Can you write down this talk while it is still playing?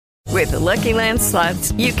With the Lucky Land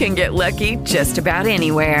Slots, you can get lucky just about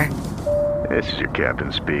anywhere. This is your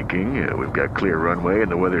captain speaking. We've got clear runway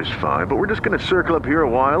and the weather's fine, but we're just going to circle up here a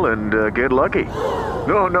while and get lucky.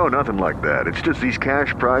 No, nothing like that. It's just these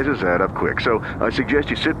cash prizes add up quick. So I suggest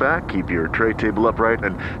you sit back, keep your tray table upright,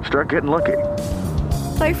 and start getting lucky.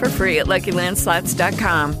 Play for free at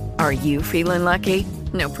LuckyLandSlots.com. Are you feeling lucky?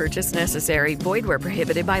 No purchase necessary. Void where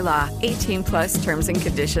prohibited by law. 18 plus terms and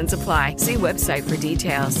conditions apply. See website for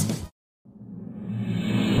details.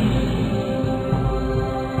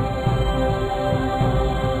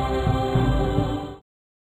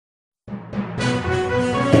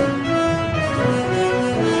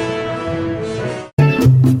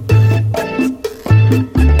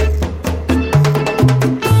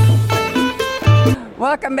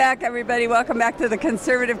 Welcome back, everybody. Welcome back to the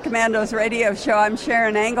Conservative Commandos radio show. I'm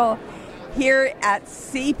Sharon Engel here at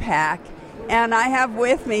CPAC, and I have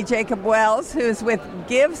with me Jacob Wells, who's with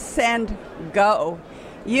Give, Send, Go.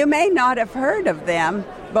 You may not have heard of them,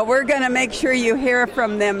 but we're going to make sure you hear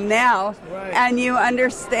from them now, and you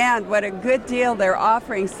understand what a good deal they're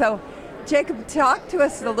offering. So, Jacob, talk to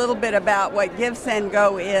us a little bit about what Give, Send,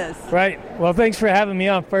 Go is. Right. Well, thanks for having me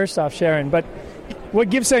on first off, Sharon. But what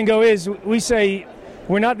Give, Send, Go is, we say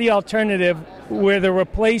we're not the alternative. We're the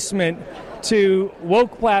replacement to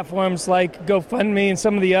woke platforms like GoFundMe and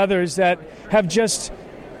some of the others that have just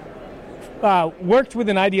worked with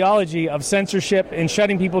an ideology of censorship and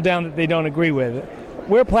shutting people down that they don't agree with.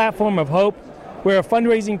 We're a platform of hope. We're a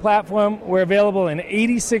fundraising platform. We're available in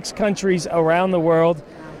 86 countries around the world.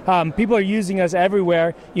 People are using us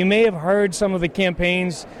everywhere. You may have heard some of the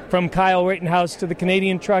campaigns from Kyle Rittenhouse to the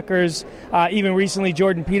Canadian truckers. Even recently,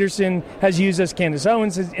 Jordan Peterson has used us. Candace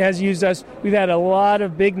Owens has used us. We've had a lot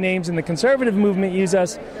of big names in the conservative movement use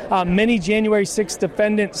us. Many January 6th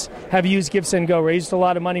defendants have used Give, Send, Go, raised a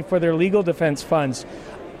lot of money for their legal defense funds.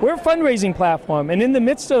 We're a fundraising platform, and in the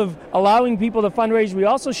midst of allowing people to fundraise, we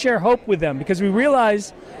also share hope with them because we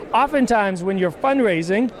realize oftentimes when you're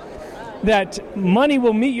fundraising, that money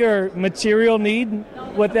will meet your material need,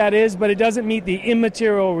 what that is, but it doesn't meet the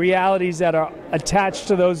immaterial realities that are attached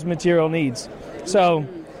to those material needs. So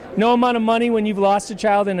no amount of money when you've lost a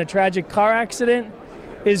child in a tragic car accident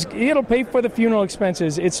it'll pay for the funeral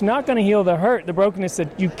expenses. It's not going to heal the hurt, the brokenness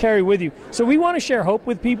that you carry with you. So we want to share hope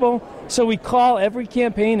with people. So we call every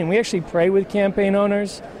campaign, and we actually pray with campaign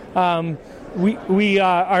owners. Our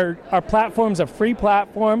platform's a free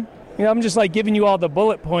platform. You know, I'm just like giving you all the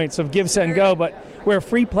bullet points of Give, Send, Go, but we're a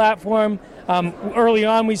free platform. Early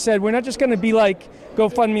on, we said we're not just going to be like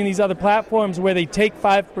GoFundMe and these other platforms where they take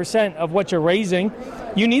 5% of what you're raising.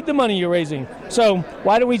 You need the money you're raising. So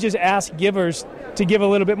why don't we just ask givers to give a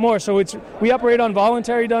little bit more? So we operate on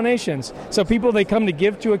voluntary donations. So people, they come to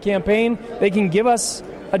give to a campaign, they can give us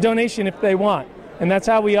a donation if they want. And that's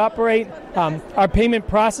how we operate. Our payment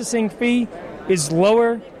processing fee is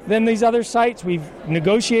lower than these other sites. We've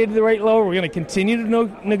negotiated the rate lower. We're going to continue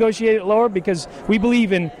to negotiate it lower because we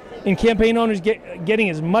believe in campaign owners getting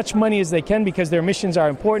as much money as they can because their missions are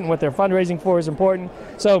important. What they're fundraising for is important.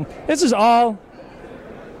 So this is all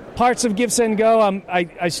parts of Give, Send, Go.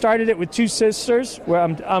 I started it with two sisters. Where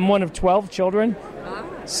I'm one of 12 children,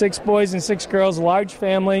 6 boys and 6 girls, large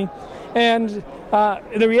family. And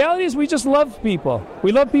the reality is we just love people.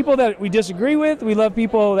 We love people that we disagree with. We love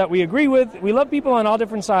people that we agree with. We love people on all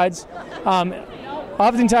different sides.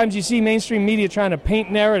 Oftentimes you see mainstream media trying to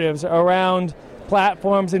paint narratives around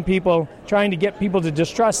platforms and people, trying to get people to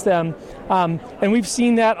distrust them. And we've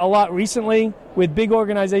seen that a lot recently with big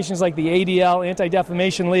organizations like the ADL,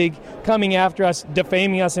 Anti-Defamation League, coming after us,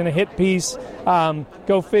 defaming us in a hit piece.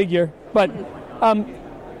 Go figure. But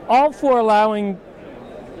all for allowing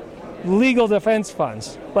legal defense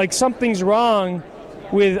funds. Like something's wrong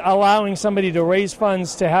with allowing somebody to raise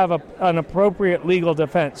funds to have an appropriate legal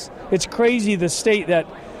defense. It's crazy the state that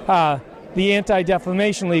the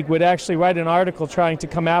Anti-Defamation League would actually write an article trying to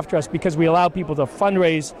come after us because we allow people to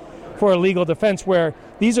fundraise for a legal defense, where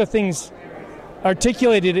these are things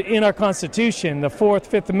articulated in our Constitution. The 4th,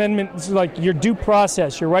 5th Amendment is like your due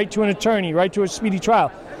process, your right to an attorney, right to a speedy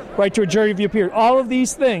trial, right to a jury of your peers. All of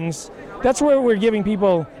these things, that's where we're giving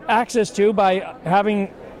people access to by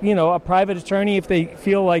having, a private attorney if they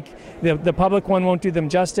feel like the public one won't do them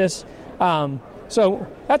justice. So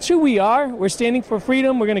that's who we are. We're standing for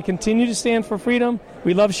freedom. We're going to continue to stand for freedom.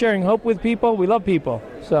 We love sharing hope with people. We love people.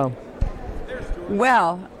 So,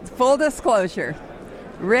 well, full disclosure,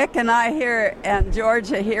 Rick and I here and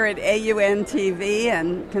Georgia here at AUN TV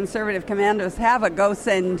and Conservative Commandos have a Give,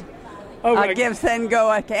 Send,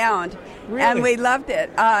 Go account. Really? And we loved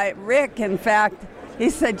it. Rick, in fact, He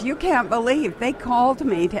said, you can't believe they called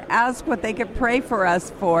me to ask what they could pray for us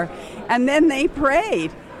for, and then they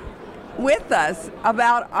prayed with us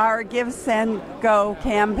about our Give, Send, Go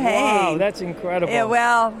campaign. Wow, that's incredible. It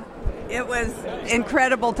was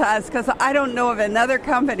incredible to us because I don't know of another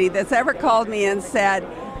company that's ever called me and said,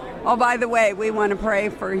 oh, by the way, we want to pray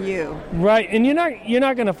for you. Right, and you're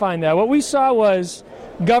not going to find that. What we saw was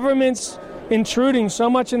governments intruding so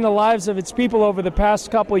much in the lives of its people over the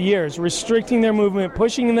past couple of years, restricting their movement,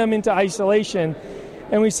 pushing them into isolation.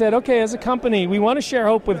 And we said, okay, as a company, we want to share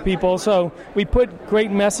hope with people, so we put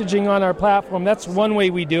great messaging on our platform. That's one way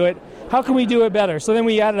we do it. How can we do it better? So then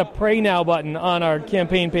we added a Pray Now button on our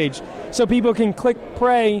campaign page, so people can click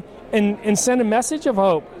Pray and send a message of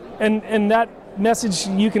hope. And that message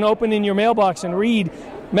you can open in your mailbox and read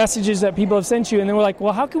messages that people have sent you. And then we're like,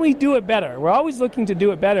 well, how can we do it better? We're always looking to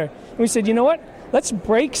do it better. And we said, you know what? Let's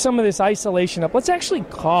break some of this isolation up. Let's actually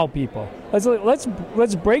call people.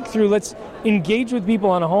 Let's break through. Let's engage with people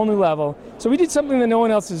on a whole new level. So we did something that no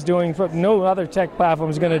one else is doing, no other tech platform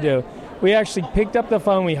is going to do. We actually picked up the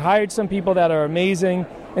phone. We hired some people that are amazing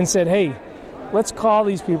and said, hey, let's call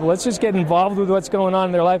these people. Let's just get involved with what's going on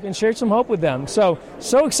in their life and share some hope with them. So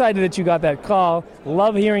excited that you got that call.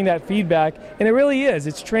 Love hearing that feedback. And it really is.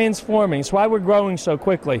 It's transforming. It's why we're growing so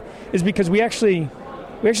quickly, is because we actually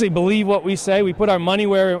believe what we say. We put our money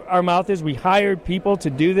where our mouth is. We hired people to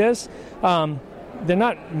do this. They're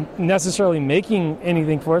not necessarily making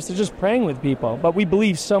anything for us. They're just praying with people. But we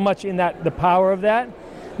believe so much in that, the power of that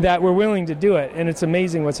we're willing to do it. And it's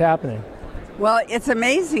amazing what's happening. Well, it's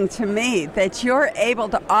amazing to me that you're able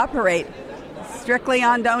to operate strictly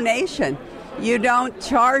on donation. You don't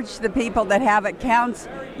charge the people that have accounts.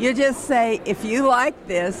 You just say, if you like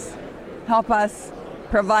this, help us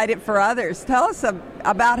provide it for others. Tell us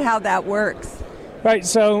about how that works. Right,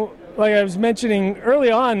 so like I was mentioning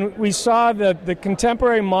early on, we saw that the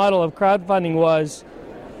contemporary model of crowdfunding was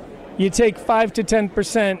you take 5 to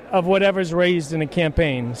 10% of whatever's raised in a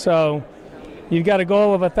campaign. So you've got a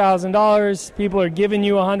goal of $1,000, people are giving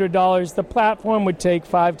you $100, the platform would take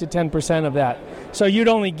 5 to 10% of that. So you'd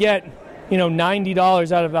only get,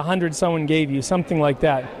 $90 out of the 100 someone gave you, something like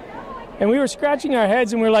that. And we were scratching our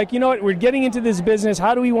heads and we were like, you know what, we're getting into this business,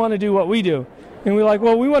 how do we want to do what we do? And we were like,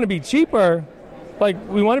 well, we want to be cheaper.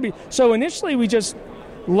 So initially we just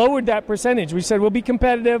lowered that percentage. We said we'll be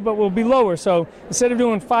competitive, but we'll be lower. So instead of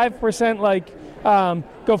doing 5% like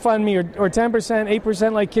GoFundMe or 10%,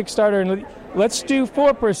 8% like Kickstarter, let's do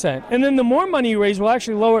 4%. And then the more money you raise, we'll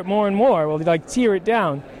actually lower it more and more. We'll tier it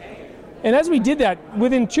down. And as we did that,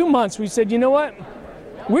 within 2 months, we said, you know what?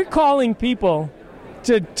 We're calling people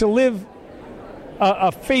to live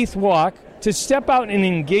a faith walk, to step out and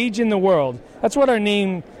engage in the world. That's what our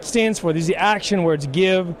name stands for. These are the action words: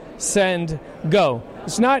 give, send, go.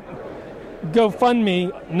 It's not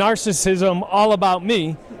GoFundMe, narcissism, all about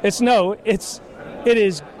me. It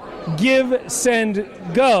is give, send,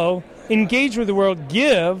 go, engage with the world,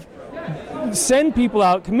 give, send people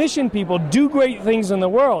out, commission people, do great things in the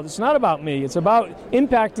world. It's not about me. It's about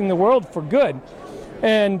impacting the world for good.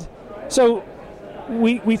 And so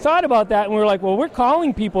we thought about that, and we were like, well, we're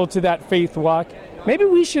calling people to that faith walk. Maybe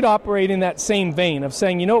we should operate in that same vein of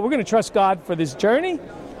saying, you know what, we're going to trust God for this journey.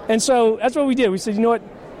 And so that's what we did. We said, you know what,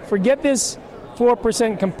 forget this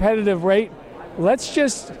 4% competitive rate. Let's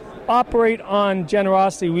just operate on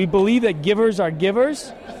generosity. We believe that givers are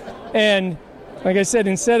givers. And like I said,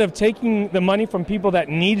 instead of taking the money from people that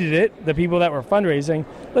needed it, the people that were fundraising,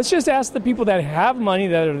 let's just ask the people that have money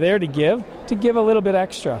that are there to give a little bit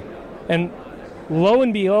extra. And lo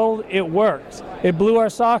and behold, it worked. It blew our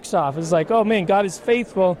socks off. It's like, oh man, God is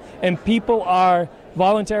faithful, and people are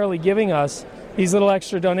voluntarily giving us these little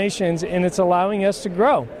extra donations, and it's allowing us to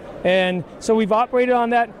grow. And so we've operated on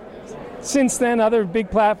that. Since then, other big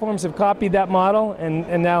platforms have copied that model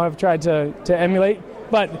and now have tried to emulate.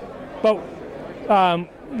 But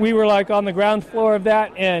we were like on the ground floor of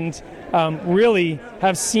that, and really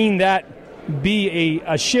have seen that be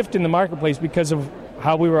a shift in the marketplace because of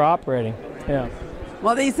how we were operating. Yeah.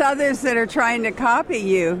 Well, these others that are trying to copy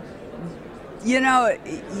you,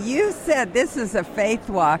 you said this is a faith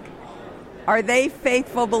walk. Are they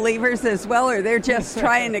faithful believers as well, or they're just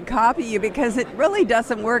trying to copy you? Because it really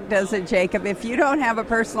doesn't work, does it, Jacob? If you don't have a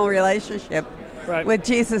personal relationship with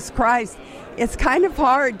Jesus Christ, it's kind of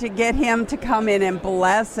hard to get him to come in and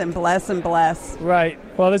bless and bless and bless. Right.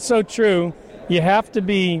 Well, that's so true. You have to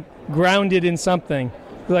be grounded in something.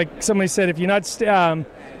 Like somebody said, if you're not for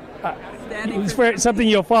something,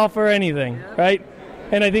 you'll fall for anything, right?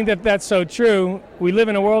 And I think that's so true. We live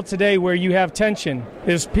in a world today where you have tension.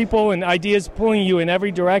 There's people and ideas pulling you in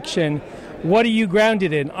every direction, what are you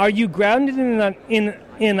grounded in? Are you grounded in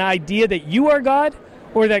an idea that you are God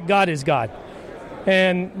or that God is God?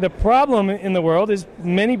 And the problem in the world is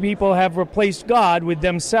many people have replaced God with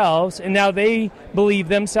themselves, and now they believe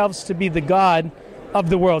themselves to be the God of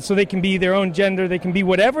the world. So they can be their own gender, they can be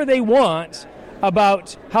whatever they want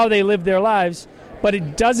about how they live their lives, but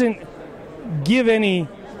it doesn't give any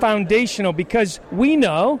foundational, because we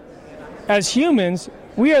know, as humans,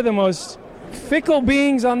 we are the most fickle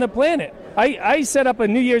beings on the planet. I set up a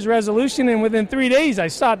New Year's resolution, and within 3 days I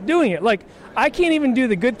stopped doing it. Like, I can't even do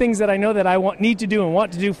the good things that I know that I need to do and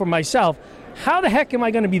want to do for myself. How the heck am I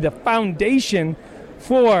going to be the foundation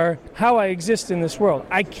for how I exist in this world?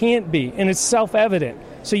 I can't be, and it's self-evident.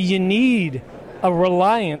 So you need a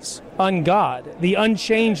reliance on God, the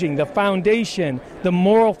unchanging, the foundation, the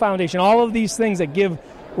moral foundation, all of these things that give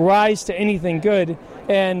rise to anything good.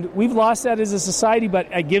 And we've lost that as a society,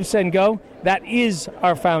 but at Give, Send, Go, that is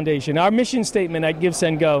our foundation. Our mission statement at Give,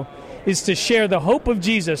 Send, Go is to share the hope of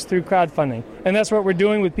Jesus through crowdfunding. And that's what we're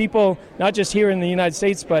doing with people, not just here in the United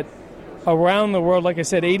States, but around the world. Like I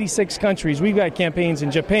said, 86 countries. We've got campaigns in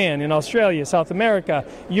Japan, in Australia, South America,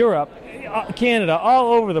 Europe, Canada,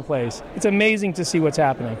 all over the place. It's amazing to see what's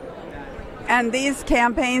happening. And these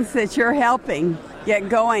campaigns that you're helping get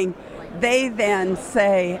going, they then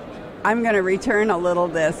say, I'm going to return a little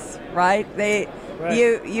this, right? Right.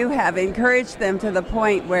 You have encouraged them to the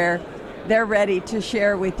point where they're ready to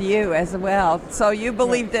share with you as well. So you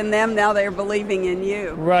believed in them, now they're believing in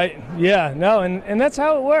you. Right, yeah, no, and that's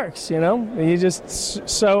how it works, you know. You just,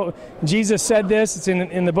 so Jesus said this, it's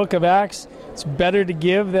in the book of Acts, it's better to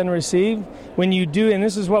give than receive. When you do, and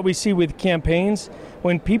this is what we see with campaigns,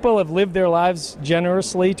 when people have lived their lives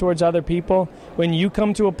generously towards other people, when you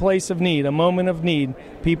come to a place of need, a moment of need,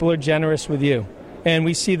 people are generous with you. And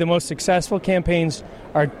we see the most successful campaigns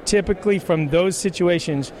are typically from those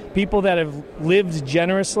situations, people that have lived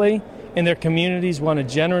generously in their communities want to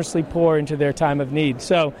generously pour into their time of need.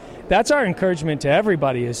 So that's our encouragement to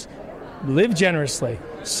everybody is live generously,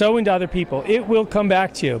 sow into other people. It will come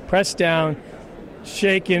back to you, pressed down,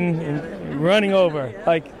 shaken, and running over.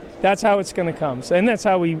 Like, that's how it's going to come. And that's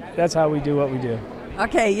how we do what we do.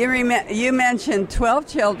 Okay, you mentioned 12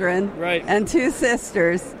 children, right, and 2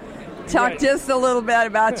 sisters. Talk right. Just a little bit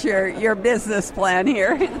about your business plan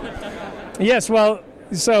here. Yes, well,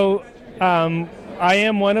 so I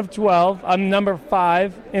am one of 12. I'm number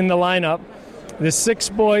 5 in the lineup. There's 6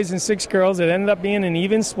 boys and 6 girls. It ended up being an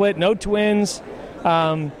even split, no twins.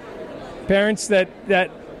 Parents that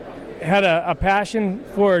had a passion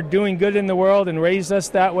for doing good in the world and raised us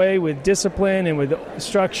that way with discipline and with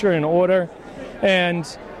structure and order. And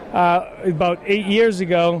about 8 years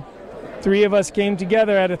ago, 3 of us came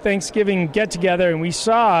together at a Thanksgiving get-together, and we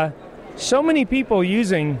saw so many people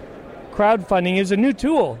using crowdfunding. It was a new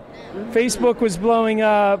tool. Facebook was blowing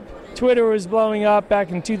up. Twitter was blowing up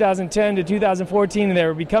back in 2010 to 2014, and they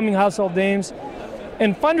were becoming household names.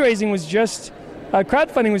 And fundraising was just,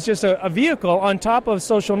 crowdfunding was just a vehicle on top of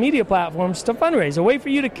social media platforms to fundraise, a way for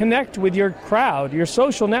you to connect with your crowd, your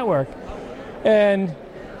social network. And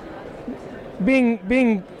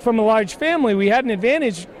being from a large family, we had an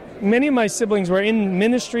advantage. Many of my siblings were in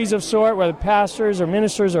ministries of sort, whether pastors or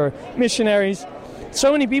ministers or missionaries.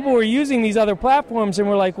 So many people were using these other platforms, and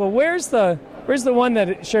we're like, well, where's the one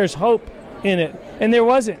that shares hope in it? And there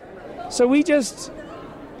wasn't. So we just,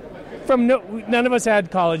 none of us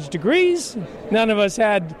had college degrees. None of us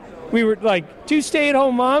had, we were like 2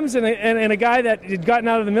 stay-at-home moms and a guy that had gotten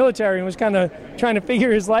out of the military and was kind of trying to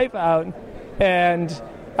figure his life out. And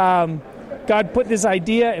God put this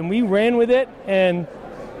idea, and we ran with it. And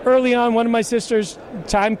early on, one of my sister's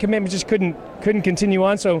time commitment just couldn't continue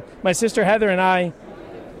on. So my sister Heather and I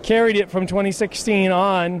carried it from 2016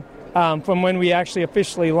 on, from when we actually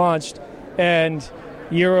officially launched. And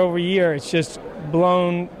year over year, it's just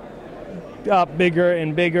blown up bigger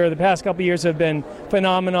and bigger. The past couple of years have been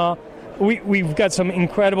phenomenal. We've got some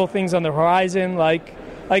incredible things on the horizon, like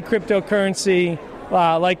cryptocurrency,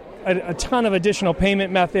 like a ton of additional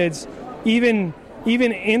payment methods, even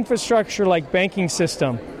infrastructure like banking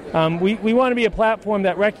system. We want to be a platform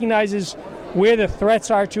that recognizes where the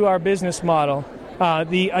threats are to our business model,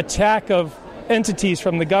 the attack of entities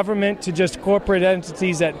from the government to just corporate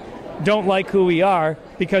entities that don't like who we are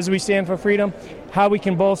because we stand for freedom, how we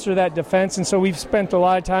can bolster that defense. And so we've spent a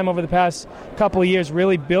lot of time over the past couple of years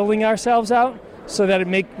really building ourselves out so that it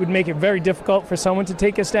would make it very difficult for someone to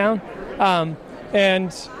take us down. And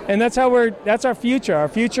that's that's our future. Our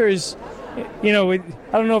future is, I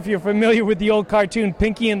don't know if you're familiar with the old cartoon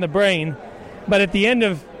Pinky and the Brain, but at the end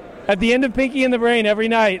of Pinky and the Brain every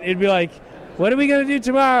night, it'd be like, what are we going to do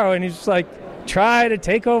tomorrow? And he's just like, try to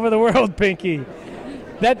take over the world, Pinky.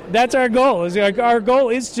 That's our goal. Our goal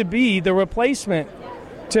is to be the replacement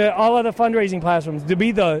to all other fundraising platforms, to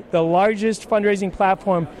be the largest fundraising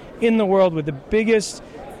platform in the world with the biggest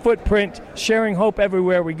footprint, sharing hope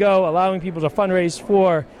everywhere we go, allowing people to fundraise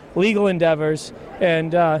for legal endeavors,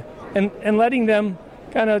 and letting them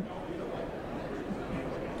kind of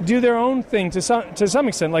do their own thing to some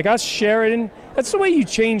extent. Like us sharing, that's the way you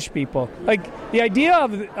change people. Like the idea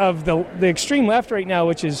of the extreme left right now,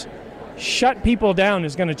 which is shut people down,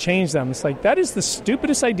 is going to change them. It's like, that is the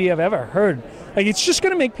stupidest idea I've ever heard. Like, it's just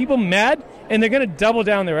going to make people mad, and they're going to double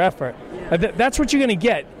down their effort. That's what you're going to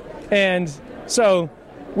get. And so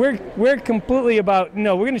we're completely about,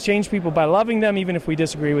 we're going to change people by loving them even if we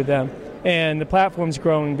disagree with them. And the platform's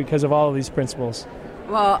growing because of all of these principles.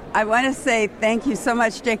 Well, I want to say thank you so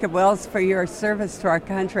much, Jacob Wells, for your service to our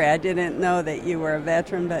country. I didn't know that you were a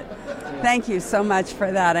veteran, but thank you so much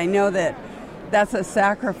for that. I know that that's a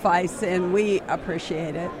sacrifice, and we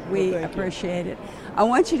appreciate it. We appreciate it. I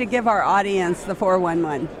want you to give our audience the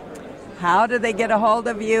 411. How do they get a hold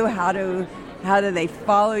of you? How do they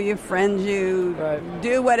follow you, friend you,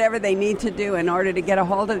 do whatever they need to do in order to get a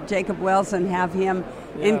hold of Jacob Wells and have him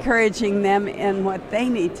encouraging them in what they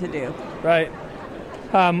need to do? Right.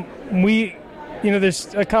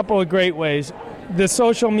 There's a couple of great ways. The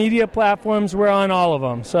social media platforms, we're on all of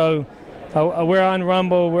them. So we're on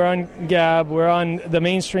Rumble, we're on Gab, we're on the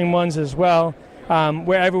mainstream ones as well.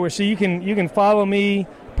 We're everywhere. So you can follow me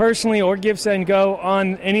personally or Give, Send, Go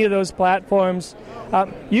on any of those platforms.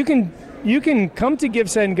 You can come to Give,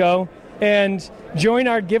 Send, Go and join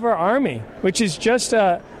our Giver Army, which is just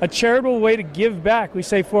a charitable way to give back. We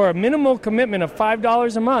say for a minimal commitment of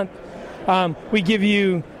 $5 a month, we give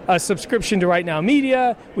you a subscription to Right Now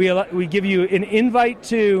Media. We give you an invite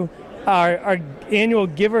to our annual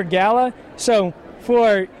Giver Gala. So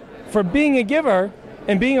for being a giver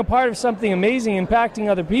and being a part of something amazing, impacting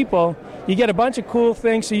other people, you get a bunch of cool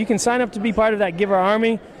things. So you can sign up to be part of that Giver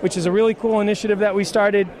Army, which is a really cool initiative that we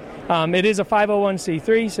started. It is a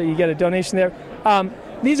 501c3, so you get a donation there.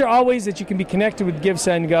 These are all ways that you can be connected with Give,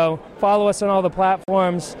 Send, Go. Follow us on all the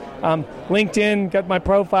platforms. LinkedIn, got my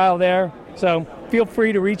profile there. So feel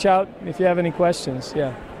free to reach out if you have any questions.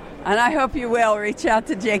 Yeah. And I hope you will reach out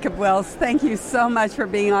to Jacob Wells. Thank you so much for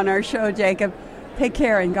being on our show, Jacob. Take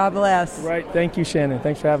care and God bless. Right. Thank you, Shannon.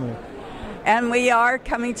 Thanks for having me. And we are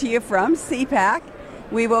coming to you from CPAC.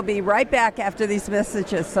 We will be right back after these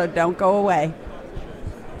messages, so don't go away.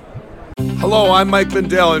 Hello, I'm Mike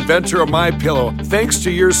Lindell, inventor of MyPillow. Thanks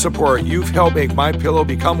to your support, you've helped make MyPillow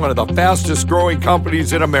become one of the fastest growing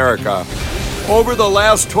companies in America. Over the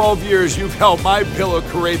last 12 years, you've helped MyPillow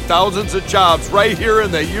create thousands of jobs right here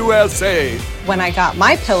in the USA. When I got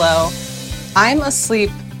MyPillow, I'm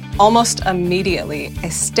asleep almost immediately. I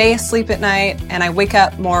stay asleep at night and I wake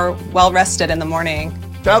up more well-rested in the morning.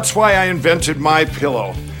 That's why I invented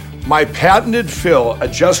MyPillow. My patented fill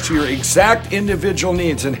adjusts to your exact individual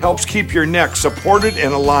needs and helps keep your neck supported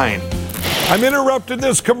and aligned. I'm interrupting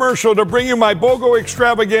this commercial to bring you my BOGO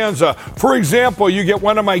extravaganza. For example, you get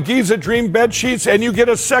one of my Giza Dream bed sheets and you get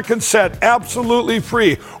a second set absolutely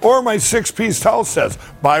free. Or my 6-piece towel sets.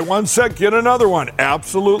 Buy one set, get another one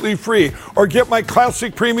absolutely free. Or get my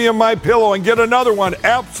classic premium MyPillow and get another one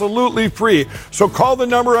absolutely free. So call the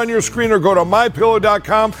number on your screen or go to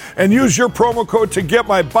mypillow.com and use your promo code to get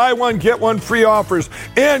my buy one, get one free offers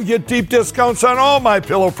and get deep discounts on all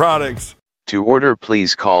MyPillow products. To order,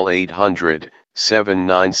 please call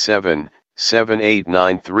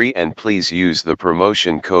 800-797-7893 and please use the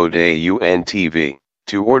promotion code AUNTV.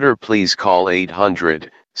 To order, please call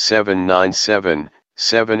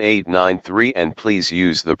 800-797-7893 and please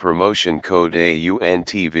use the promotion code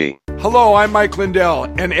AUNTV. Hello, I'm Mike Lindell,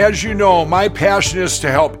 and as you know, my passion is to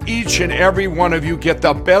help each and every one of you get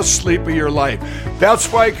the best sleep of your life.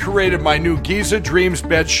 That's why I created my new Giza Dreams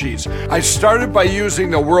bed sheets. I started by using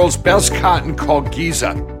the world's best cotton called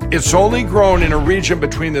Giza. It's only grown in a region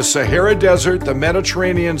between the Sahara Desert, the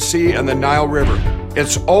Mediterranean Sea, and the Nile River.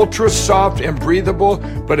 It's ultra soft and breathable,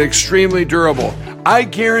 but extremely durable. I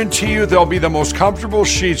guarantee you they'll be the most comfortable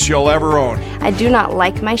sheets you'll ever own. I do not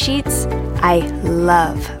like my sheets. I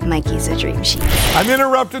love my Giza Dream sheets. I'm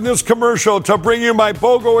interrupting this commercial to bring you my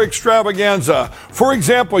BOGO extravaganza. For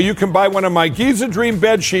example, you can buy one of my Giza Dream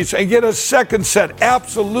bed sheets and get a second set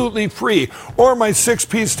absolutely free. Or my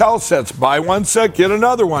 6-piece towel sets. Buy one set, get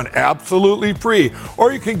another one absolutely free.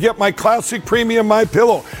 Or you can get my classic premium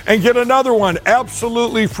MyPillow and get another one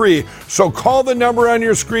absolutely free. So call the number on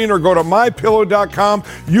your screen or go to mypillow.com.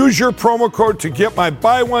 Use your promo code to get my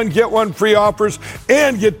buy one, get one free offers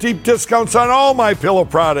and get deep discounts on all MyPillow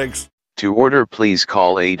products. To order, please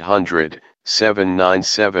call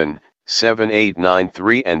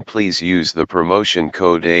 800-797-7893 and please use the promotion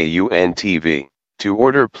code AUNTV. To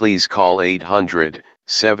order, please call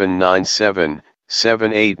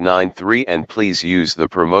 800-797-7893 and please use the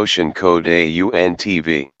promotion code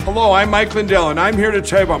AUNTV. Hello, I'm Mike Lindell, and I'm here to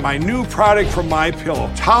tell you about my new product from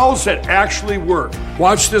MyPillow. Towels that actually work.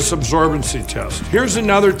 Watch this absorbency test. Here's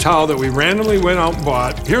another towel that we randomly went out and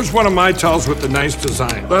bought. Here's one of my towels with the nice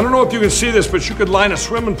design. I don't know if you can see this, but you could line a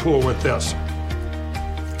swimming pool with this.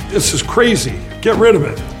 This is crazy. Get rid of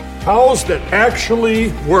it. Towels that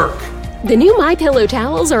actually work. The new MyPillow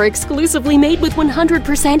towels are exclusively made with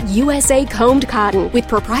 100% USA combed cotton with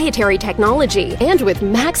proprietary technology and with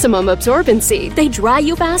maximum absorbency. They dry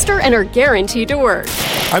you faster and are guaranteed to work.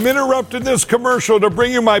 I'm interrupting this commercial to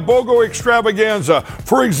bring you my BOGO extravaganza.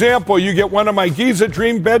 For example, you get one of my Giza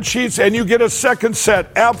Dream bed sheets and you get a second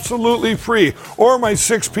set absolutely free. Or my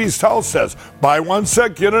 6-piece towel sets. Buy one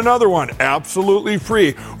set, get another one absolutely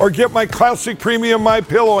free. Or get my classic premium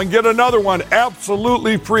MyPillow and get another one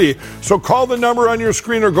absolutely free. So call the number on your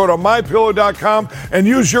screen or go to mypillow.com and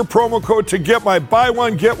use your promo code to get my buy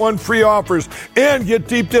one, get one free offers and get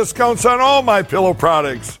deep discounts on all MyPillow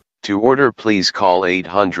products. To order, please call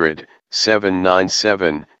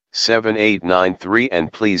 800-797-7893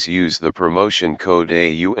 and please use the promotion code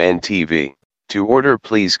AUNTV. To order,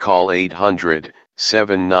 please call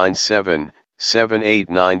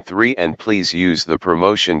 800-797-7893 and please use the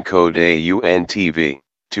promotion code AUNTV.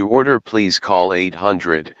 To order, please call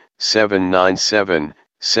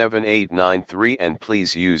 800-797-7893 and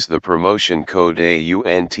please use the promotion code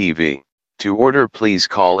AUNTV. To order, please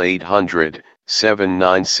call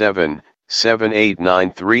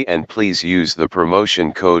 800-797-7893 and please use the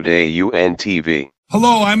promotion code AUNTV.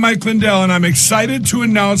 Hello, I'm Mike Lindell, and I'm excited to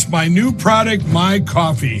announce my new product, My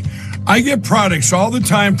Coffee. I get products all the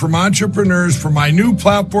time from entrepreneurs for my new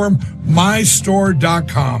platform,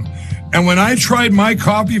 mystore.com. And when I tried My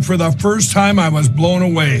Coffee for the first time, I was blown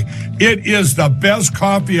away. It is the best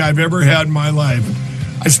coffee I've ever had in my life.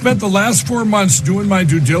 I spent the last 4 months doing my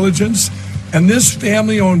due diligence, and this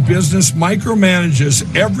family-owned business micromanages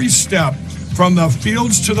every step from the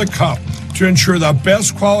fields to the cup to ensure the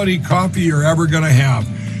best quality coffee you're ever going to have.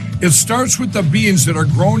 It starts with the beans that are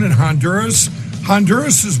grown in Honduras.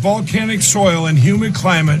 Honduras's volcanic soil and humid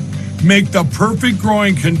climate make the perfect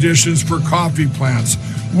growing conditions for coffee plants,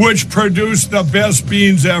 which produce the best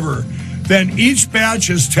beans ever. Then each batch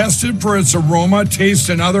is tested for its aroma, taste,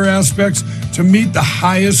 and other aspects to meet the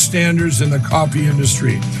highest standards in the coffee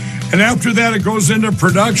industry. And after that, it goes into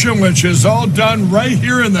production, which is all done right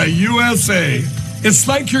here in the USA. It's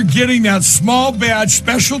like you're getting that small batch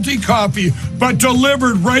specialty coffee, but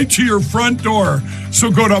delivered right to your front door. So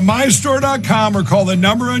go to mystore.com or call the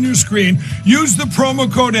number on your screen. Use the promo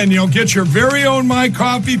code and you'll get your very own My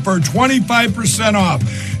Coffee for 25% off.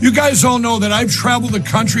 You guys all know that I've traveled the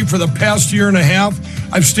country for the past year and a half.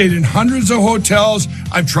 I've stayed in hundreds of hotels.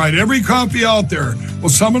 I've tried every coffee out there. Well,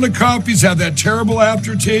 some of the coffees have that terrible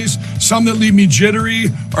aftertaste, some that leave me jittery,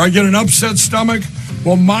 or I get an upset stomach.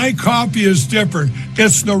 Well, My Coffee is different.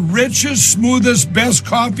 It's the richest, smoothest, best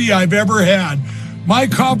coffee I've ever had. My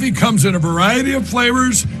Coffee comes in a variety of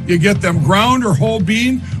flavors. You get them ground or whole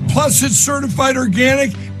bean. Plus, it's certified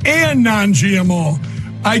organic and non-GMO.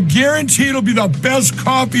 I guarantee it'll be the best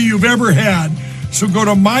coffee you've ever had. So go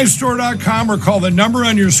to mystore.com or call the number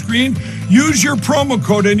on your screen. Use your promo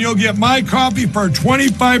code and you'll get My Coffee for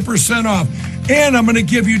 25% off. And I'm going to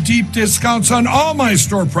give you deep discounts on all my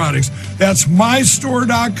store products. That's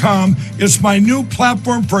mystore.com. It's my new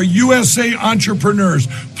platform for USA entrepreneurs.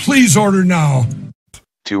 Please order now.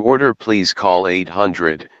 To order, please call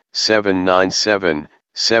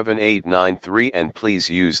 800-797-7893 and please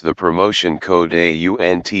use the promotion code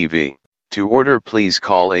AUNTV. To order, please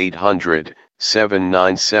call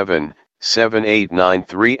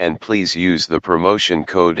 800-797-7893 and please use the promotion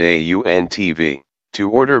code AUNTV. To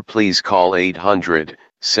order, please call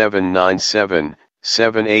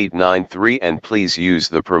 800-797-7893 and please use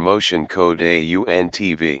the promotion code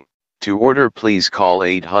AUNTV. To order, please call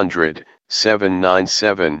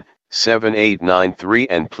 800-797-7893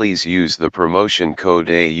 and please use the promotion code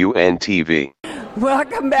AUNTV.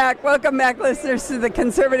 Welcome back, listeners, to the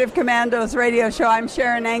Conservative Commandos radio show. I'm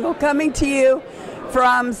Sharon Angle, coming to you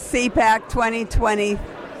from CPAC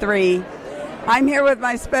 2023. I'm here with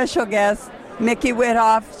my special guest, Mickey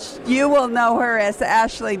Withoff. You will know her as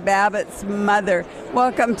Ashley Babbitt's mother.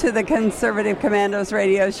 Welcome to the Conservative Commandos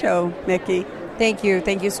radio show, Mickey. Thank you.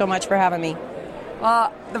 Thank you so much for having me.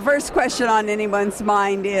 The first question on anyone's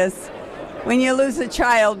mind is, when you lose a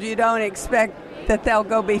child, you don't expect that they'll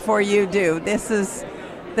go before you do. This is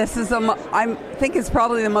this is I think it's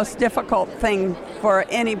probably the most difficult thing for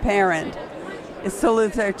any parent is to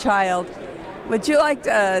lose their child. Would you like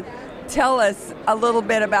to tell us a little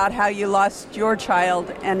bit about how you lost your child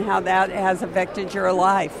and how that has affected your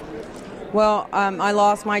life? Well, I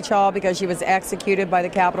lost my child because she was executed by the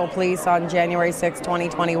Capitol Police on January 6,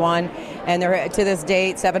 2021. And there, to this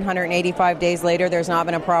date, 785 days later, there's not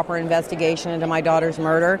been a proper investigation into my daughter's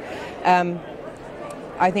murder.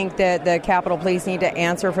 I think that the Capitol Police need to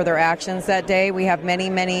answer for their actions that day. We have many,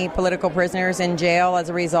 many political prisoners in jail as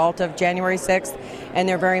a result of January 6th, and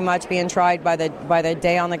they're very much being tried by the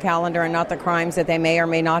day on the calendar and not the crimes that they may or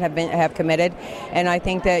may not have committed. And I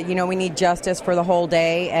think that, we need justice for the whole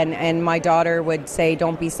day, and my daughter would say,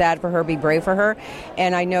 don't be sad for her, be brave for her.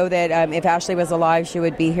 And I know that if Ashley was alive, she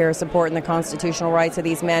would be here supporting the constitutional rights of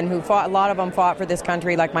these men who fought. A lot of them fought for this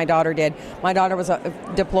country like my daughter did. My daughter was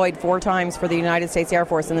deployed 4 times for the United States Air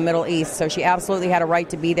Force in the Middle East, so she absolutely had a right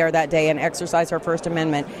to be there that day and exercise her First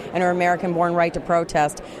Amendment and her American-born right to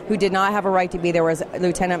protest. Who did not have a right to be there was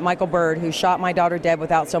Lieutenant Michael Byrd, who shot my daughter dead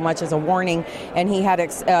without so much as a warning, and he had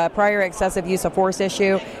prior excessive use of force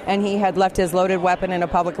issue, and he had left his loaded weapon in a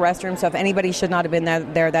public restroom. So if anybody should not have been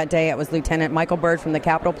there that day, it was Lieutenant Michael Byrd from the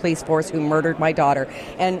Capitol Police Force who murdered my daughter.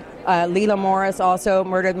 And Leila Morris also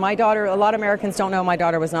murdered my daughter. A lot of Americans don't know my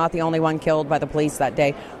daughter was not the only one killed by the police that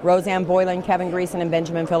day. Roseanne Boylan, Kevin Greason, and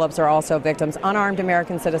Benjamin Phillips are also victims, unarmed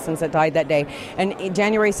American citizens that died that day. And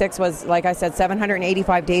January 6th was, like I said,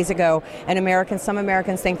 785 days ago, and some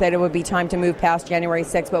Americans think that it would be time to move past January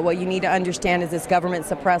 6th, but what you need to understand is this government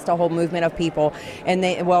suppressed a whole movement of people, and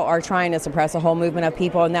they are trying to suppress a whole movement of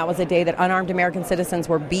people, and that was a day that unarmed American citizens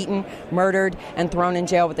were beaten, murdered, and thrown in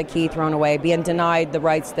jail with the key thrown away, being denied the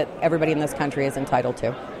rights that everybody in this country is entitled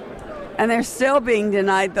to. And they're still being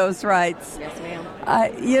denied those rights. Yes,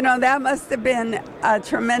 ma'am. That must have been a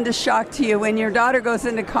tremendous shock to you. When your daughter goes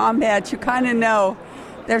into combat, you kind of know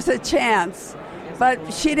there's a chance.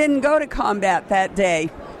 But she didn't go to combat that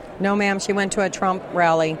day. No, ma'am. She went to a Trump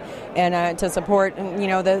rally and to support,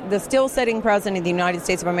 the still sitting president of the United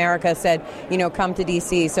States of America said, come to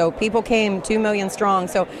D.C. So people came 2 million strong.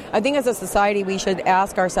 So I think as a society, we should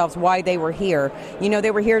ask ourselves why they were here.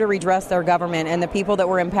 They were here to redress their government, and the people that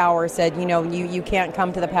were in power said, you can't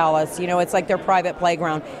come to the palace. It's like their private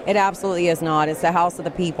playground. It absolutely is not. It's the house of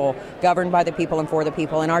the people, governed by the people and for the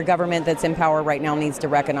people. And our government that's in power right now needs to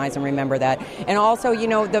recognize and remember that. And also,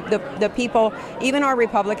 the people, even our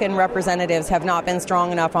Republican representatives have not been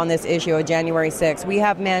strong enough on this issue of January 6th. We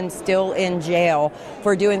have men still in jail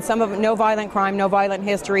for doing some of no violent crime, no violent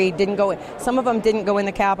history. Some of them didn't go in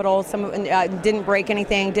the Capitol. Some of them didn't break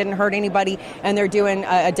anything, didn't hurt anybody, and they're doing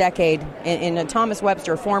a decade. In Thomas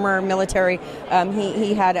Webster, former military,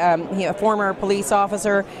 he had a former police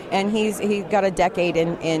officer, and he got a decade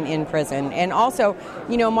in prison. And also,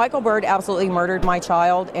 Michael Byrd absolutely murdered my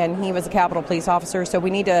child, and he was a Capitol Police officer. So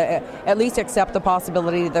we need to at least accept the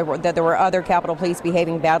possibility that there were other Capitol Police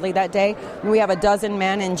behaving badly that day. We have a dozen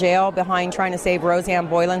men in jail behind trying to save Roseanne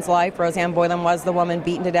Boylan's life. Roseanne Boylan was the woman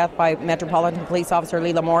beaten to death by Metropolitan Police Officer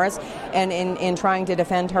Leila Morris, and in trying to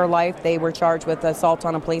defend her life, they were charged with assault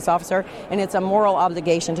on a police officer, and it's a moral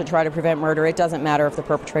obligation to try to prevent murder. It doesn't matter if the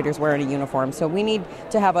perpetrator's wearing a uniform. So we need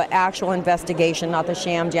to have an actual investigation, not the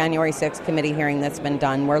sham January 6th committee hearing that's been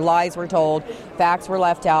done, where lies were told, facts were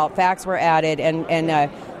left out, facts were added,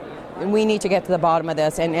 and we need to get to the bottom of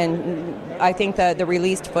this, and I think the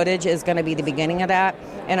released footage is going to be the beginning of that,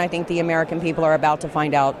 and I think the American people are about to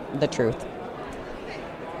find out the truth.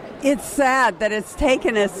 It's sad that it's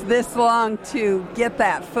taken us this long to get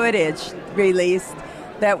that footage released,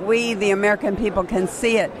 that we, the American people, can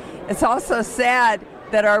see it. It's also sad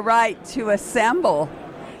that our right to assemble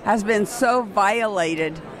has been so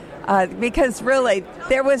violated because really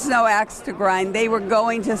there was no axe to grind. They were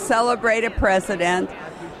going to celebrate a president,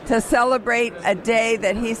 to celebrate a day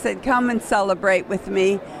that he said, come and celebrate with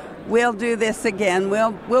me. We'll do this again.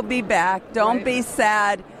 We'll be back. Don't be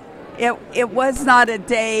sad. It was not a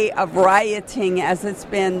day of rioting as it's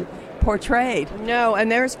been portrayed. No,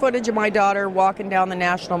 and there's footage of my daughter walking down the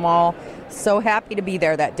National Mall, so happy to be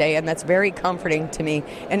there that day, and that's very comforting to me.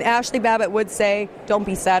 And Ashley Babbitt would say, don't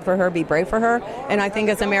be sad for her, be brave for her. And I think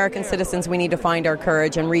as American citizens, we need to find our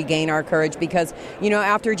courage and regain our courage because,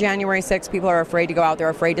 after January 6th, people are afraid to go out. They're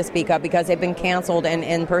afraid to speak up because they've been canceled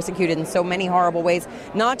and persecuted in so many horrible ways.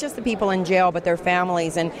 Not just the people in jail, but their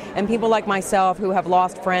families and people like myself who have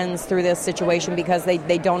lost friends through this situation because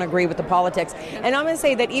they don't agree with the politics. And I'm going to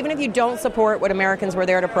say that even if you don't support what Americans were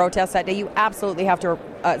there to protest that day, you absolutely have to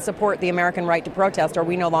support the American right to protest, or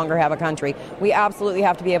we no longer have a country. We absolutely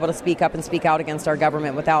have to be able to speak up and speak out against our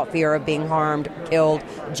government without fear of being harmed, killed,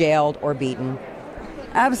 jailed, or beaten.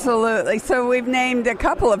 Absolutely. So we've named a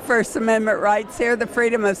couple of First Amendment rights here, the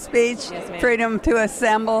freedom of speech, freedom to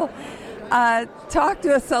assemble. Talk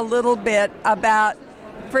to us a little bit about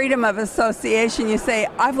freedom of association. You say,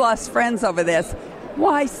 I've lost friends over this.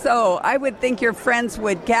 Why so? I would think your friends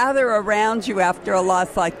would gather around you after a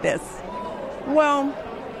loss like this. Well,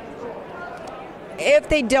 if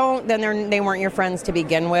they don't, then they weren't your friends to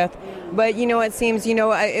begin with. But, it seems,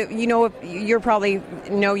 you're probably,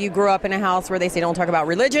 you grew up in a house where they say don't talk about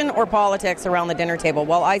religion or politics around the dinner table.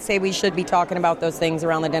 Well, I say we should be talking about those things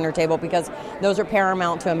around the dinner table because those are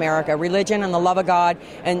paramount to America. Religion and the love of God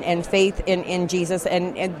and faith in Jesus,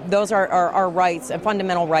 and those are our rights, and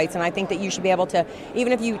fundamental rights. And I think that you should be able to,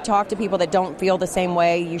 even if you talk to people that don't feel the same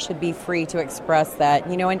way, you should be free to express that,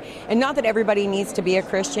 and not that everybody needs to be a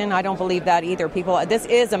Christian. I don't believe that either. This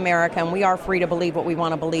is America, and we are free to believe what we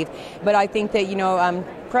want to believe. But I think that,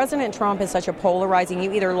 President Trump is such a polarizing,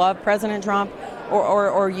 you either love President Trump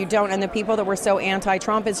or you don't. And the people that were so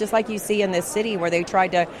anti-Trump is just like you see in this city where they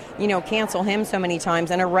tried to, cancel him so many times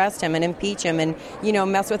and arrest him and impeach him and,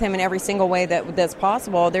 mess with him in every single way that's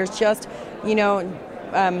possible. There's just,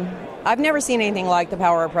 I've never seen anything like the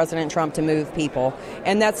power of President Trump to move people,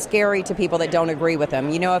 and that's scary to people that don't agree with him.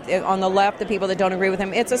 If on the left, the people that don't agree with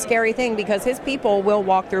him, it's a scary thing because his people will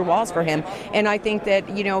walk through walls for him. And I think that,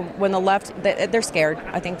 when the left, they're scared.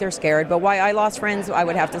 I think they're scared. But why I lost friends, I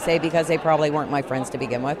would have to say because they probably weren't my friends to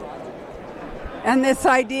begin with. And this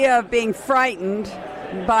idea of being frightened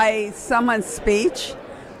by someone's speech,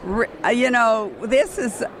 this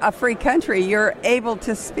is a free country. You're able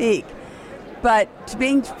to speak. But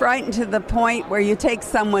being frightened to the point where you take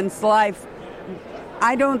someone's life,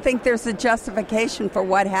 I don't think there's a justification for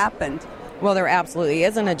what happened. Well, there absolutely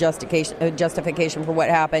isn't a justification for what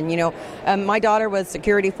happened. My daughter was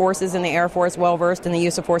security forces in the Air Force, well-versed in the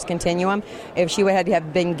use of force continuum. If she would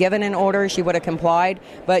have been given an order, she would have complied.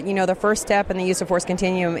 But, the first step in the use of force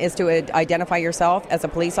continuum is to identify yourself as a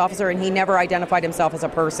police officer, and he never identified himself as a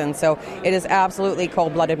person. So it is absolutely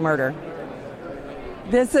cold-blooded murder.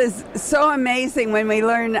 This is so amazing when we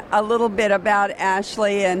learn a little bit about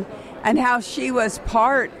Ashley and how she was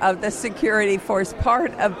part of the security force,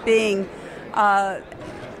 part of being law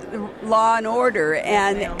and order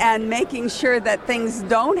and making sure that things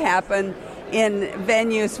don't happen in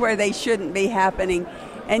venues where they shouldn't be happening.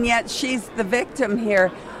 And yet she's the victim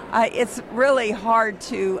here. It's really hard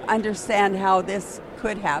to understand how this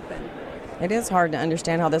could happen. It is hard to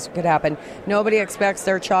understand how this could happen. Nobody expects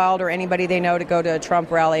their child or anybody they know to go to a Trump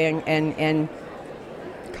rally and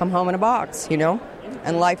come home in a box,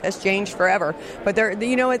 and life has changed forever. But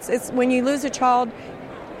it's when you lose a child.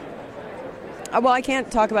 Well, I can't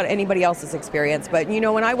talk about anybody else's experience, but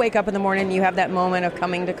when I wake up in the morning, you have that moment of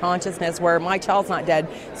coming to consciousness where my child's not dead.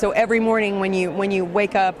 So every morning when you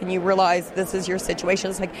wake up and you realize this is your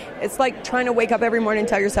situation, it's like trying to wake up every morning and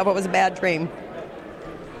tell yourself it was a bad dream.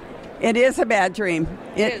 It is a bad dream.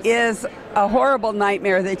 It is a horrible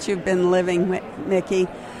nightmare that you've been living with, Nikki.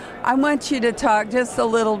 I want you to talk just a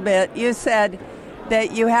little bit. You said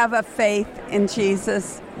that you have a faith in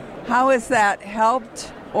Jesus. How has that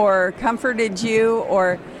helped or comforted you?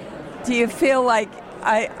 Or do you feel like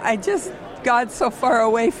I just God's so far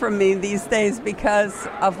away from me these days because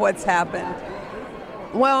of what's happened?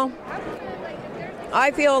 Well, I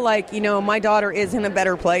feel like, my daughter is in a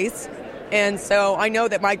better place. And so I know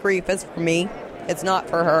that my grief is for me. It's not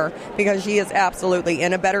for her because she is absolutely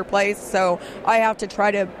in a better place. So I have to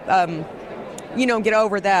try to, get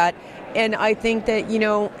over that. And I think that,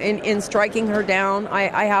 in striking her down,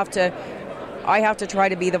 I have to try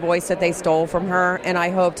to be the voice that they stole from her. And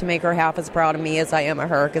I hope to make her half as proud of me as I am of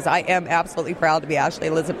her, because I am absolutely proud to be Ashley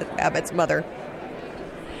Elizabeth Babbitt's mother.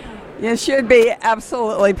 You should be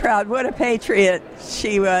absolutely proud. What a patriot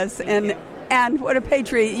she was. And what a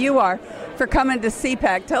patriot you are for coming to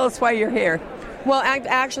CPAC. Tell us why you're here. Well,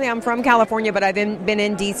 actually, I'm from California, but I've been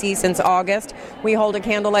in D.C. since August. We hold a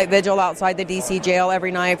candlelight vigil outside the D.C. jail every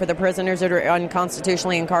night for the prisoners that are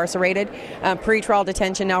unconstitutionally incarcerated. Pre-trial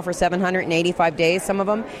detention now for 785 days, some of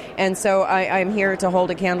them. And so I'm here to hold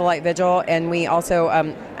a candlelight vigil. And we also,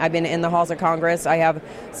 I've been in the halls of Congress. I have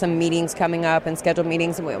some meetings coming up and scheduled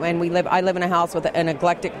meetings. And I live in a house with an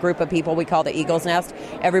eclectic group of people we call the Eagle's Nest.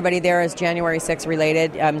 Everybody there is January 6th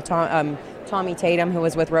related. Tommy Tatum, who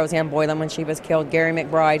was with Roseanne Boylan when she was killed, Gary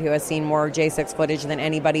McBride, who has seen more J6 footage than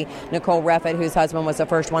anybody, Nicole Reffitt, whose husband was the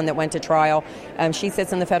first one that went to trial. She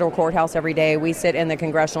sits in the federal courthouse every day. We sit in the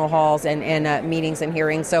congressional halls and meetings and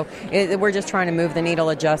hearings. So we're just trying to move the needle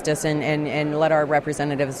of justice and let our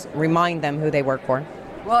representatives remind them who they work for.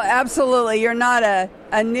 Well, absolutely. You're not a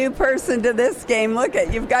a new person to this game. Look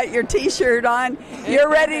at, you've got your T-shirt on. You're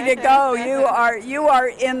ready to go. You are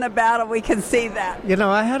in the battle. We can see that. You know,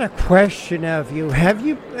 I had a question of you. Have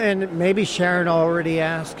you, and maybe Sharon already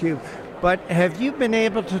asked you, but have you been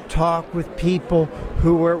able to talk with people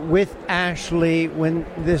who were with Ashley when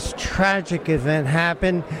this tragic event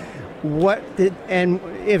happened? And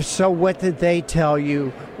if so, what did they tell you?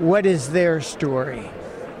 What is their story?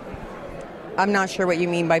 I'm not sure what you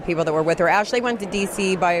mean by people that were with her. Ashley went to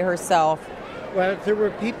D.C. by herself. Well, there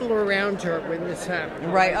were people around her when this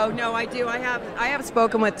happened. Right. Oh, no, I do. I have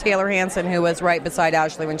spoken with Taylor Hansen, who was right beside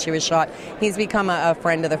Ashley when she was shot. He's become a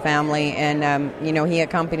friend of the family, and, he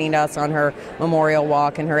accompanied us on her memorial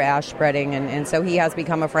walk and her ash spreading, and so he has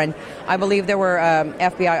become a friend. I believe there were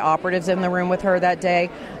FBI operatives in the room with her that day.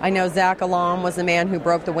 I know Zach Alam was the man who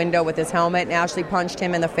broke the window with his helmet, and Ashley punched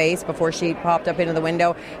him in the face before she popped up into the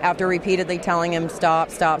window after repeatedly telling him, stop,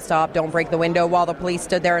 don't break the window, while the police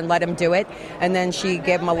stood there and let him do it. And then she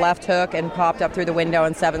gave him a left hook and popped up through the window,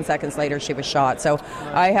 and 7 seconds later she was shot. So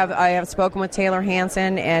I have spoken with Taylor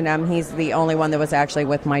Hansen, and he's the only one that was actually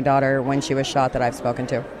with my daughter when she was shot that I've spoken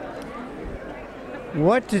to.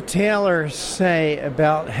 What did Taylor say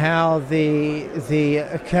about how the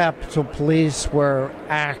Capitol Police were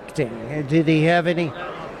acting? Did he have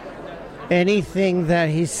anything that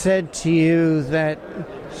he said to you that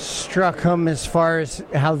struck him as far as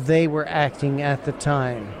how they were acting at the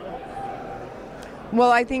time? Well,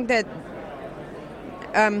 I think that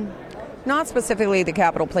not specifically the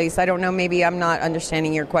Capitol Police. I don't know, maybe I'm not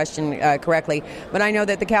understanding your question correctly, but I know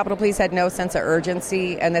that the Capitol Police had no sense of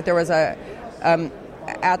urgency, and that there was at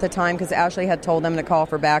the time, because Ashley had told them to call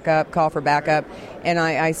for backup, and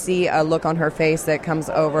I see a look on her face that comes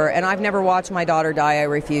over, and I've never watched my daughter die, I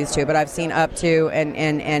refuse to, but I've seen up to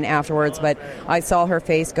and afterwards, but I saw her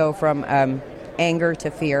face go from anger to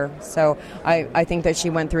fear. So I think that she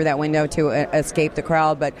went through that window to escape the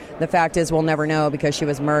crowd, but the fact is we'll never know because she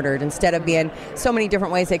was murdered. Instead of being so many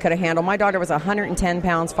different ways they could have handled. My daughter was 110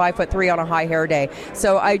 pounds, 5'3" on a high hair day.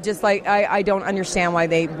 So I just I don't understand why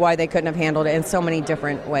they couldn't have handled it in so many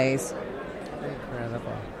different ways.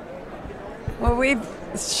 Incredible. Well, we've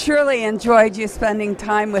surely enjoyed you spending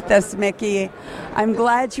time with us, Mickey. I'm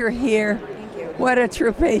glad you're here. Thank you. What a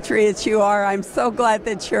true patriot you are. I'm so glad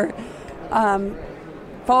that you're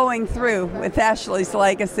following through with Ashley's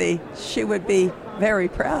legacy. She would be very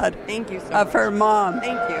proud of her mom.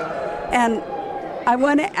 Thank you. And I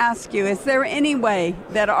want to ask you, is there any way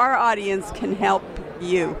that our audience can help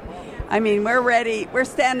you? I mean, we're ready. We're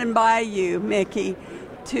standing by you, Mickey,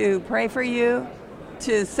 to pray for you,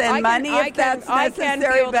 to send money if that's necessary. I can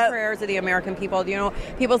feel the prayers of the American people. You know,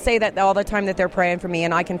 people say that all the time that they're praying for me,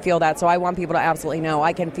 and I can feel that. So I want people to absolutely know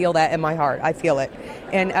I can feel that in my heart. I feel it.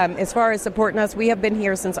 And as far as supporting us, we have been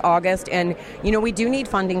here since August, and we do need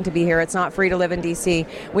funding to be here. It's not free to live in D.C.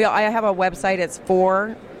 I have a website. It's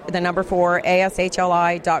 4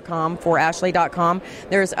 ASHLI.com, forashley.com.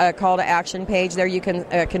 There's a call to action page there. You can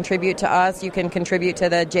contribute to us. You can contribute to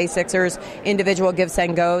the J6ers individual Give,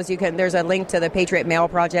 Send, Goes. There's a link to the Patriot Mail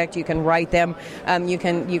Project. You can write them. You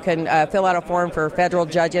can fill out a form for federal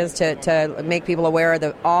judges to make people aware of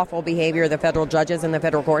the awful behavior of the federal judges in the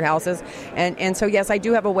federal courthouses. And so, yes, I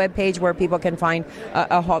do have a web page where people can find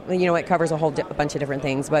it covers a whole bunch of different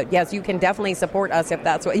things. But yes, you can definitely support us if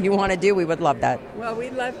that's what you want to do. We would love that. Well,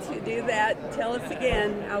 we'd love to do that. Tell us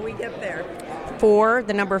again how we get there. 4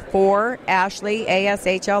 Ashley,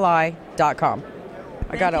 ASHLI.com.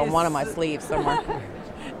 I got it on one of my sleeves somewhere.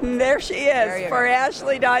 There she is,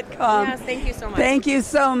 forashley.com. Yes, thank you so much. Thank you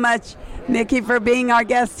so much, Mickey, for being our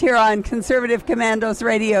guest here on Conservative Commandos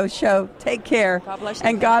radio show. Take care. God bless you.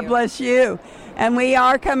 And God bless you. And we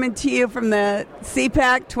are coming to you from the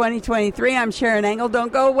CPAC 2023. I'm Sharon Engel.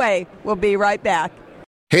 Don't go away. We'll be right back.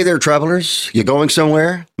 Hey there, travelers. You going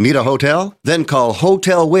somewhere? Need a hotel? Then call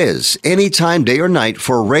Hotel Wiz anytime, day or night,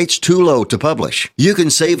 for rates too low to publish. You can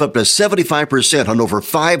save up to 75% on over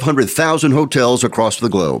 500,000 hotels across the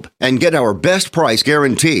globe and get our best price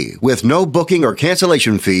guarantee with no booking or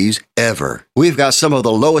cancellation fees ever. We've got some of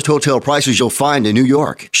the lowest hotel prices you'll find in New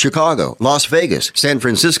York, Chicago, Las Vegas, San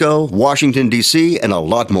Francisco, Washington, D.C., and a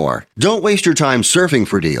lot more. Don't waste your time surfing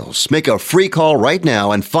for deals. Make a free call right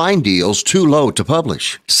now and find deals too low to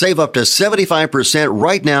publish. Save up to 75%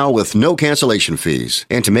 right now with no cancellation fees.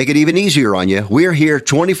 And to make it even easier on you, we're here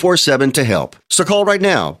 24/7 to help. So call right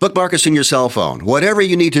now. Bookmark us in your cell phone. Whatever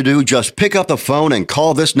you need to do, just pick up the phone and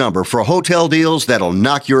call this number for hotel deals that'll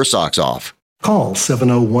knock your socks off. Call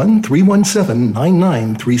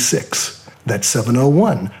 701-317-9936. That's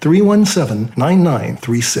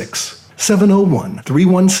 701-317-9936.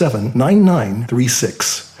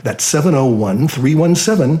 701-317-9936. That's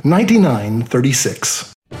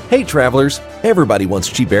 701-317-9936. Hey travelers, everybody wants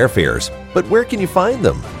cheap airfares, but where can you find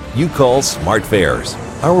them? You call Smart Fares.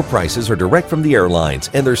 Our prices are direct from the airlines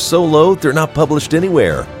and they're so low they're not published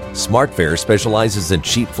anywhere. Smart Fares specializes in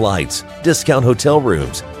cheap flights, discount hotel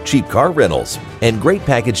rooms, cheap car rentals, and great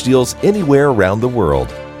package deals anywhere around the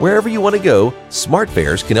world. Wherever you want to go, Smart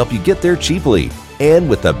Fares can help you get there cheaply and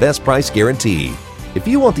with the best price guarantee. If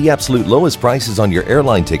you want the absolute lowest prices on your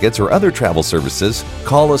airline tickets or other travel services,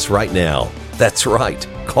 call us right now. That's right,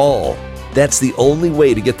 call. That's the only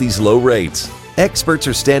way to get these low rates. Experts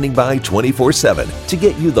are standing by 24/7 to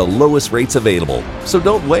get you the lowest rates available. So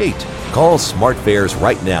don't wait. Call Smart Fares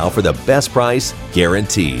right now for the best price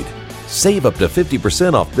guaranteed. Save up to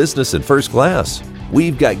 50% off business and first class.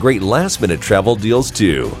 We've got great last-minute travel deals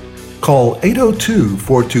too. Call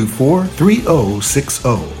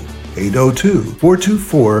 802-424-3060.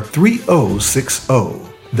 802-424-3060.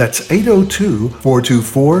 That's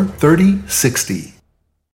 802-424-3060.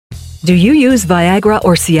 Do you use Viagra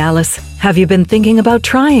or Cialis? Have you been thinking about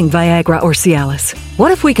trying Viagra or Cialis?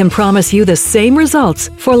 What if we can promise you the same results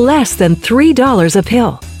for less than $3 a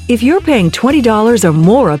pill? If you're paying $20 or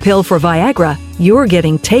more a pill for Viagra, you're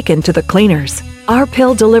getting taken to the cleaners. Our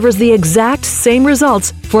pill delivers the exact same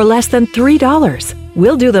results for less than $3.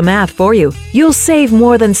 We'll do the math for you. You'll save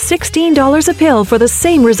more than $16 a pill for the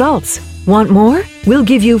same results. Want more? We'll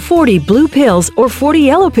give you 40 blue pills or 40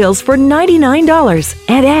 yellow pills for $99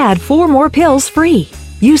 and add 4 more pills free.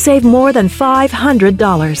 You save more than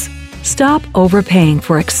 $500. Stop overpaying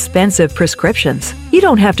for expensive prescriptions. You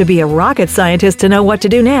don't have to be a rocket scientist to know what to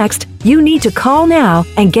do next. You need to call now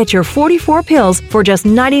and get your 44 pills for just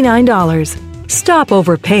 $99. Stop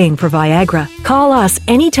overpaying for Viagra. Call us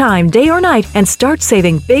anytime, day or night, and start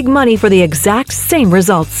saving big money for the exact same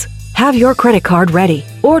results. Have your credit card ready.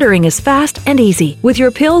 Ordering is fast and easy, with your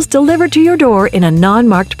pills delivered to your door in a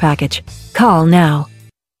non-marked package. Call now.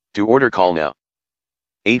 To order, call now.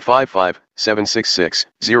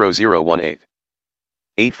 855-766-0018.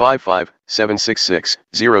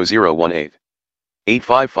 855-766-0018.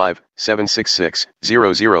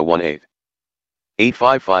 855-766-0018.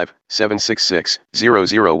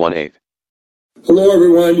 855-766-0018. Hello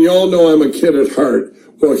everyone, you all know I'm a kid at heart.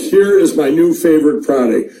 Well, here is my new favorite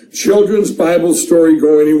product, Children's Bible Story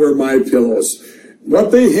Go Anywhere My Pillows.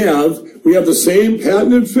 What they have, we have the same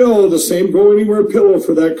patented fill, the same Go Anywhere pillow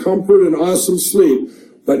for that comfort and awesome sleep,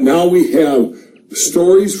 but now we have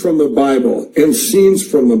stories from the Bible and scenes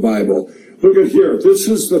from the Bible. Look at here, this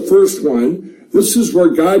is the first one. This is where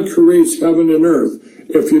God creates heaven and earth.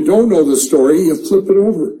 If you don't know the story, you flip it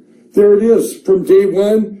over. There it is, from day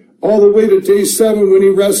 1 all the way to day 7 when he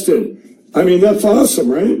rested. I mean, that's awesome,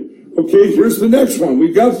 right? Okay, here's the next one.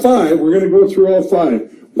 We've got 5. We're going to go through all 5.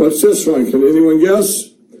 What's this one? Can anyone guess?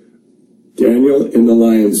 Daniel in the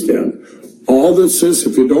lion's den. All that says,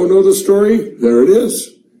 if you don't know the story, there it is.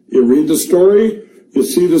 You read the story, you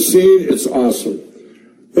see the scene, it's awesome.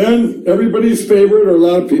 Then, everybody's favorite, or a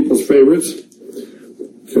lot of people's favorites.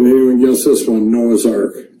 Can anyone guess this one? Noah's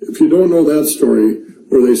Ark. If you don't know that story,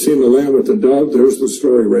 where they seen the lamb with the dove, there's the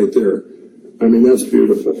story right there. I mean, that's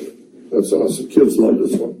beautiful. That's awesome. Kids love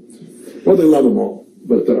this one. Well, they love them all.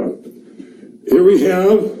 But here we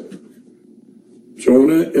have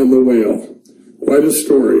Jonah and the whale. Quite a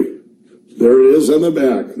story. There it is on the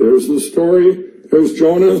back. There's the story. There's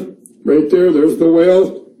Jonah right there. There's the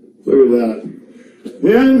whale. Look at that.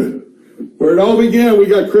 Then, where it all began, we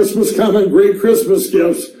got Christmas coming, great Christmas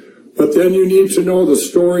gifts. But then you need to know the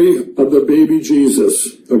story of the baby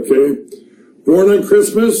Jesus, okay? Born on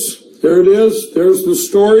Christmas, there it is, there's the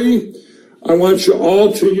story. I want you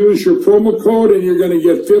all to use your promo code and you're going to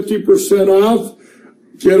get 50% off.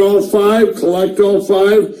 Get all 5, collect all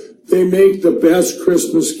 5. They make the best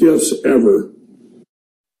Christmas gifts ever.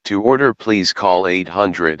 To order, please call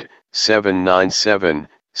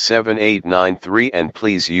 800-797-7893 and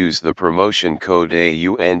please use the promotion code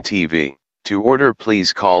AUNTV. To order,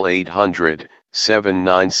 please call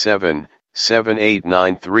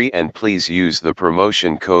 800-797-7893 and please use the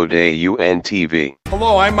promotion code AUNTV.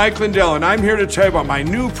 Hello, I'm Mike Lindell, and I'm here to tell you about my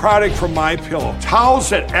new product from MyPillow. Towels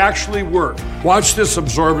that actually work. Watch this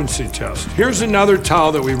absorbency test. Here's another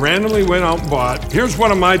towel that we randomly went out and bought. Here's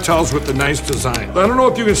one of my towels with the nice design. I don't know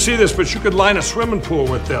if you can see this, but you could line a swimming pool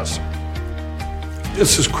with this.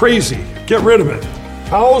 This is crazy. Get rid of it.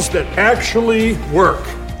 Towels that actually work.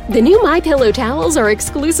 The new MyPillow towels are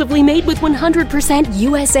exclusively made with 100%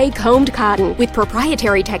 USA combed cotton with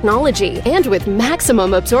proprietary technology and with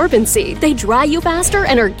maximum absorbency. They dry you faster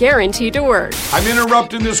and are guaranteed to work. I'm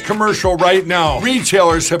interrupting this commercial right now.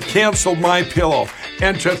 Retailers have canceled MyPillow.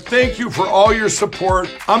 And to thank you for all your support,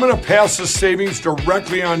 I'm going to pass the savings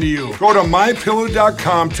directly on to you. Go to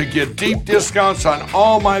MyPillow.com to get deep discounts on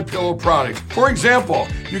all MyPillow products. For example,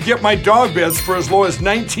 you get my dog beds for as low as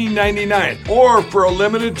 $19.99. Or for a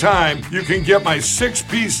limited time, you can get my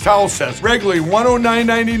 6-piece towel sets, regularly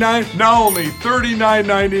 $109.99, now only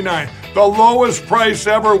 $39.99. The lowest price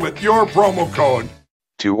ever with your promo code.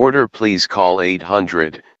 To order, please call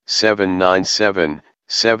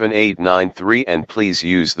 800-797-7893 and please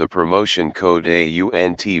use the promotion code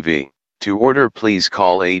AUNTV. To order, please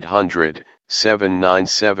call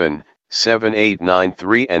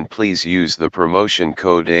 800-797-7893 and please use the promotion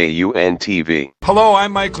code AUNTV. Hello,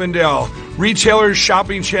 I'm Mike Lindell. Retailers,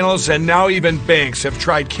 shopping channels, and now even banks have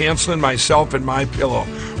tried canceling myself and MyPillow.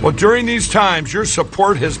 Well, during these times, your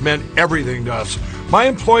support has meant everything to us. My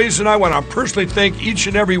employees and I want to personally thank each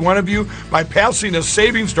and every one of you by passing the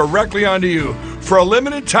savings directly on to you. For a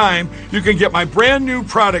limited time, you can get my brand new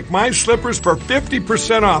product, My Slippers, for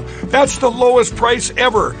 50% off. That's the lowest price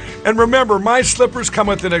ever. And remember, My Slippers come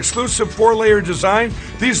with an exclusive 4-layer design.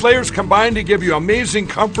 These layers combine to give you amazing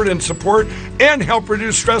comfort and support and help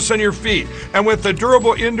reduce stress on your feet. And with the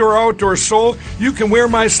durable indoor-outdoor sole, you can wear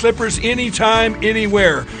My Slippers anytime,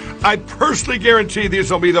 anywhere. I personally guarantee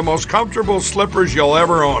these will be the most comfortable slippers you'll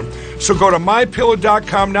ever own. So go to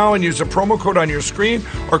MyPillow.com now and use the promo code on your screen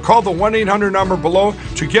or call the 1-800 number below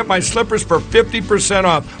to get My Slippers for 50%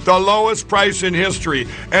 off, the lowest price in history.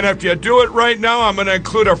 And if you do it right now, I'm going to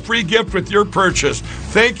include a free gift with your purchase.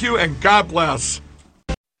 Thank you and God bless.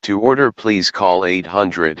 To order, please call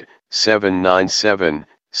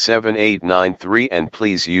 800-797-7893 and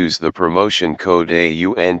please use the promotion code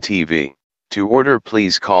AUNTV. To order,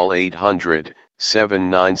 please call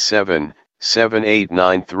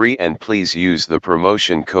 800-797-7893 and please use the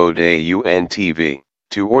promotion code AUNTV.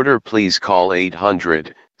 To order, please call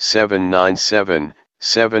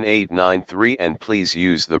 800-797-7893 and please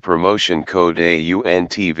use the promotion code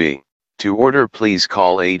AUNTV. To order, please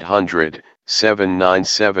call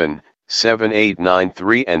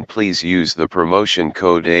 800-797-7893 and please use the promotion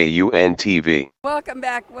code AUNTV. Welcome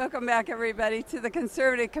back, everybody, to the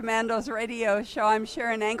Conservative Commandos radio show. I'm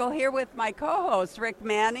Sharon Engel here with my co-host, Rick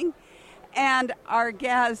Manning, and our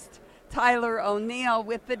guest, Tyler O'Neill,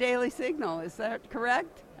 with the Daily Signal. Is that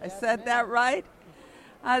correct? Yes, I said that right?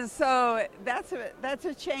 So that's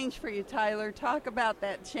a change for you, Tyler. Talk about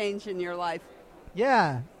that change in your life.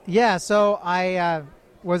 Yeah. So I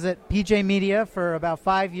was at PJ Media for about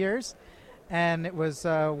 5 years, and it was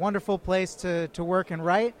a wonderful place to work and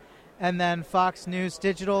write. And then Fox News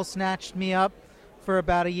Digital snatched me up for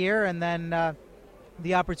about a year, and then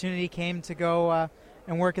the opportunity came to go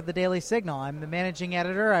and work at the Daily Signal. I'm the managing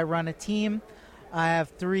editor. I run a team. I have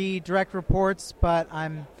 3 direct reports, but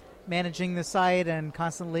I'm managing the site and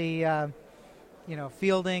constantly,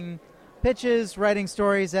 fielding pitches, writing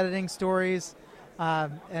stories, editing stories.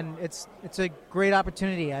 And it's a great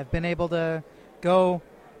opportunity. I've been able to go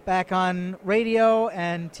back on radio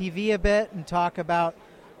and TV a bit and talk about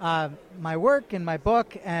my work and my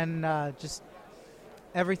book and just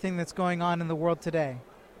everything that's going on in the world today.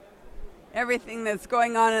 Everything that's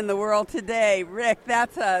going on in the world today. Rick,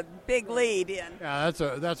 that's a big lead in. Yeah,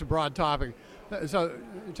 that's a broad topic. So,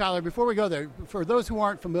 Tyler, before we go there, for those who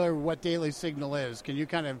aren't familiar with what Daily Signal is, can you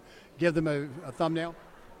kind of give them a thumbnail?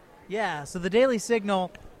 Yeah, so the Daily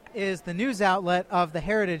Signal is the news outlet of the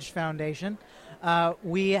Heritage Foundation.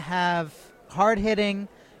 We have hard-hitting,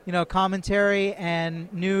 commentary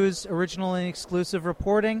and news, original and exclusive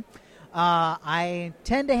reporting. I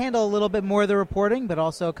tend to handle a little bit more of the reporting, but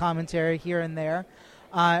also commentary here and there.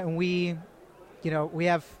 And we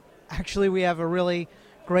have a really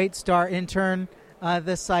great star intern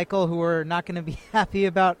this cycle who are not going to be happy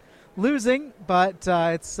about losing, but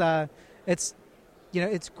it's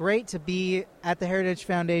great to be at the Heritage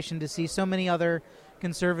Foundation to see so many other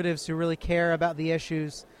conservatives who really care about the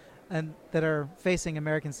issues and that are facing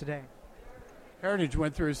Americans today. Heritage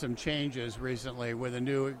went through some changes recently with a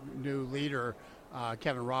new leader,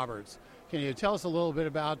 Kevin Roberts. Can you tell us a little bit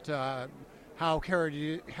about how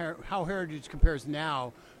Heritage compares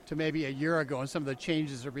now to maybe a year ago and some of the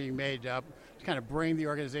changes that are being made to kind of bring the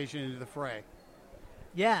organization into the fray?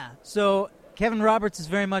 Yeah, so Kevin Roberts is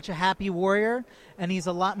very much a happy warrior, and he's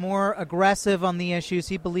a lot more aggressive on the issues.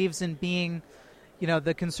 He believes in being,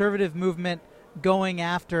 the conservative movement going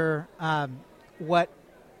after what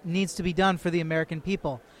needs to be done for the American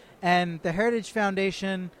people. And the Heritage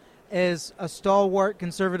Foundation is a stalwart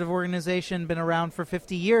conservative organization, been around for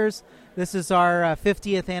 50 years. This is our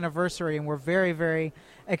 50th anniversary, and we're very, very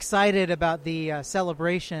excited about the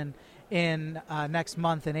celebration in next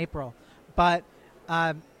month in April. But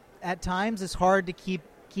at times it's hard to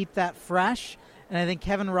keep that fresh. And I think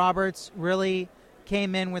Kevin Roberts really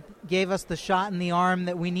gave us the shot in the arm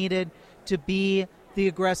that we needed to be the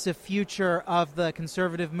aggressive future of the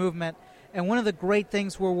conservative movement. And one of the great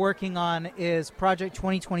things we're working on is Project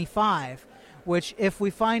 2025, which if we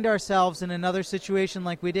find ourselves in another situation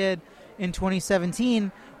like we did in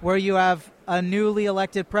 2017, where you have a newly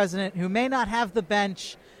elected president who may not have the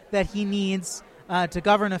bench that he needs to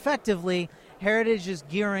govern effectively, Heritage is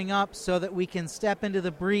gearing up so that we can step into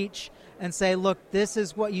the breach and say, look, this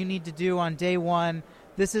is what you need to do on day one.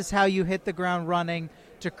 This is how you hit the ground running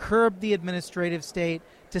to curb the administrative state,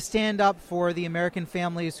 to stand up for the American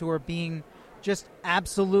families who are being just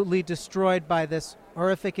absolutely destroyed by this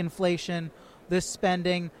horrific inflation, this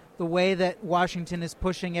spending, the way that Washington is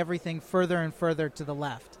pushing everything further and further to the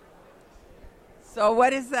left. So what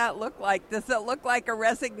does that look like? Does it look like a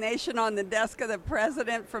resignation on the desk of the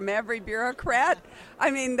president from every bureaucrat?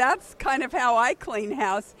 I mean, that's kind of how I clean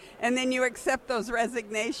house. And then you accept those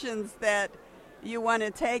resignations that you want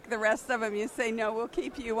to take. The rest of them, you say, no, we'll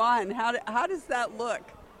keep you on. How does that look?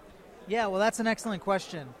 Yeah, well, that's an excellent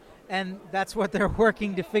question. And that's what they're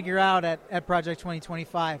working to figure out at Project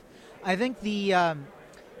 2025. I think the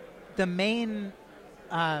main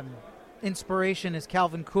inspiration is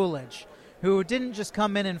Calvin Coolidge, who didn't just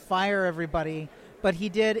come in and fire everybody, but he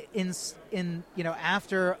did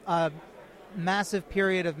after a massive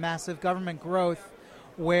period of massive government growth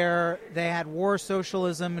where they had war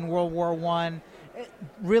socialism in World War I, it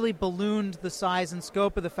really ballooned the size and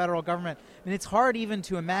scope of the federal government. I mean, it's hard even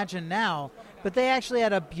to imagine now, but they actually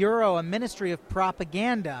had a ministry of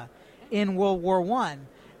propaganda in World War I.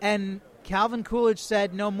 And Calvin Coolidge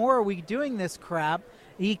said, no more are we doing this crap.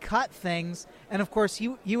 He cut things, and of course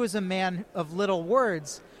he was a man of little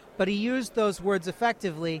words, but he used those words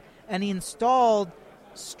effectively, and he installed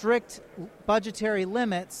strict budgetary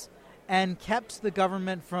limits and kept the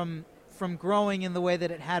government from growing in the way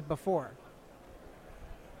that it had before.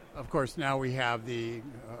 Of course, now we have the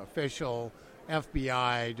official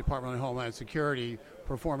FBI, Department of Homeland Security,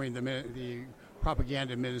 performing the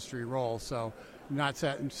propaganda ministry role, so not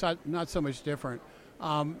so much different.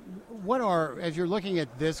 As you're looking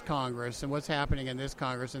at this Congress and what's happening in this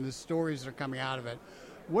Congress and the stories that are coming out of it,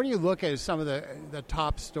 what do you look at as some of the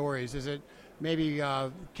top stories? Is it maybe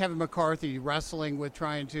Kevin McCarthy wrestling with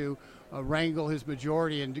trying to wrangle his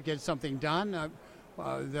majority and to get something done?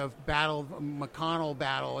 The McConnell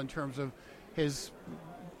battle in terms of his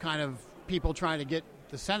kind of people trying to get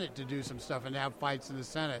the Senate to do some stuff and have fights in the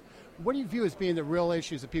Senate. What do you view as being the real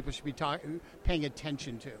issues that people should be paying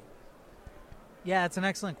attention to? Yeah, it's an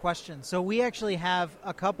excellent question. So we actually have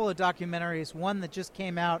a couple of documentaries, one that just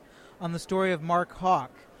came out on the story of Mark Hawk,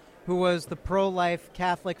 who was the pro-life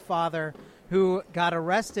Catholic father who got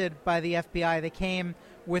arrested by the FBI. They came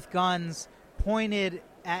with guns pointed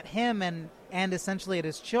at him and essentially at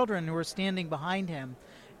his children who were standing behind him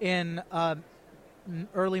in an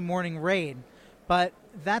early morning raid. But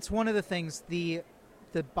that's one of the things, the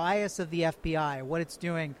bias of the FBI, what it's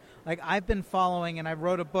doing. Like, I've been following, and I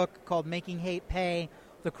wrote a book called Making Hate Pay,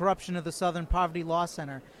 The Corruption of the Southern Poverty Law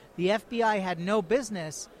Center. The FBI had no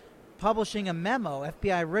business publishing a memo,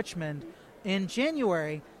 FBI Richmond, in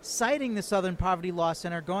January, citing the Southern Poverty Law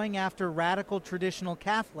Center, going after radical traditional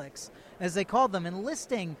Catholics, as they called them, and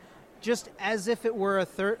listing, just as if it were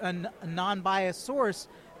a non-biased source,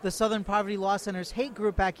 the Southern Poverty Law Center's hate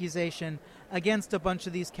group accusation against a bunch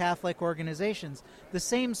of these Catholic organizations. The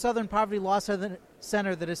same Southern Poverty Law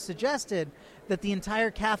Center that has suggested that the entire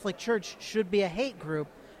Catholic Church should be a hate group,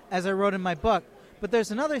 as I wrote in my book. But there's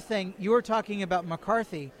another thing. You were talking about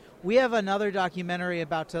McCarthy. We have another documentary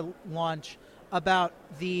about to launch about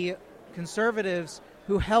the conservatives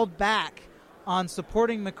who held back on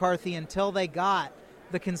supporting McCarthy until they got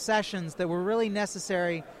the concessions that were really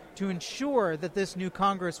necessary to ensure that this new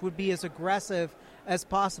Congress would be as aggressive as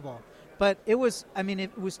possible. But it was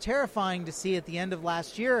terrifying to see at the end of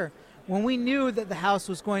last year when we knew that the House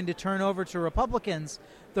was going to turn over to Republicans.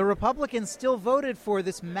 The Republicans still voted for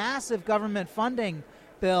this massive government funding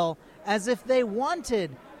bill as if they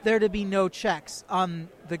wanted there to be no checks on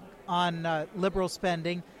liberal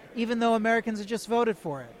spending, even though Americans had just voted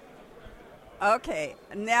for it. Okay,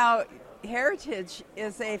 now Heritage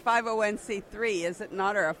is a 501c3, is it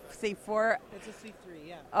not, or a C4? It's a C3,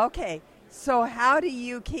 yeah. Okay, so how do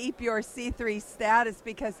you keep your C3 status?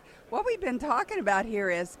 Because what we've been talking about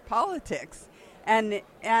here is politics, and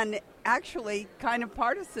actually kind of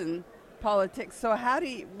partisan politics. So how do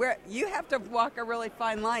you have to walk a really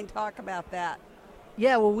fine line? Talk about that.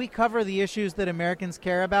 Yeah, well, we cover the issues that Americans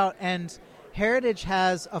care about, and Heritage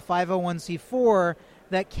has a 501c4,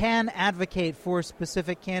 that can advocate for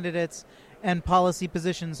specific candidates and policy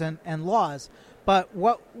positions and laws. But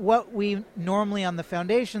what we normally on the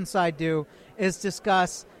foundation side do is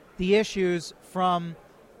discuss the issues from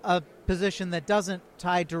a position that doesn't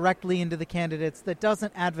tie directly into the candidates, that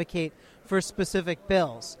doesn't advocate for specific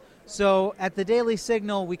bills. So at the Daily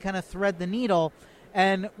Signal, we kind of thread the needle,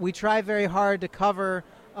 and we try very hard to cover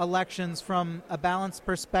elections from a balanced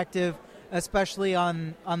perspective, especially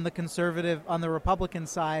on the Republican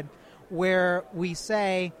side, where we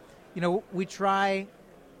say,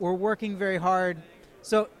 we're working very hard.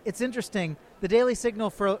 So it's interesting. The Daily Signal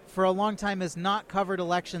for a long time has not covered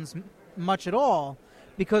elections much at all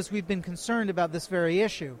because we've been concerned about this very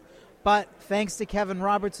issue. But thanks to Kevin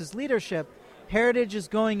Roberts' leadership, Heritage is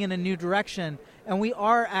going in a new direction, and we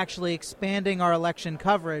are actually expanding our election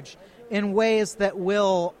coverage in ways that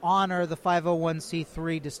will honor the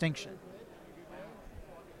 501c3 distinction.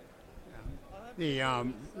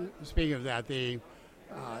 Speaking of that,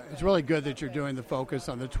 it's really good that you're doing the focus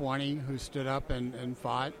on the 20 who stood up and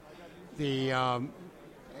fought.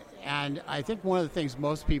 And I think one of the things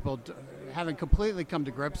most people haven't completely come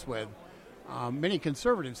to grips with, many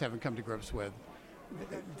conservatives haven't come to grips with,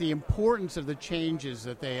 the importance of the changes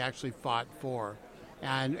that they actually fought for,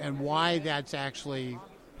 and why that's actually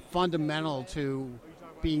fundamental to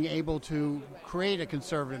being able to create a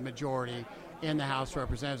conservative majority in the House of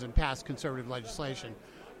Representatives and pass conservative legislation.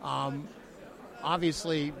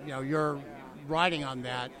 Obviously, you're riding on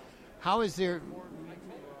that.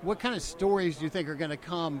 What kind of stories do you think are going to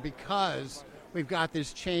come because we've got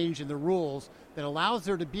this change in the rules that allows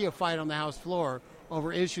there to be a fight on the House floor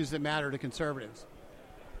over issues that matter to conservatives?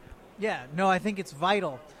 Yeah, no, I think it's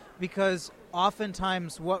vital because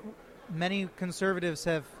oftentimes what many conservatives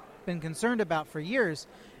have been concerned about for years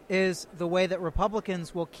is the way that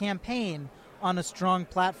Republicans will campaign on a strong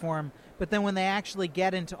platform, but then when they actually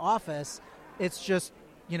get into office, it's just,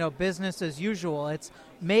 business as usual. It's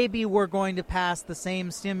maybe we're going to pass the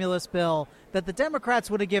same stimulus bill that the Democrats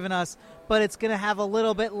would have given us, but it's going to have a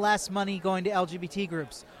little bit less money going to LGBT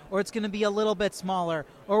groups, or it's going to be a little bit smaller,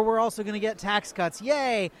 or we're also going to get tax cuts.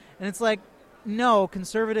 Yay! And it's like, no,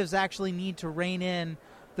 conservatives actually need to rein in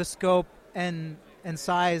the scope and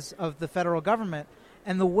size of the federal government.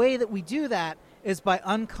 And the way that we do that is by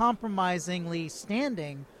uncompromisingly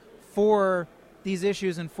standing for these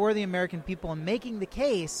issues and for the American people and making the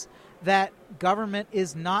case that government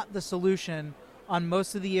is not the solution on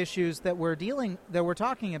most of the issues that we're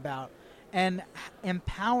talking about, and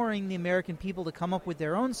empowering the American people to come up with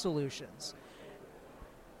their own solutions.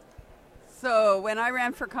 So when I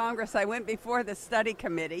ran for Congress, I went before the study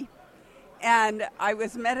committee, and I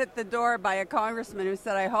was met at the door by a congressman who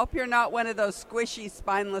said, "I hope you're not one of those squishy,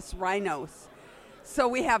 spineless rhinos." So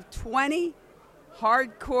we have 20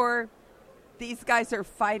 hardcore, these guys are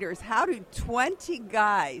fighters. How do 20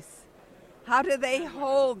 guys, how do they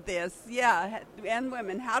hold this? Yeah, and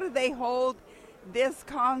women, how do they hold this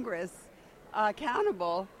Congress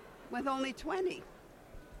accountable with only 20?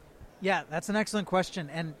 Yeah, that's an excellent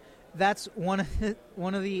question. And that's one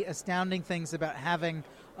of the astounding things about having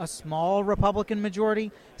a small Republican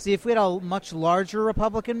majority. See, if we had a much larger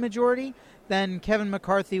Republican majority, then Kevin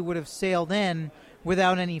McCarthy would have sailed in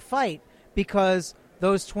without any fight, because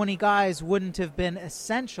those 20 guys wouldn't have been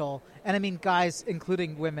essential, and I mean guys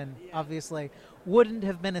including women, obviously, wouldn't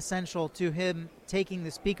have been essential to him taking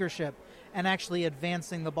the speakership and actually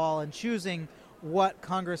advancing the ball and choosing what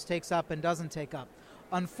Congress takes up and doesn't take up.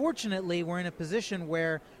 Unfortunately, we're in a position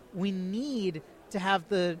where we need to have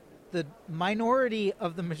the minority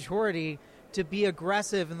of the majority to be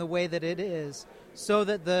aggressive in the way that it is, so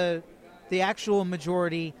that the actual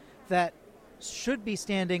majority that should be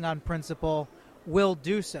standing on principle will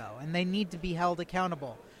do so, and they need to be held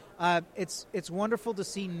accountable. It's wonderful to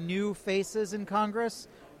see new faces in Congress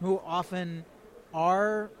who often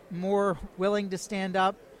are more willing to stand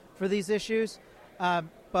up for these issues,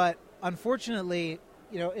 but unfortunately,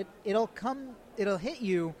 it'll hit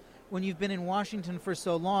you when you've been in Washington for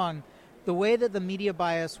so long. The way that the media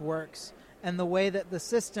bias works and the way that the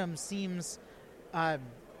system seems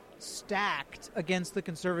stacked against the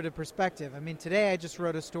conservative perspective. I mean, today I just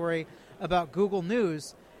wrote a story about Google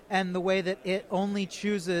News and the way that it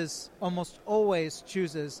almost always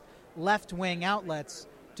chooses left-wing outlets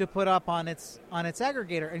to put up on its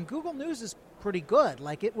aggregator. And Google News is pretty good.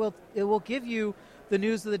 Like, it will give you the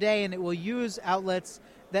news of the day, and it will use outlets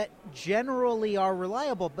that generally are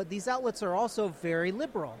reliable, but these outlets are also very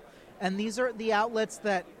liberal. And these are the outlets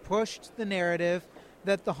that pushed the narrative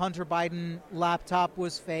that the Hunter Biden laptop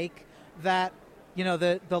was fake, that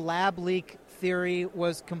the lab leak theory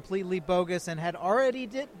was completely bogus and had already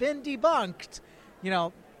been debunked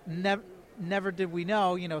never did we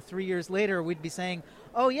know, 3 years later, we'd be saying,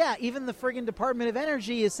 oh, yeah, even the friggin' Department of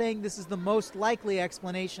Energy is saying this is the most likely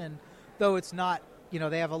explanation, though it's not,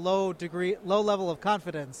 they have a low level of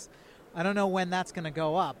confidence. I don't know when that's going to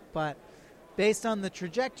go up, but based on the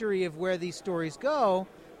trajectory of where these stories go,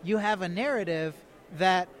 you have a narrative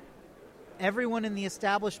that everyone in the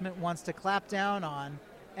establishment wants to clap down on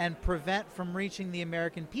and prevent from reaching the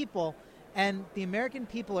American people. And the American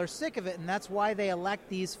people are sick of it, and that's why they elect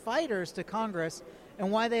these fighters to Congress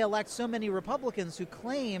and why they elect so many Republicans who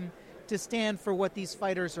claim to stand for what these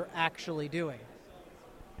fighters are actually doing.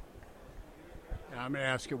 I'm going to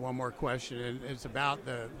ask you one more question, and it's about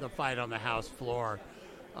the fight on the House floor.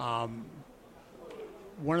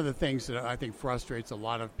 One of the things that I think frustrates a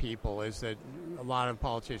lot of people is that a lot of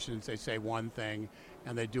politicians, they say one thing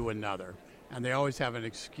and they do another, and they always have an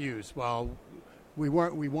excuse. Well, we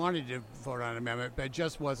wanted to vote on an amendment, but it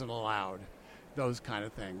just wasn't allowed, those kind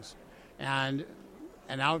of things. And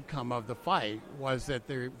an outcome of the fight was that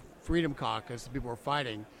the Freedom Caucus, the people who were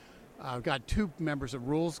fighting, got 2 members of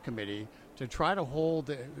Rules Committee to try to hold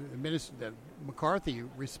the McCarthy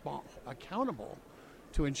accountable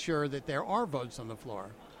to ensure that there are votes on the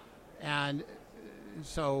floor. And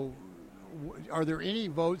so are there any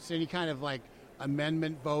votes, any kind of like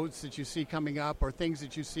amendment votes that you see coming up, or things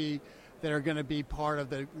that you see that are going to be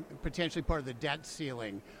potentially part of the debt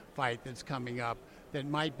ceiling fight that's coming up, that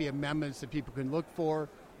might be amendments that people can look for,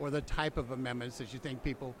 or the type of amendments that you think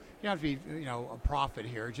people, you don't have to be, a prophet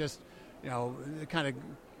here, just, the kind of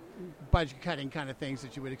budget cutting kind of things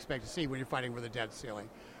that you would expect to see when you're fighting with a debt ceiling.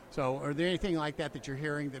 So are there anything like that you're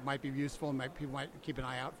hearing that might be useful and people might keep an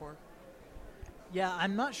eye out for? Yeah,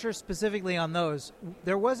 I'm not sure specifically on those.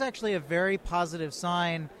 There was actually a very positive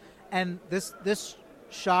sign, and this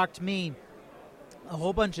shocked me. A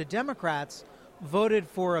whole bunch of Democrats voted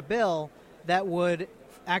for a bill that would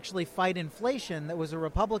actually fight inflation. That was a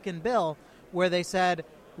Republican bill where they said,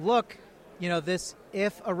 look,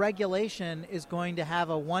 if a regulation is going to have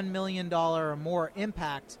a $1 million or more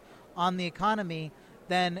impact on the economy,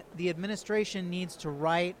 then the administration needs to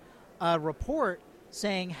write a report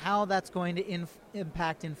saying how that's going to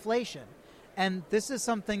impact inflation. And this is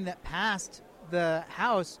something that passed the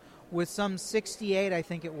House with some 68, I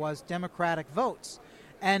think it was, Democratic votes.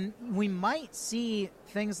 And we might see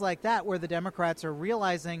things like that where the Democrats are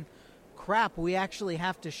realizing, crap, we actually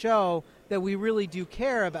have to show that we really do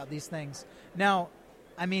care about these things. Now,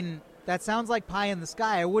 that sounds like pie in the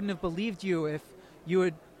sky. I wouldn't have believed you if you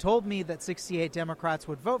had told me that 68 Democrats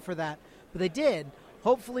would vote for that, but they did.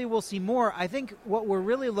 Hopefully we'll see more. I think what we're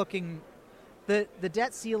really the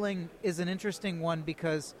debt ceiling is an interesting one,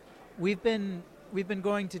 because we've been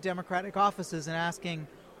going to Democratic offices and asking,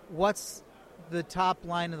 what's the top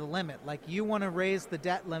line of the limit? Like, you want to raise the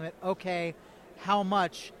debt limit, okay, how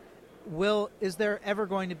much? Is there ever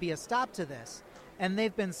going to be a stop to this? And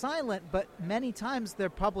they've been silent, but many times their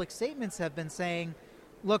public statements have been saying,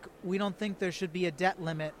 look, we don't think there should be a debt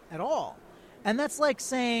limit at all. And that's like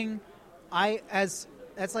saying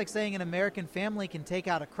an American family can take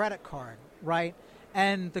out a credit card, right?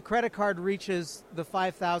 And the credit card reaches the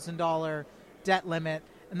 $5,000 debt limit,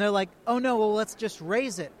 and they're like, oh no, well, let's just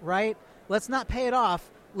raise it, right? Let's not pay it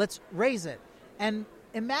off, let's raise it. And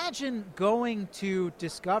imagine going to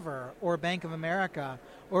Discover or Bank of America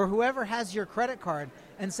or whoever has your credit card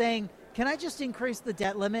and saying, can I just increase the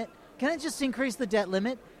debt limit? Can I just increase the debt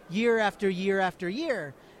limit year after year after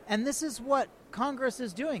year? And this is what Congress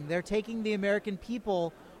is doing. They're taking the American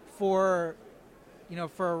people for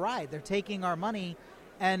a ride. They're taking our money,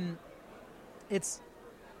 and it's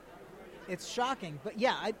shocking. But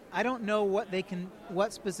yeah, I don't know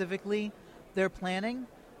what specifically they're planning,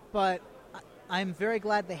 but I'm very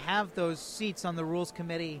glad they have those seats on the Rules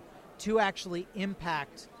Committee to actually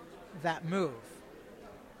impact that move.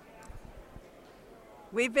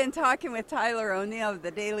 We've been talking with Tyler O'Neill of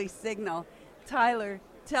the Daily Signal. Tyler,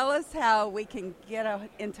 tell us how we can get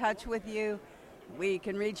in touch with you. We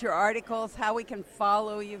can read your articles, how we can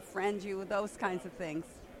follow you, friend you, those kinds of things.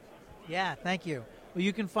 Yeah, thank you. Well,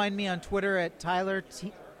 you can find me on Twitter at Tyler,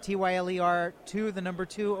 Tyler 2, the number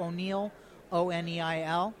 2, O'Neill,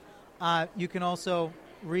 Oneil. You can also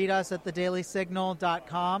read us at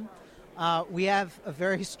thedailysignal.com. We have a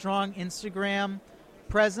very strong Instagram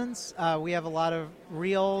presence. We have a lot of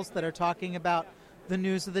reels that are talking about the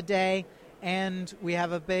news of the day, and we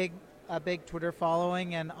have a big Twitter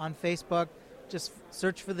following. And on Facebook, just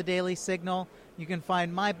search for the Daily Signal. You can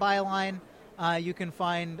find my byline. You can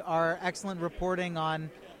find our excellent reporting on,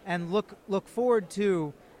 and look forward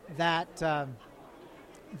to that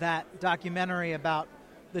documentary about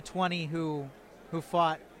the 20 who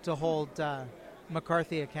fought to hold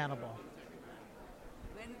McCarthy accountable.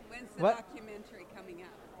 When's the documentary coming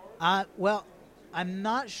out? Well, I'm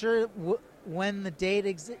not sure when the date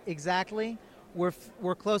exactly.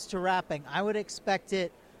 We're close to wrapping. I would expect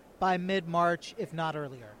it by mid-March, if not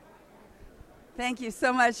earlier. Thank you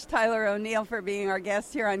so much, Tyler O'Neill, for being our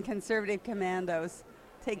guest here on Conservative Commandos.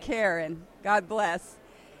 Take care and God bless.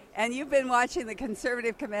 And you've been watching the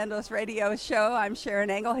Conservative Commandos radio show. I'm Sharon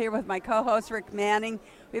Engel here with my co-host Rick Manning.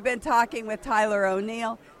 We've been talking with Tyler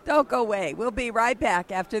O'Neill. Don't go away. We'll be right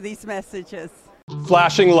back after these messages.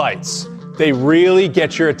 Flashing lights. They really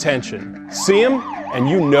get your attention. See them, and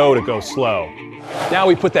you know to go slow. Now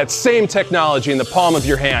we put that same technology in the palm of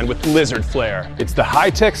your hand with Lizard Flare. It's the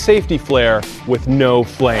high-tech safety flare with no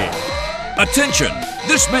flame. Attention!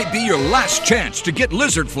 This may be your last chance to get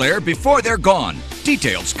Lizard Flare before they're gone.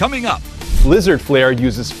 Details coming up. Lizard Flare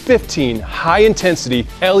uses 15 high-intensity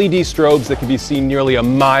LED strobes that can be seen nearly a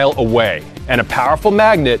mile away, and a powerful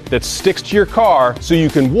magnet that sticks to your car so you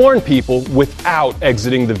can warn people without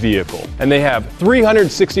exiting the vehicle. And they have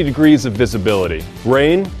 360 degrees of visibility.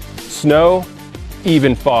 Rain, snow,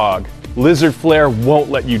 even fog. Lizard Flare won't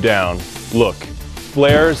let you down. Look,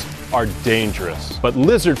 flares are dangerous, but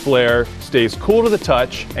Lizard Flare stays cool to the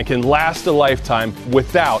touch and can last a lifetime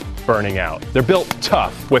without burning out. They're built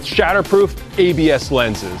tough with shatterproof ABS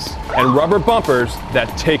lenses and rubber bumpers that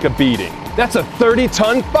take a beating. That's a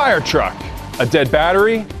 30-ton fire truck, a dead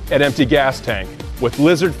battery, an empty gas tank. With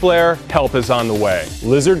Lizard Flare, help is on the way.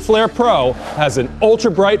 Lizard Flare Pro has an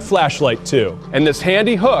ultra-bright flashlight too, and this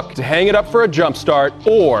handy hook to hang it up for a jump start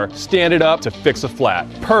or stand it up to fix a flat.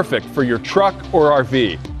 Perfect for your truck or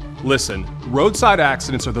RV. Listen, roadside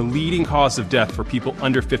accidents are the leading cause of death for people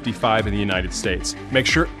under 55 in the United States. Make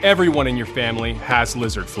sure everyone in your family has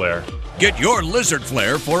Lizard Flare. Get your Lizard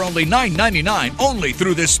Flare for only $9.99 only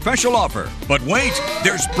through this special offer. But wait,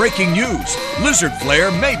 there's breaking news. Lizard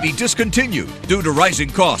Flare may be discontinued. Due to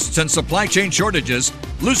rising costs and supply chain shortages,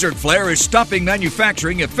 Lizard Flare is stopping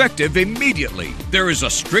manufacturing effective immediately. There is a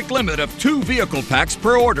strict limit of 2 vehicle packs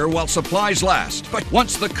per order while supplies last. But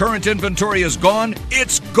once the current inventory is gone,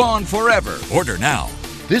 it's gone forever. Order now.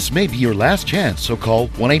 This may be your last chance, so call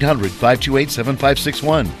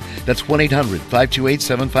 1-800-528-7561. That's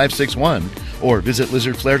 1-800-528-7561. Or visit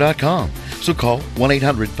lizardflare.com. So call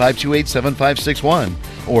 1-800-528-7561.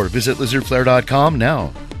 Or visit lizardflare.com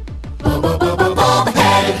now.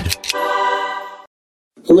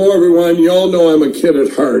 Hello, everyone. You all know I'm a kid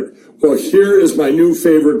at heart. Well, here is my new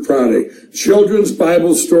favorite product. Children's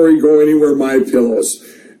Bible Story Go Anywhere My Pillows.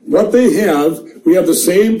 What they have, we have the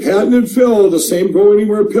same patented fill, the same Go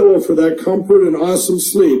Anywhere pillow for that comfort and awesome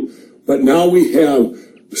sleep. But now we have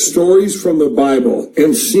stories from the Bible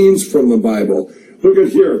and scenes from the Bible. Look at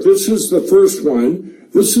here. This is the first one.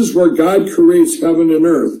 This is where God creates heaven and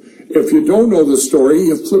earth. If you don't know the story,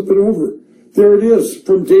 you flip it over. There it is,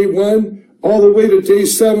 from day 1 all the way to day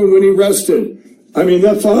 7 when he rested. I mean,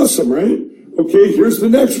 that's awesome, right? Okay, here's the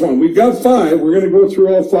next one. We've got 5. We're going to go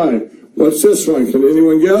through all 5. What's this one? Can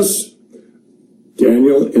anyone guess?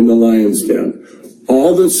 Daniel in the lion's den.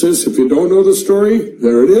 All this is, if you don't know the story,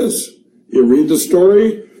 there it is. You read the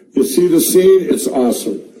story, you see the scene, it's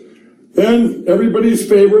awesome. Then, everybody's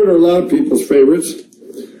favorite, or a lot of people's favorites.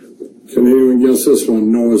 Can anyone guess this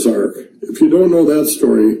one? Noah's Ark. If you don't know that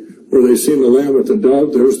story, where they seen the lamb with the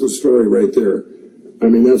dove, there's the story right there. I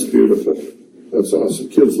mean, that's beautiful. That's awesome.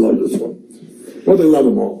 Kids love this one. Well, they love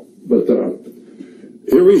them all. But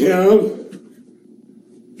here we have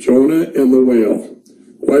Jonah and the whale.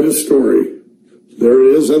 Quite a story. There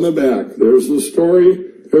it is on the back. There's the story.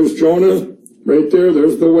 There's Jonah right there.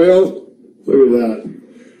 There's the whale. Look at that.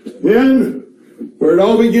 Then, where it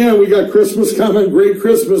all began, we got Christmas coming, great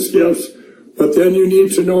Christmas gifts. But then you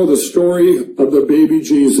need to know the story of the baby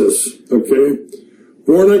Jesus, okay?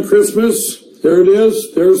 Born on Christmas, there it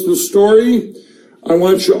is. There's the story. I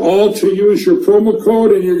want you all to use your promo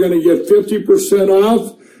code, and you're going to get 50%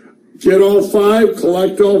 off. Get all 5,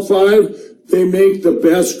 collect all 5. They make the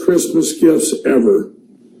best Christmas gifts ever.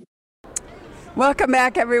 Welcome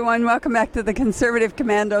back, everyone. Welcome back to the Conservative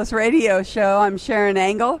Commandos radio show. I'm Sharon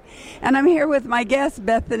Engel, and I'm here with my guest,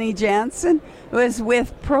 Bethany Jansen, who is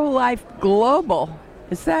with Pro-Life Global.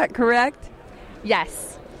 Is that correct?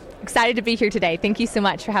 Yes. Excited to be here today. Thank you so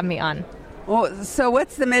much for having me on. Well, so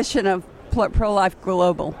what's the mission of Pro-Life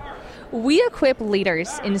Global? We equip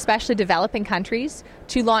leaders in especially developing countries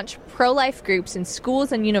to launch pro-life groups in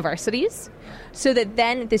schools and universities so that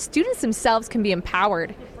then the students themselves can be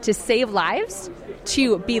empowered to save lives,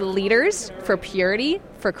 to be leaders for purity,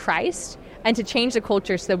 for Christ, and to change the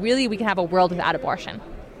culture so that really we can have a world without abortion.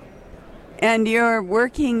 And you're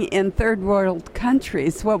working in third world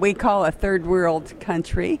countries, what we call a third world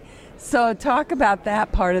country. So talk about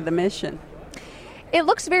that part of the mission. It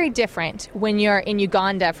looks very different when you're in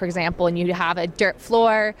Uganda, for example, and you have a dirt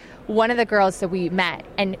floor. One of the girls that we met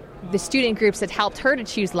and the student groups that helped her to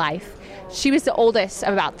choose life, she was the oldest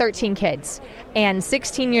of about 13 kids and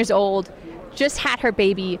 16 years old, just had her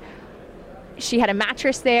baby. She had a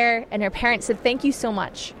mattress there, and her parents said, "Thank you so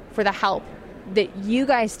much for the help that you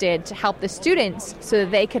guys did to help the students so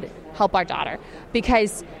that they could help our daughter,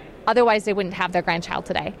 because otherwise they wouldn't have their grandchild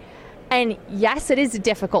today." And yes, it is a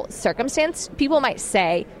difficult circumstance. People might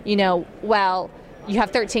say, well, you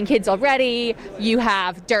have 13 kids already, you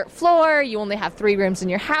have dirt floor, you only have 3 rooms in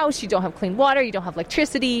your house, you don't have clean water, you don't have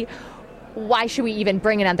electricity. Why should we even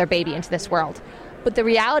bring another baby into this world? But the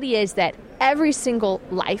reality is that every single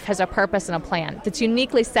life has a purpose and a plan that's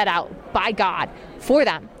uniquely set out by God for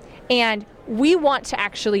them. And we want to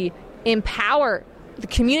actually empower the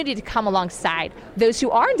community to come alongside those who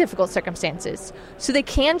are in difficult circumstances so they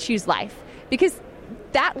can choose life, because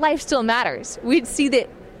that life still matters. We'd see that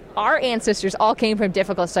our ancestors all came from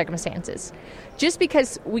difficult circumstances. Just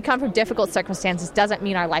because we come from difficult circumstances doesn't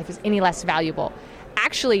mean our life is any less valuable.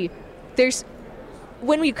 Actually,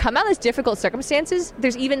 when we come out of those difficult circumstances,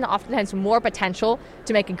 there's even oftentimes more potential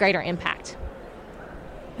to make a greater impact.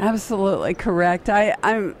 Absolutely correct.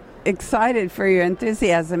 I'm excited for your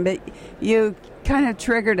enthusiasm, but you kind of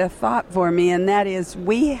triggered a thought for me, and that is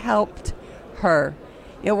we helped her.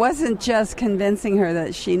 It wasn't just convincing her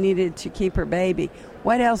that she needed to keep her baby.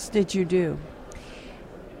 What else did you do?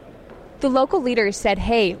 The local leaders said,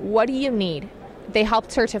 "Hey, what do you need?" They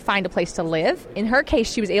helped her to find a place to live. In her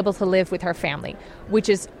case, she was able to live with her family, which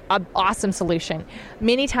is an awesome solution.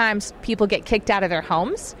 Many times people get kicked out of their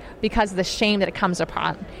homes because of the shame that it comes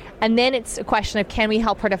upon. And then it's a question of, can we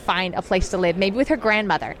help her to find a place to live, maybe with her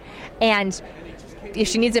grandmother? And if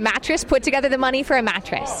she needs a mattress, put together the money for a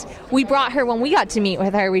mattress. We brought her, when we got to meet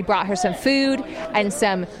with her, we brought her some food and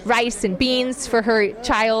some rice and beans for her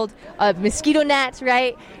child, a mosquito net,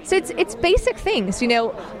 right? So it's basic things.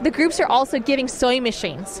 The groups are also giving sewing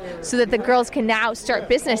machines so that the girls can now start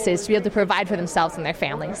businesses to be able to provide for themselves and their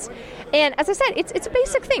families. And as I said, it's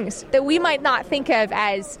basic things that we might not think of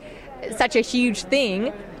as such a huge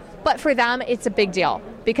thing, but for them, it's a big deal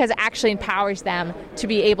because it actually empowers them to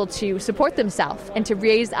be able to support themselves and to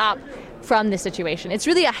raise up from this situation. It's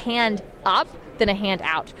really a hand up than a hand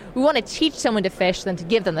out. We want to teach someone to fish than to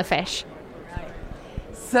give them the fish.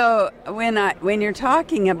 So when you're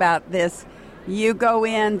talking about this, you go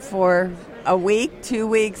in for a week, 2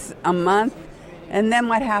 weeks, a month, and then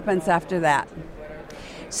what happens after that?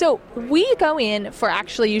 So we go in for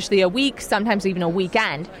actually usually a week, sometimes even a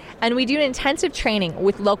weekend, and we do an intensive training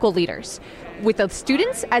with local leaders, with the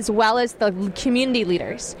students as well as the community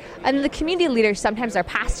leaders. And the community leaders sometimes are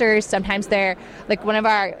pastors, sometimes they're like one of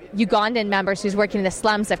our Ugandan members who's working in the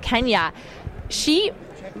slums of Kenya. She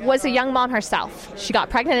was a young mom herself. She got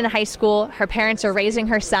pregnant in high school. Her parents are raising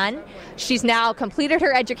her son. She's now completed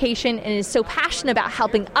her education and is so passionate about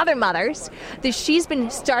helping other mothers that she's been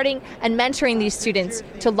starting and mentoring these students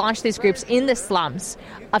to launch these groups in the slums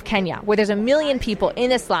of Kenya, where there's 1 million people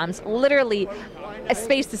in the slums. Literally, a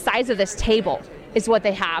space the size of this table is what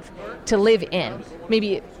they have to live in,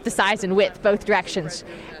 maybe the size and width, both directions.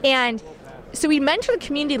 And so we mentor the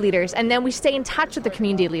community leaders, and then we stay in touch with the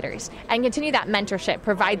community leaders and continue that mentorship,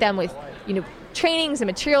 provide them with, trainings and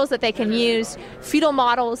materials that they can use, fetal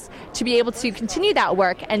models to be able to continue that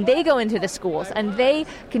work. And they go into the schools and they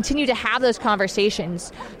continue to have those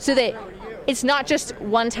conversations so that it's not just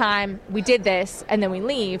one time we did this and then we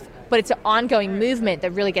leave, but it's an ongoing movement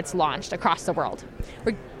that really gets launched across the world.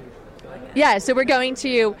 So we're going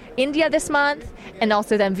to India this month and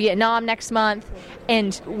also then Vietnam next month.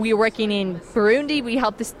 And we're working in Burundi. We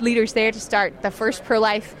help the leaders there to start the first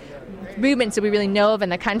pro-life movements that we really know of in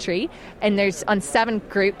the country. And there's on 7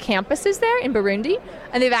 group campuses there in Burundi.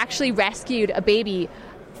 And they've actually rescued a baby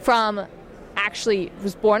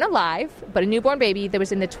was born alive, but a newborn baby that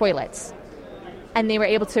was in the toilets. And they were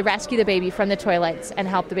able to rescue the baby from the toilets and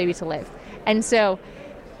help the baby to live. And so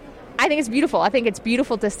I think it's beautiful. I think it's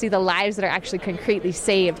beautiful to see the lives that are actually concretely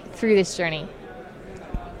saved through this journey.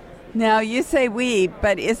 Now, you say we,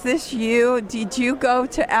 but is this you? Did you go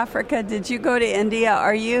to Africa? Did you go to India?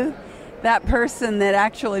 Are you that person that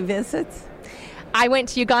actually visits? I went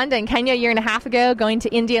to Uganda and Kenya a year and a half ago, going to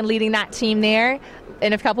India and leading that team there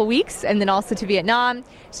in a couple weeks, and then also to Vietnam.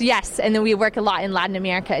 So yes, and then we work a lot in Latin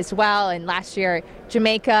America as well. And last year,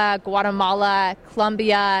 Jamaica, Guatemala,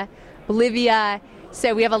 Colombia, Bolivia.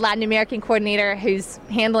 So we have a Latin American coordinator who's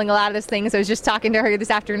handling a lot of those things. I was just talking to her this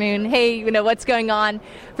afternoon. Hey, what's going on?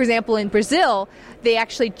 For example, in Brazil, they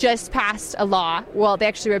actually just passed a law. Well, they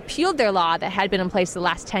actually repealed their law that had been in place the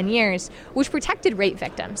last 10 years, which protected rape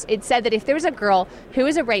victims. It said that if there was a girl who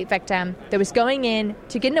was a rape victim that was going in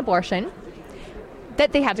to get an abortion,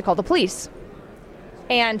 that they had to call the police.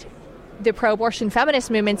 And the pro-abortion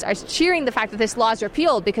feminist movements are cheering the fact that this law is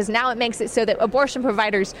repealed, because now it makes it so that abortion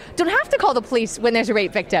providers don't have to call the police when there's a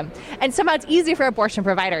rape victim. And somehow it's easier for abortion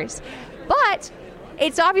providers. But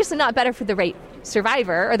it's obviously not better for the rape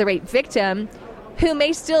survivor or the rape victim, who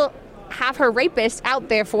may still have her rapist out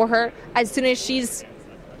there for her as soon as she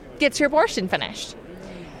gets her abortion finished.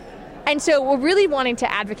 And so we're really wanting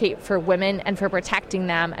to advocate for women and for protecting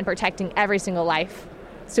them and protecting every single life,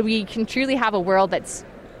 so we can truly have a world that's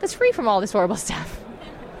free from all this horrible stuff.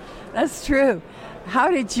 That's true. How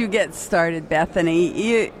did you get started,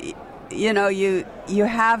 Bethany? You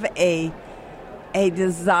have a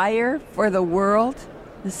desire for the world.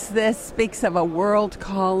 This speaks of a world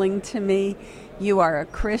calling to me. You are a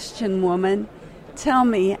Christian woman. Tell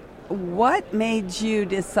me, what made you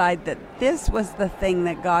decide that this was the thing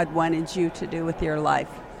that God wanted you to do with your life?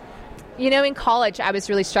 In college, I was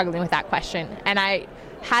really struggling with that question. And I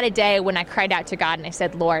had a day when I cried out to God and I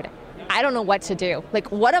said, Lord, I don't know what to do.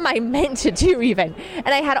 What am I meant to do even? And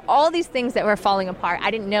I had all these things that were falling apart.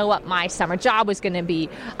 I didn't know what my summer job was going to be.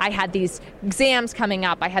 I had these exams coming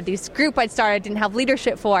up. I had this group I'd started, I didn't have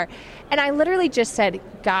leadership for. And I literally just said,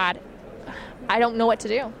 God, I don't know what to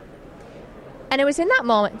do. And it was in that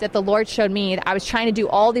moment that the Lord showed me that I was trying to do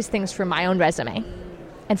all these things for my own resume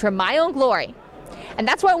and for my own glory. And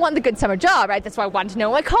that's why I wanted the good summer job, right? That's why I wanted to know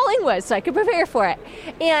what my calling was so I could prepare for it.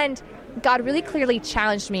 And God really clearly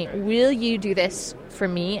challenged me, will you do this for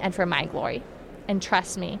me and for my glory? And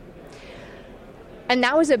trust me. And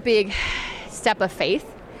that was a big step of faith.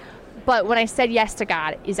 But when I said yes to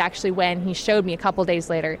God is actually when he showed me a couple days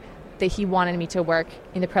later that he wanted me to work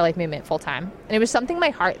in the pro-life movement full time. And it was something in my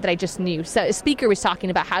heart that I just knew. So a speaker was talking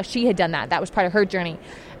about how she had done that. That was part of her journey.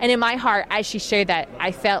 And in my heart, as she shared that,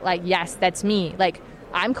 I felt like, yes, that's me.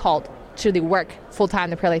 I'm called to really work full time in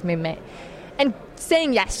the pro-life movement. And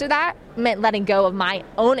saying yes to that meant letting go of my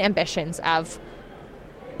own ambitions of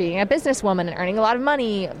being a businesswoman and earning a lot of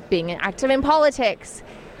money, being active in politics.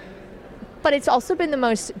 But it's also been the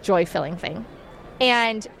most joy-filling thing.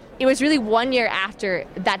 And it was really 1 year after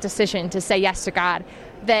that decision to say yes to God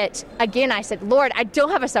that, again, I said, Lord, I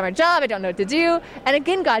don't have a summer job. I don't know what to do. And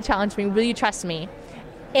again, God challenged me, will you trust me?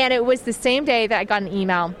 And it was the same day that I got an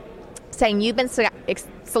email saying, you've been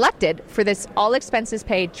selected for this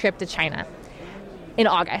all-expenses-paid trip to China in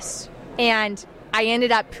August. And I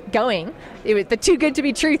ended up going. It was the too good to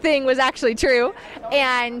be true thing was actually true.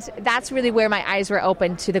 And that's really where my eyes were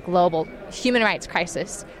open to the global human rights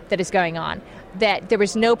crisis that is going on, that there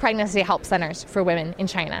was no pregnancy help centers for women in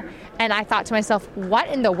China. And I thought to myself, what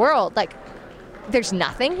in the world? There's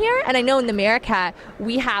nothing here? And I know in America,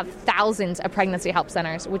 we have thousands of pregnancy help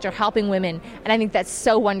centers, which are helping women. And I think that's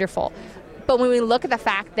so wonderful. But when we look at the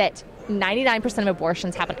fact that 99% of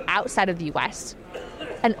abortions happen outside of the U.S.,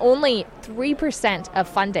 and only 3% of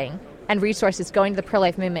funding and resources going to the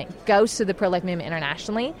pro-life movement goes to the pro-life movement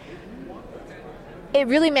internationally, it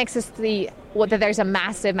really makes us see that there's a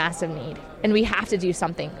massive, massive need, and we have to do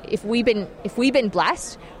something. If we've been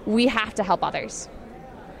blessed, we have to help others.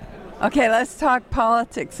 Okay, let's talk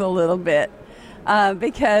politics a little bit,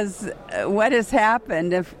 because what has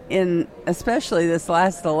happened, especially this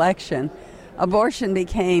last election, abortion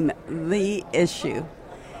became the issue.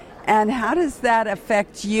 And how does that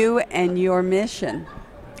affect you and your mission?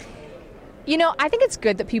 I think it's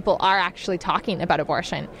good that people are actually talking about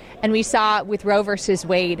abortion. And we saw with Roe versus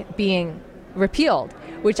Wade being repealed,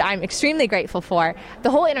 which I'm extremely grateful for.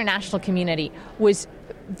 The whole international community was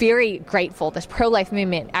very grateful. This pro-life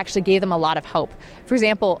movement actually gave them a lot of hope. For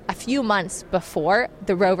example, a few months before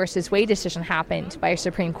the Roe versus Wade decision happened by our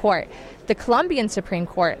Supreme Court, the Colombian Supreme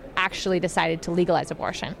Court actually decided to legalize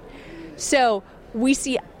abortion. So we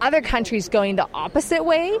see other countries going the opposite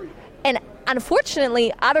way, and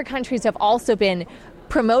unfortunately, other countries have also been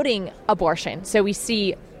promoting abortion. So we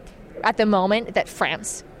see at the moment that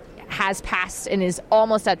France has passed and is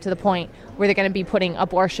almost up to the point where they're going to be putting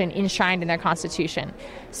abortion enshrined in their constitution.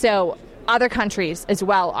 So other countries as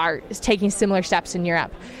well are taking similar steps in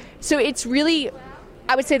Europe. So it's really,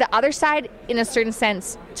 I would say the other side, in a certain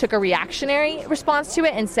sense, took a reactionary response to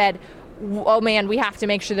it and said, oh man, we have to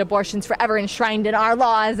make sure that abortion's forever enshrined in our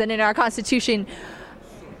laws and in our Constitution.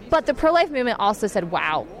 But the pro-life movement also said,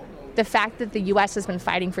 wow, the fact that the U.S. has been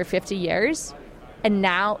fighting for 50 years and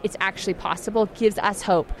now it's actually possible, gives us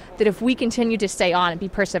hope that if we continue to stay on and be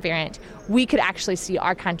perseverant, we could actually see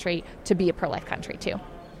our country to be a pro-life country too.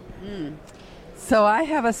 So I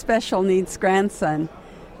have a special needs grandson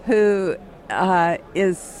who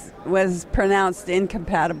was pronounced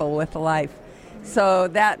incompatible with life. So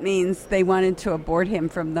that means they wanted to abort him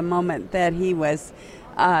from the moment that he was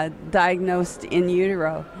diagnosed in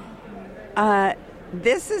utero.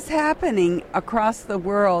 This is happening across the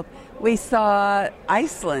world. We saw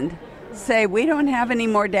Iceland say, we don't have any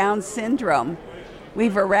more Down syndrome.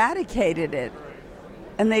 We've eradicated it.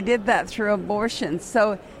 And they did that through abortion.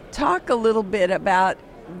 So talk a little bit about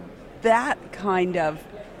that kind of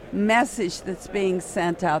message that's being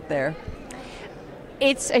sent out there.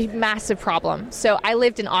 It's a massive problem. So I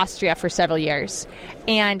lived in Austria for several years,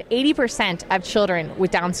 and 80% of children with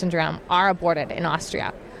Down syndrome are aborted in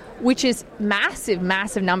Austria, which is massive,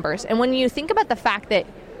 massive numbers. And when you think about the fact that,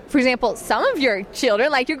 for example, some of your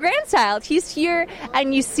children, like your grandchild, he's here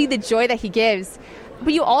and you see the joy that he gives.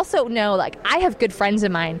 But you also know, like, I have good friends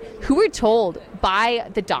of mine who were told by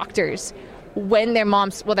the doctors when their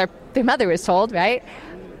mother was told, right,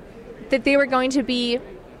 that they were going to be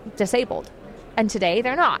disabled. And today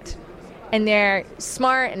they're not. And they're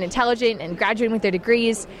smart and intelligent and graduating with their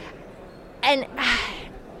degrees. And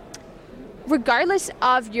regardless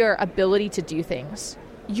of your ability to do things,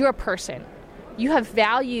 you're a person. You have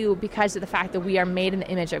value because of the fact that we are made in the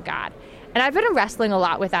image of God. And I've been wrestling a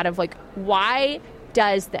lot with that of, like, why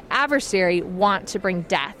does the adversary want to bring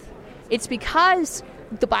death? It's because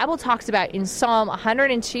the Bible talks about in Psalm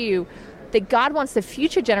 102 that God wants the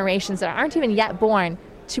future generations that aren't even yet born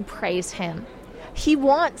to praise him. He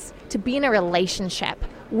wants to be in a relationship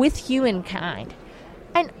with humankind.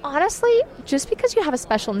 And honestly, just because you have a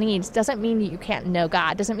special needs doesn't mean you can't know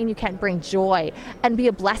God, doesn't mean you can't bring joy and be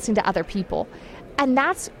a blessing to other people. And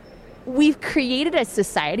we've created a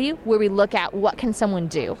society where we look at what can someone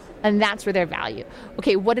do, and that's where their value.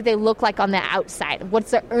 Okay, what do they look like on the outside?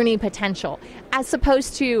 What's their earning potential? As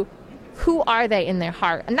opposed to who are they in their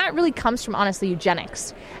heart? And that really comes from, honestly,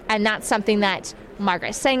 eugenics. And that's something that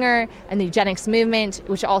Margaret Sanger and the eugenics movement,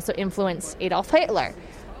 which also influenced Adolf Hitler.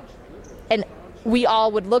 And we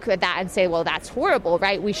all would look at that and say, well, that's horrible,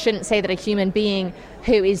 right? We shouldn't say that a human being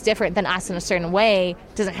who is different than us in a certain way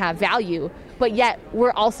doesn't have value. But yet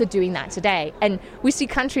we're also doing that today. And we see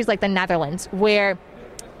countries like the Netherlands where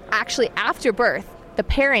actually after birth, the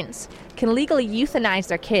parents can legally euthanize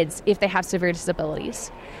their kids if they have severe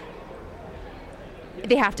disabilities.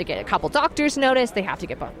 They have to get a couple doctors' notice, they have to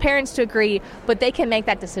get both parents to agree, but they can make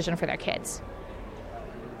that decision for their kids.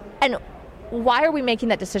 And why are we making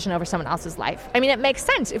that decision over someone else's life? I mean, it makes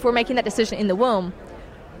sense. If we're making that decision in the womb,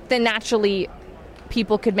 then naturally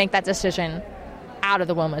people could make that decision out of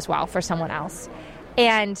the womb as well for someone else.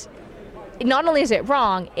 And not only is it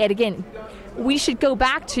wrong, we should go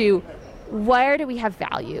back to where do we have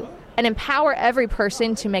value and empower every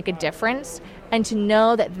person to make a difference and to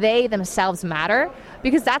know that they themselves matter,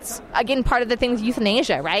 because that's, again, part of the thing with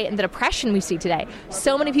euthanasia, right? And the depression we see today.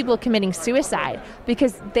 So many people committing suicide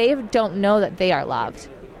because they don't know that they are loved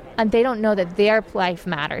and they don't know that their life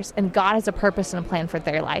matters and God has a purpose and a plan for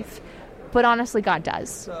their life. But honestly, God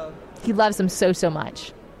does. He loves them so, so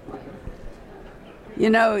much. You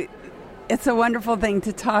know, it's a wonderful thing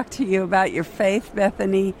to talk to you about your faith,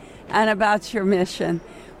 Bethany, and about your mission.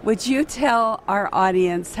 Would you tell our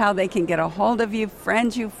audience how they can get a hold of you,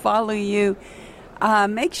 friend you, follow you,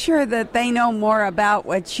 make sure that they know more about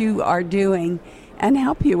what you are doing and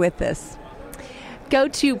help you with this? Go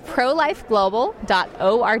to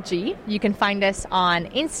prolifeglobal.org. You can find us on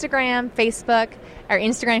Instagram, Facebook. Our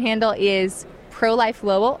Instagram handle is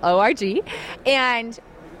prolifeglobal.org. And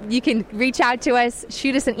you can reach out to us,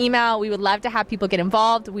 shoot us an email. We would love to have people get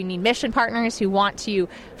involved. We need mission partners who want to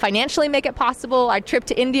financially make it possible. Our trip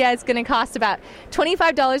to India is going to cost about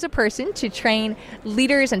 $25 a person to train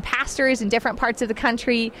leaders and pastors in different parts of the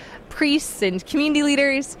country, priests and community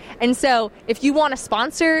leaders. And so if you want to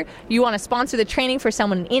sponsor the training for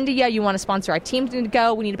someone in India, you want to sponsor our team to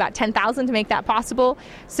go, we need about $10,000 to make that possible.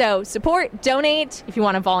 So support, donate. If you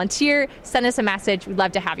want to volunteer, send us a message. We'd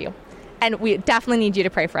love to have you. And we definitely need you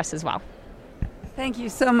to pray for us as well. Thank you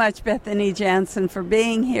so much, Bethany Jansen, for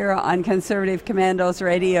being here on Conservative Commandos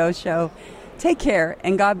radio show. Take care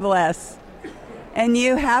and God bless. And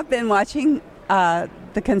you have been watching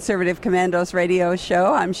the Conservative Commandos radio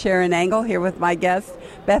show. I'm Sharon Angle here with my guest,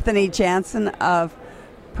 Bethany Jansen of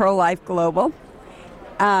Pro-Life Global.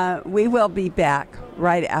 We will be back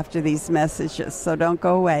right after these messages, so don't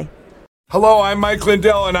go away. Hello, I'm Mike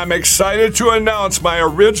Lindell, and I'm excited to announce my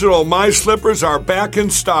original My Slippers are back in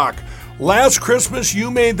stock. Last Christmas,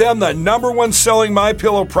 you made them the #1 selling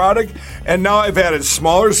MyPillow product, and now I've added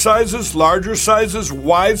smaller sizes, larger sizes,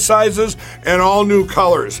 wide sizes, and all new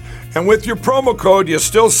colors. And with your promo code, you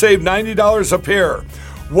still save $90 a pair.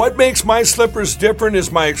 What makes my slippers different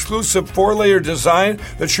is my exclusive 4-layer design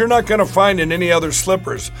that you're not going to find in any other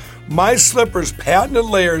slippers. My slippers' patented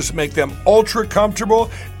layers make them ultra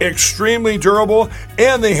comfortable, extremely durable,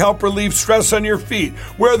 and they help relieve stress on your feet.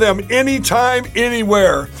 Wear them anytime,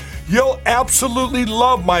 anywhere. You'll absolutely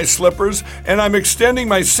love my slippers, and I'm extending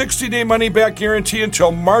my 60-day money-back guarantee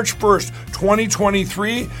until March 1st,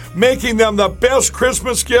 2023, making them the best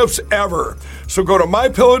Christmas gifts ever. So go to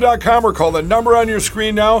MyPillow.com or call the number on your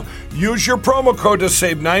screen now. Use your promo code to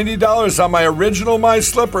save $90 on my original My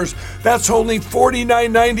Slippers. That's only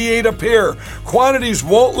 $49.98 a pair. Quantities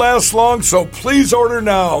won't last long, so please order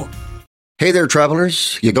now. Hey there,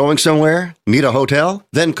 travelers. You going somewhere? Need a hotel?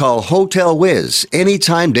 Then call Hotel Whiz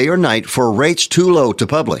anytime, day or night, for rates too low to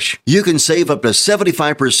publish. You can save up to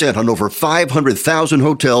 75% on over 500,000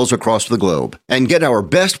 hotels across the globe and get our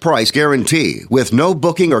best price guarantee with no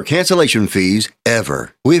booking or cancellation fees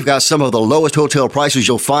ever. We've got some of the lowest hotel prices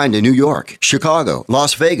you'll find in New York, Chicago,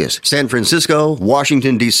 Las Vegas, San Francisco,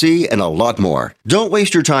 Washington, D.C., and a lot more. Don't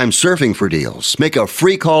waste your time surfing for deals. Make a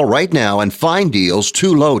free call right now and find deals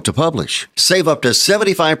too low to publish. Save up to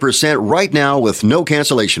 75% right now with no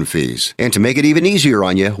cancellation fees. And to make it even easier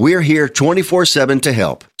on you, we're here 24/7 to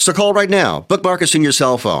help. So call right now. Bookmark us in your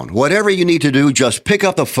cell phone. Whatever you need to do, just pick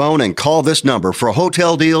up the phone and call this number for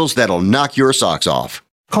hotel deals that'll knock your socks off.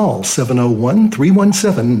 Call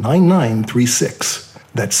 701-317-9936.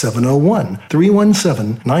 That's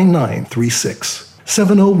 701-317-9936.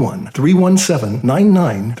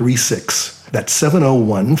 701-317-9936. That's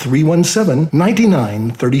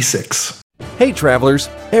 701-317-9936. Hey travelers,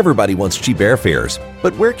 everybody wants cheap airfares,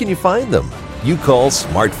 but where can you find them? You call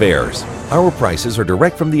Smart Fares. Our prices are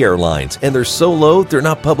direct from the airlines, and they're so low they're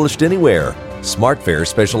not published anywhere. Smart Fares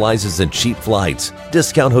specializes in cheap flights,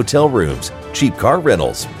 discount hotel rooms, cheap car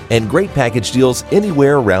rentals, and great package deals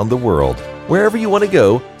anywhere around the world. Wherever you want to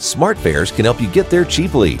go, Smart Fares can help you get there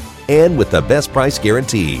cheaply and with the best price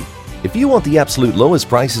guarantee. If you want the absolute lowest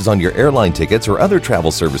prices on your airline tickets or other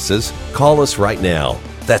travel services, call us right now.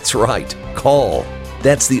 That's right, call.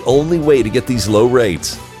 That's the only way to get these low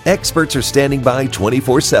rates. Experts are standing by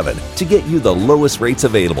 24/7 to get you the lowest rates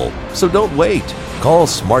available. So don't wait. Call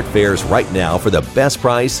Smart Fares right now for the best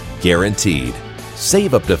price guaranteed.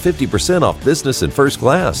 Save up to 50% off business and first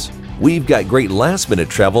class. We've got great last-minute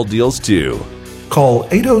travel deals too. Call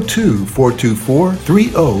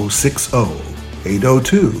 802-424-3060.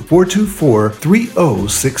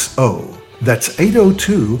 802-424-3060. That's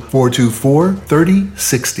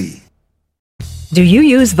 802-424-3060. Do you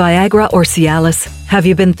use Viagra or Cialis? Have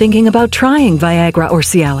you been thinking about trying Viagra or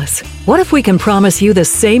Cialis? What if we can promise you the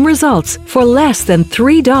same results for less than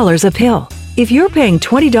 $3 a pill? If you're paying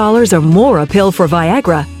 $20 or more a pill for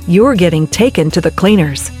Viagra, you're getting taken to the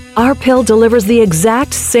cleaners. Our pill delivers the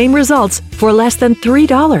exact same results for less than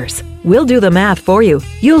 $3. We'll do the math for you.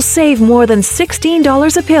 You'll save more than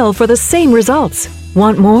 $16 a pill for the same results.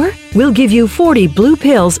 Want more? We'll give you 40 blue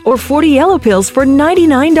pills or 40 yellow pills for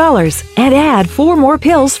 $99 and add 4 more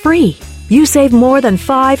pills free. You save more than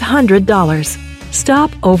 $500.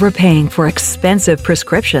 Stop overpaying for expensive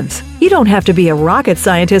prescriptions. You don't have to be a rocket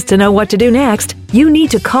scientist to know what to do next. You need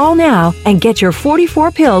to call now and get your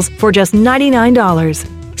 44 pills for just $99.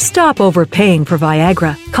 Stop overpaying for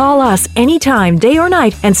Viagra. Call us anytime, day or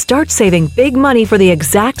night, and start saving big money for the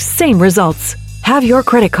exact same results. Have your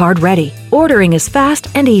credit card ready. Ordering is fast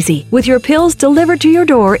and easy, with your pills delivered to your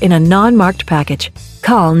door in a non-marked package.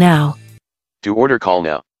 Call now. To order, call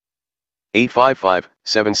now.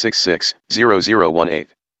 855-766-0018.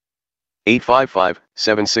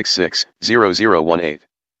 855-766-0018.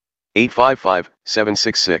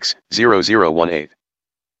 855-766-0018.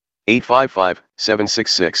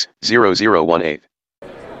 855-766-0018.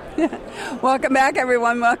 Welcome back,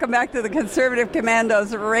 everyone. Welcome back to the Conservative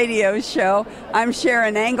Commandos radio show. I'm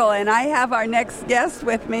Sharon Engel, and I have our next guest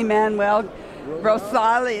with me, Manuel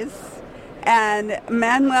Rosales. And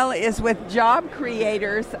Manuel is with Job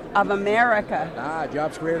Creators of America.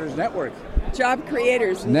 Jobs Creators Network. Job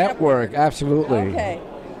Creators Network, absolutely. Okay.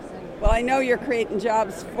 Well, I know you're creating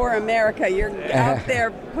jobs for America. You're out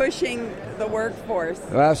there pushing the workforce.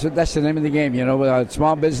 Well, that's the name of the game. You know,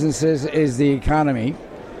 small businesses is the economy.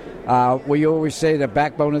 We always say the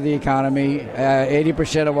backbone of the economy.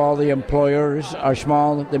 80% of all the employers are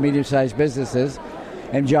small to medium-sized businesses,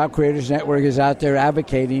 and Job Creators Network is out there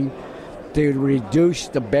advocating to reduce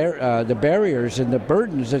the barriers and the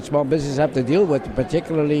burdens that small businesses have to deal with,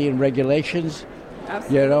 particularly in regulations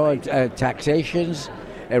Taxations,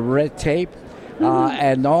 red tape,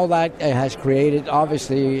 and all that has created,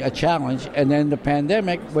 obviously, a challenge. And then the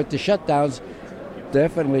pandemic with the shutdowns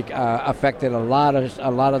definitely affected a lot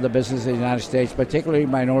of the businesses in the United States, particularly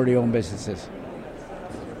minority-owned businesses.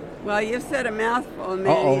 Well, you've said a mouthful,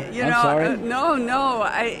 Manny. I'm sorry. No.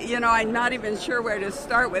 I'm not even sure where to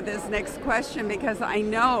start with this next question, because I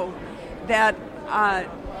know that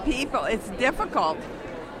it's difficult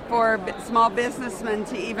for small businessmen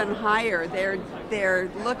to even hire. They're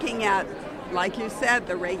looking at, like you said,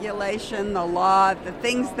 the regulation, the law, the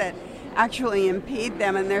things that actually impede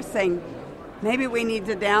them, and they're saying, maybe we need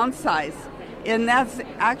to downsize. And that's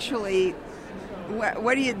actually,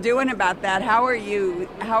 what are you doing about that? How are you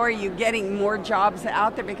getting more jobs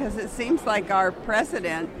out there? Because it seems like our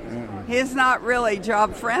president, he's not really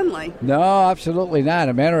job friendly. No, absolutely not. As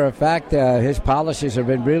a matter of fact, his policies have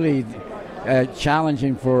been really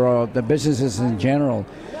challenging for the businesses in general.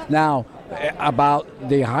 Now, about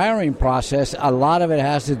the hiring process, a lot of it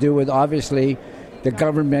has to do with, obviously, the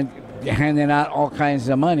government handing out all kinds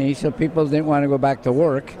of money, so people didn't want to go back to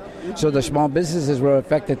work. So the small businesses were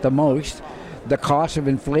affected the most. The cost of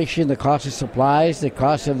inflation, the cost of supplies, the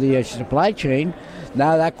cost of the supply chain,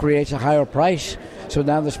 now that creates a higher price. So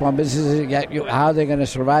now the small businesses, how they're going to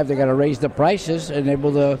survive, they're going to raise the prices and be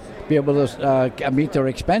able to meet their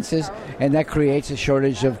expenses, and that creates a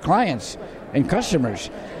shortage of clients and customers.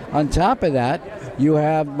 On top of that, you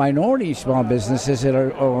have minority small businesses that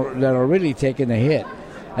are really taking the hit.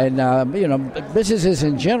 And, businesses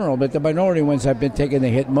in general, but the minority ones have been taking the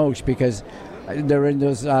hit most because they're in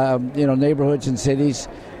those, neighborhoods and cities,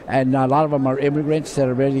 and a lot of them are immigrants that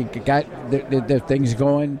already got their things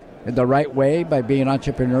going the right way by being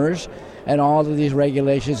entrepreneurs, and all of these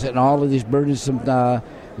regulations and all of these burdensome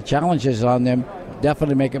challenges on them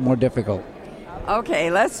definitely make it more difficult. Okay,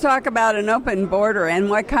 let's talk about an open border and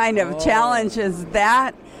what kind of challenges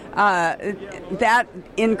that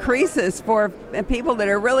increases for people that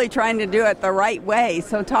are really trying to do it the right way.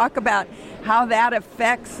 So talk about how that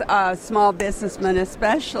affects small businessmen,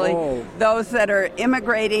 especially those that are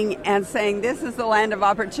immigrating and saying this is the land of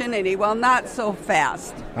opportunity. Well, not so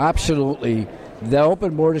fast. Absolutely. The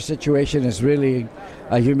open border situation is really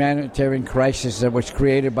a humanitarian crisis that was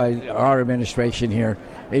created by our administration here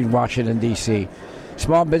in Washington, D.C.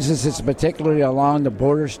 Small businesses, particularly along the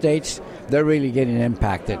border states, they're really getting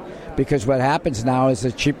impacted because what happens now is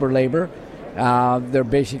the cheaper labor. They're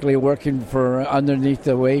basically working for underneath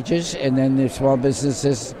the wages, and then the small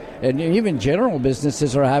businesses and even general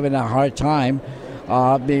businesses are having a hard time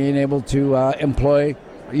being able to employ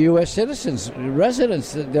U.S. citizens,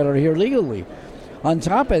 residents that are here legally. On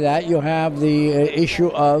top of that, you have the issue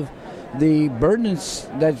of the burdens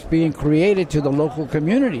that's being created to the local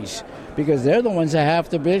communities, because they're the ones that have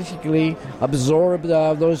to basically absorb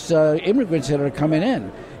those immigrants that are coming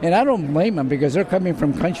in. And I don't blame them, because they're coming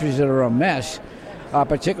from countries that are a mess,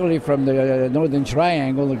 particularly from the Northern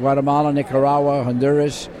Triangle, Guatemala, Nicaragua,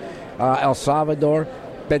 Honduras, El Salvador.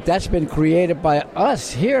 But that's been created by us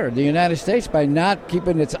here, the United States, by not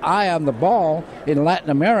keeping its eye on the ball in Latin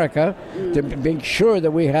America to make sure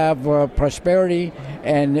that we have prosperity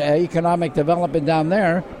and economic development down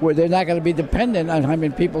there, where they're not going to be dependent on how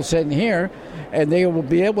many people sitting here, and they will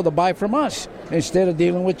be able to buy from us instead of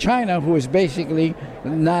dealing with China, who is basically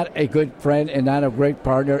not a good friend and not a great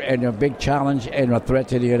partner and a big challenge and a threat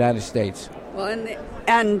to the United States. Well,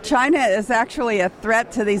 and China is actually a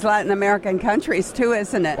threat to these Latin American countries, too,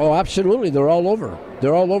 isn't it? Oh, absolutely. They're all over.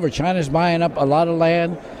 They're all over. China's buying up a lot of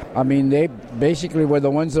land. I mean, they basically were the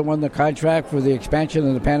ones that won the contract for the expansion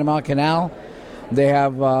of the Panama Canal. They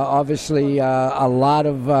have, obviously, a lot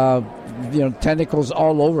of, tentacles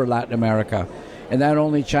all over Latin America. And not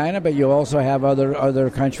only China, but you also have other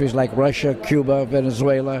countries like Russia, Cuba,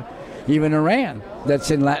 Venezuela, even Iran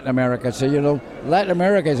that's in Latin America. So, Latin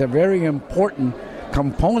America is a very important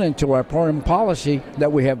component to our foreign policy that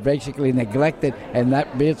we have basically neglected and not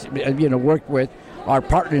worked with our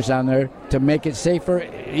partners down there to make it safer,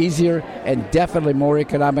 easier, and definitely more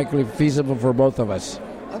economically feasible for both of us.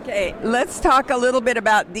 Okay, let's talk a little bit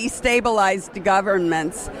about destabilized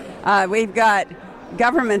governments. We've got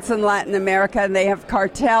governments in Latin America, and they have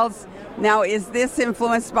cartels. Now, is this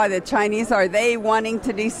influenced by the Chinese? Are they wanting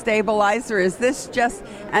to destabilize, or is this just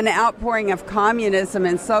an outpouring of communism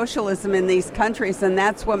and socialism in these countries, and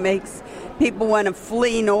that's what makes people want to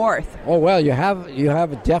flee north? Oh, well, you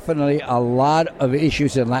have definitely a lot of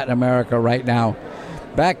issues in Latin America right now.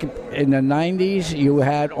 Back in the 90s, you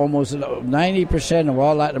had almost 90% of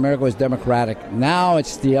all Latin America was Democratic. Now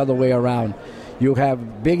it's the other way around. You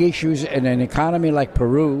have big issues in an economy like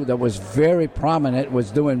Peru that was very prominent, was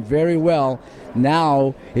doing very well,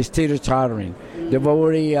 now is teeter-tottering. They've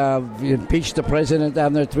already impeached the president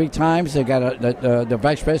down there 3 times. They got the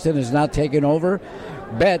vice president is now taking over.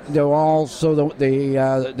 But they're also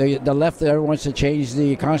the left there wants to change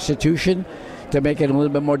the Constitution to make it a little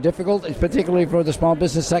bit more difficult, particularly for the small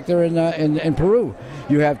business sector in Peru.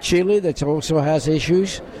 You have Chile that also has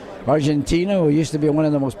issues. Argentina, who used to be one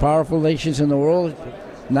of the most powerful nations in the world,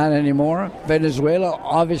 not anymore. Venezuela,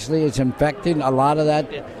 obviously, it's infecting a lot of that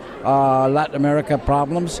Latin America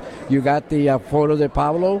problems. You got the Foro de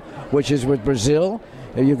Pablo, which is with Brazil.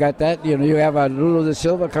 You got that. You have Lula da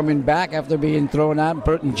Silva coming back after being thrown out and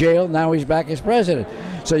put in jail. Now he's back as president.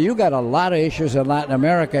 So you got a lot of issues in Latin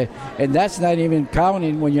America, and that's not even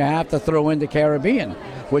counting when you have to throw in the Caribbean,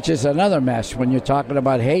 which is another mess when you're talking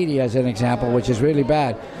about Haiti as an example, which is really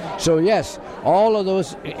bad. So, yes, all of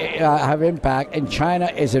those have impact, and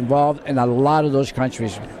China is involved in a lot of those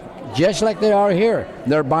countries, just like they are here.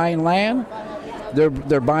 They're buying land. They're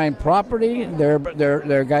buying property. They're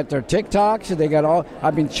got their TikToks. They got all.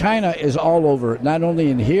 I mean, China is all over. Not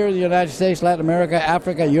only in here, the United States, Latin America,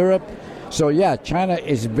 Africa, Europe. So yeah, China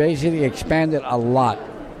is basically expanded a lot.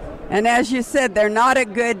 And as you said, they're not a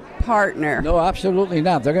good partner. No, absolutely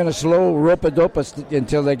not. They're going to slow rope-a-dope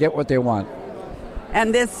until they get what they want.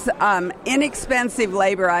 And this inexpensive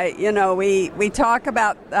labor, we talk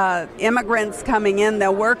about immigrants coming in.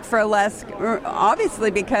 They'll work for less,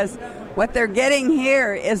 obviously, because what they're getting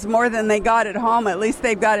here is more than they got at home. At least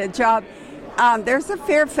they've got a job. There's a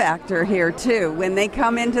fear factor here, too, when they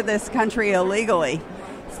come into this country illegally.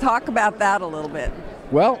 Let's talk about that a little bit.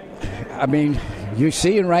 Well, I mean, you're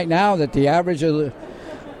seeing right now that the average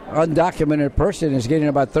undocumented person is getting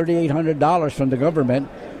about $3,800 from the government,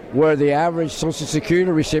 where the average Social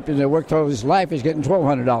Security recipient that worked all his life is getting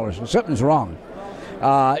 $1,200. So something's wrong.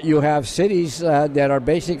 You have cities that are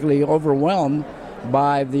basically overwhelmed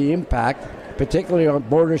by the impact, particularly on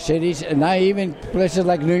border cities, and now even places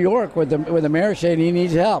like New York, where the mayor saying he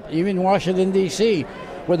needs help. Even Washington, D.C.,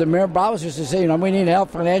 where the mayor Bowser is saying, we need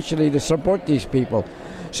help financially to support these people.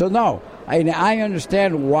 So no, I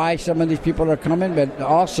understand why some of these people are coming, but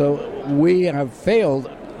also we have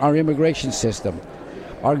failed our immigration system.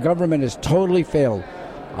 Our government has totally failed.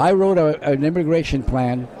 I wrote an immigration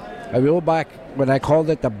plan a while back when I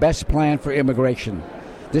called it the best plan for immigration.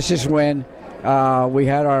 This is when we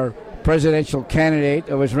had our presidential candidate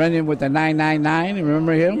that was running with the 999.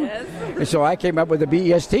 Remember him? Yes. And so I came up with the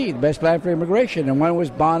BEST, the best plan for immigration, and one was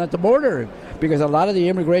bond at the border, because a lot of the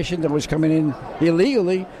immigration that was coming in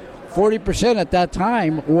illegally, 40% at that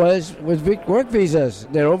time was work visas.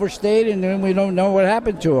 They're overstayed, and then we don't know what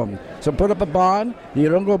happened to them. So put up a bond. You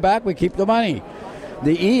don't go back. We keep the money.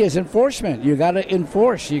 The E is enforcement. You got to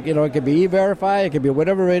enforce. It could be E-Verify, it could be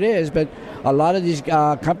whatever it is, but a lot of these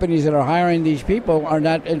companies that are hiring these people are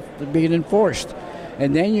not being enforced.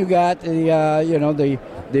 And then you got the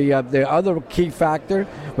other key factor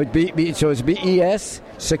would be so it's BES,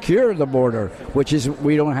 secure the border, which is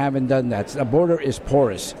we haven't done that. The border is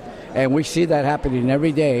porous. And we see that happening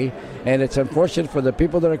every day, and it's unfortunate for the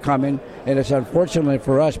people that are coming, and it's unfortunate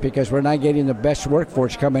for us because we're not getting the best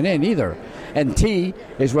workforce coming in either. And T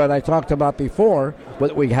is what I talked about before.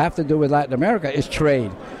 What we have to do with Latin America is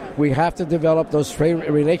trade. We have to develop those trade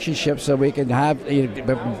relationships so we can have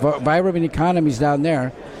vibrant economies down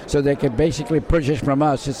there so they can basically purchase from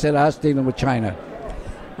us instead of us dealing with China.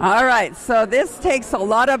 All right, so this takes a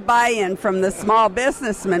lot of buy-in from the small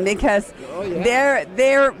businessmen because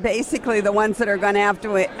they're basically the ones that are going to have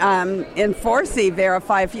to enforce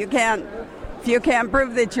E-Verify. If you can't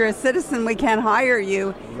prove that you're a citizen, we can't hire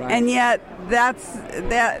you. Right. And yet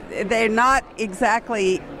they're not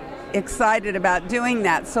exactly excited about doing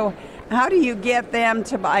that. So how do you get them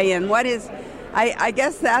to buy in? I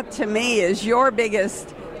guess that to me is your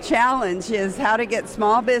biggest challenge, is how to get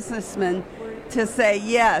small businessmen to say,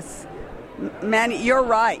 yes, Manny, you're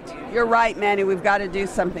right. You're right, Manny. We've got to do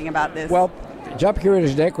something about this. Well, Job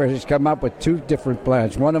Creators Network has come up with 2 different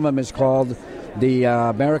plans. One of them is called the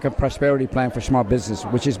American Prosperity Plan for Small Business,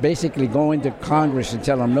 which is basically going to Congress and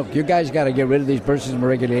telling them, look, you guys got to get rid of these burdensome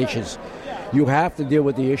regulations. You have to deal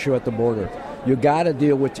with the issue at the border. You got to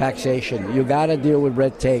deal with taxation. You got to deal with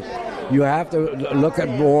red tape. You have to look at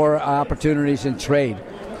more opportunities in trade.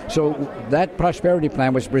 So that prosperity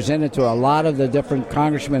plan was presented to a lot of the different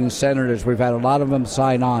congressmen and senators. We've had a lot of them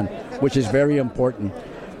sign on, which is very important.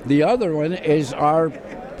 The other one is our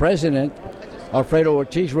president, Alfredo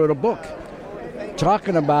Ortiz, wrote a book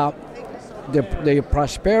talking about the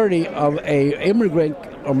prosperity of a immigrant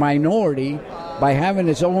or minority by having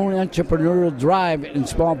its own entrepreneurial drive in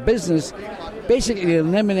small business, basically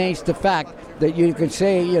eliminates the fact that you could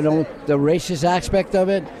say, the racist aspect of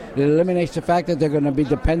it. It eliminates the fact that they're going to be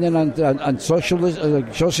dependent on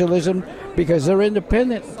socialism because they're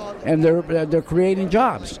independent and they're creating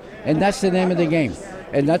jobs. And that's the name of the game.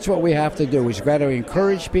 And that's what we have to do. We've got to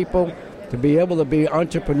encourage people to be able to be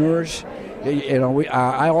entrepreneurs.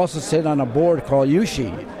 I also sit on a board called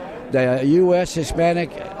USHE, the U.S.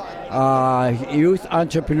 Hispanic Youth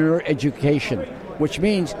Entrepreneur Education, which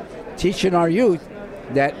means teaching our youth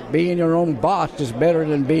that being your own boss is better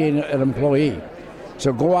than being an employee.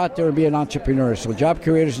 So go out there and be an entrepreneur. So Job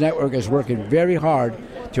Creators Network is working very hard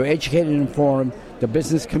to educate and inform the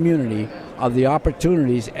business community of the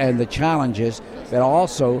opportunities and the challenges, but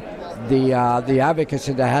also the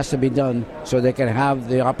advocacy that has to be done so they can have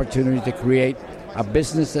the opportunity to create a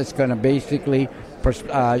business that's going to basically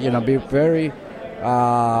be very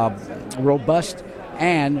robust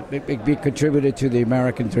and be contributed to the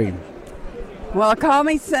American dream. Well, call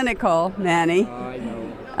me cynical, Manny.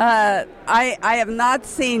 I have not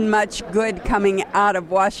seen much good coming out of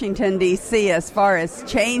Washington, D.C. as far as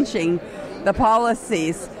changing the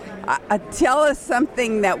policies. Tell us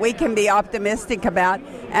something that we can be optimistic about,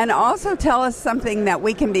 and also tell us something that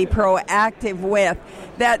we can be proactive with.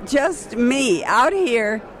 That just me out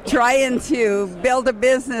here trying to build a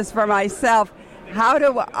business for myself, how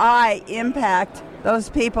do I impact those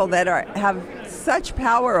people that have such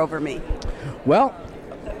power over me? Well,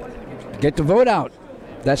 get the vote out.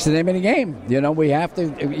 That's the name of the game. We have to,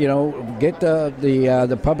 get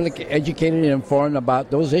the public educated and informed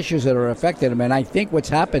about those issues that are affecting them. And I think what's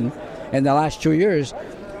happened in the last 2 years,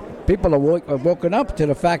 people have woken up to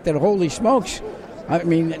the fact that, holy smokes, I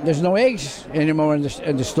mean, there's no eggs anymore in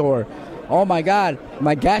the store. Oh, my God,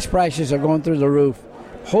 my gas prices are going through the roof.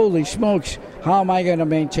 Holy smokes, how am I going to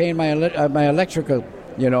maintain my electrical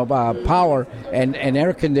power and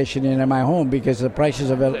air conditioning in my home because the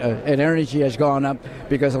prices of energy has gone up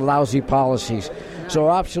because of lousy policies.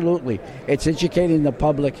 So absolutely, it's educating the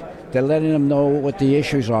public, to letting them know what the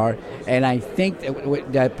issues are. And I think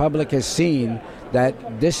that public has seen that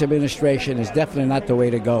this administration is definitely not the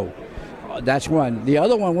way to go. That's one. The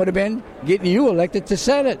other one would have been getting you elected to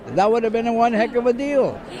Senate. That would have been one heck of a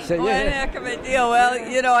deal. So, one heck of a deal. Well,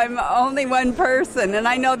 I'm only one person, and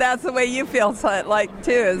I know that's the way you feel like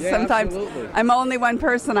too. Is sometimes absolutely. I'm only one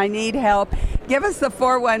person. I need help. Give us the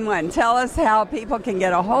 411. Tell us how people can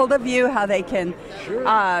get a hold of you, how they can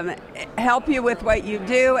help you with what you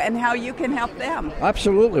do, and how you can help them.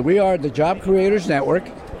 Absolutely. We are the Job Creators Network.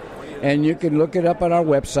 And you can look it up on our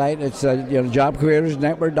website. It's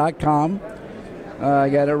jobcreatorsnetwork.com. I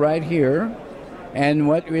got it right here. And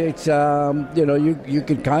you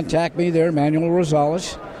can contact me there, Manuel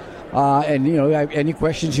Rosales, and any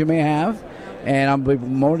questions you may have. And I'll be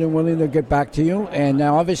more than willing to get back to you. And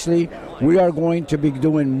now, obviously, we are going to be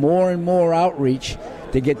doing more and more outreach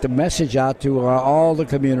to get the message out to all the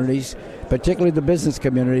communities, particularly the business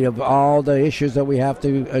community, of all the issues that we have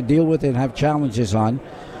to deal with and have challenges on.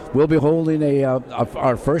 We'll be holding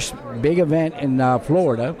our first big event in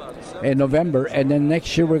Florida in November, and then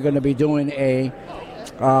next year we're going to be doing a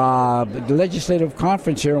legislative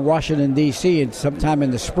conference here in Washington, D.C. sometime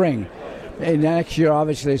in the spring. And next year,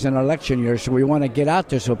 obviously, is an election year, so we want to get out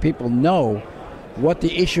there so people know what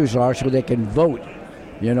the issues are so they can vote,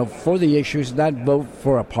 for the issues, not vote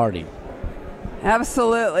for a party.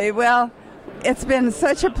 Absolutely. Well, it's been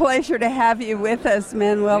such a pleasure to have you with us,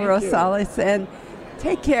 Manuel Rosales, and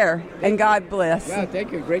take care, and God bless. Yeah,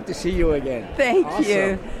 thank you. Great to see you again. Thank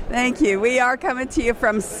you. Thank you. We are coming to you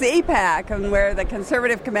from CPAC, and we're the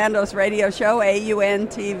Conservative Commandos radio show, AUN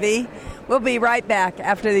TV. We'll be right back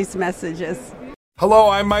after these messages. Hello,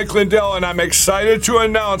 I'm Mike Lindell, and I'm excited to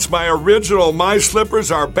announce my original My Slippers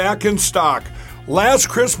are back in stock. Last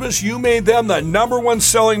Christmas, you made them the #1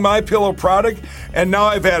 selling MyPillow product, and now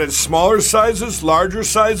I've added smaller sizes, larger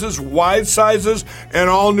sizes, wide sizes, and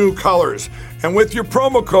all new colors. And with your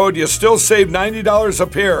promo code, you still save $90 a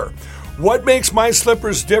pair. What makes my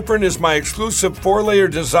slippers different is my exclusive 4-layer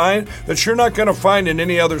design that you're not going to find in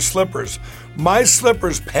any other slippers. My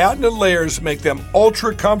slippers' patented layers make them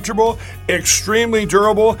ultra comfortable, extremely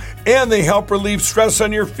durable, and they help relieve stress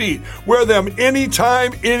on your feet. Wear them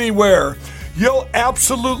anytime, anywhere. You'll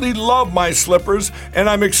absolutely love my slippers, and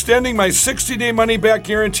I'm extending my 60-day money-back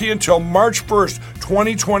guarantee until March 1st,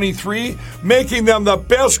 2023, making them the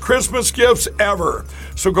best Christmas gifts ever.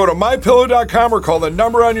 So go to MyPillow.com or call the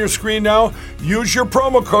number on your screen now. Use your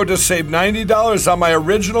promo code to save $90 on my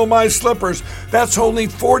original My Slippers. That's only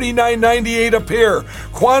 $49.98 a pair.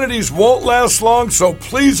 Quantities won't last long, so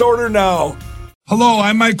please order now. Hello,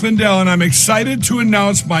 I'm Mike Lindell, and I'm excited to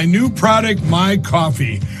announce my new product, My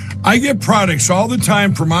Coffee. I get products all the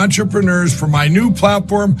time from entrepreneurs for my new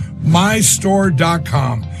platform,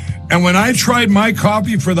 mystore.com. And when I tried My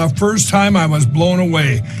Coffee for the first time, I was blown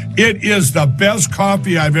away. It is the best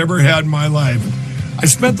coffee I've ever had in my life. I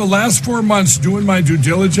spent the last 4 months doing my due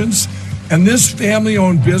diligence, and this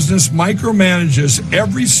family-owned business micromanages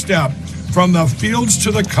every step from the fields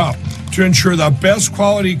to the cup to ensure the best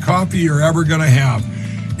quality coffee you're ever going to have.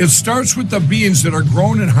 It starts with the beans that are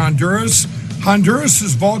grown in Honduras.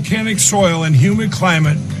 Honduras's volcanic soil and humid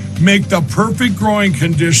climate make the perfect growing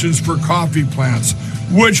conditions for coffee plants,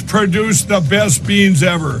 which produce the best beans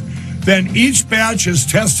ever. Then each batch is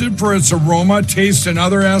tested for its aroma, taste, and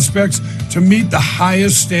other aspects to meet the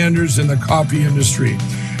highest standards in the coffee industry.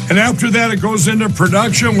 And after that, it goes into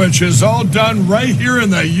production, which is all done right here in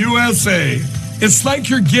the USA. It's like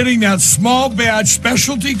you're getting that small batch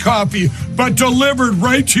specialty coffee, but delivered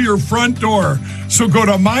right to your front door. So go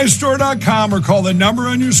to mystore.com or call the number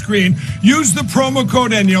on your screen. Use the promo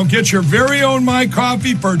code and you'll get your very own My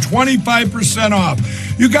Coffee for 25% off.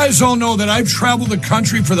 You guys all know that I've traveled the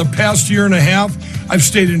country for the past year and a half. I've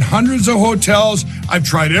stayed in hundreds of hotels. I've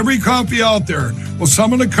tried every coffee out there. Well,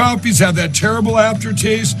 some of the coffees have that terrible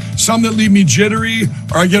aftertaste, some that leave me jittery,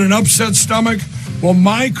 or I get an upset stomach. Well,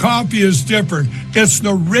 My Coffee is different. It's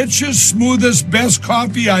the richest, smoothest, best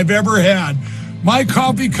coffee I've ever had. My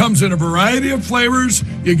Coffee comes in a variety of flavors.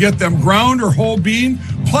 You get them ground or whole bean.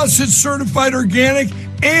 Plus, it's certified organic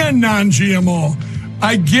and non-GMO.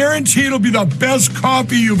 I guarantee it'll be the best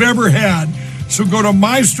coffee you've ever had. So go to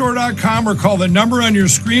mystore.com or call the number on your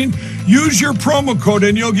screen. Use your promo code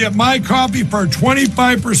and you'll get My Coffee for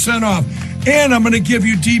 25% off. And I'm going to give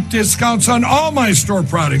you deep discounts on all my store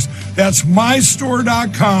products. That's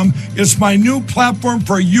mystore.com. It's my new platform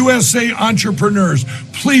for USA entrepreneurs.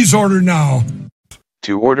 Please order now.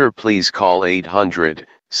 To order, please call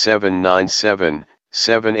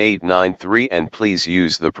 800-797-7893 and please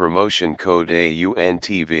use the promotion code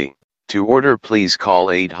AUNTV. To order, please call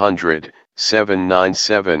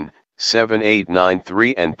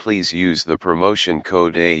 800-797-7893 and please use the promotion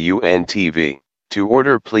code AUNTV. To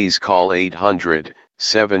order, please call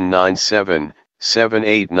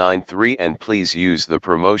 800-797-7893 and please use the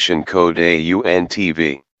promotion code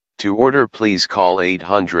AUNTV. To order, please call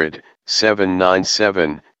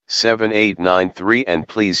 800-797-7893 and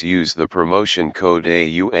please use the promotion code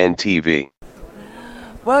AUNTV.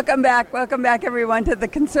 Welcome back, everyone, to the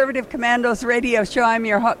Conservative Commandos radio show. I'm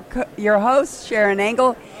your host, Sharon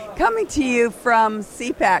Engel, coming to you from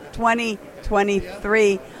CPAC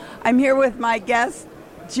 2023. I'm here with my guest,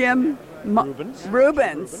 Jim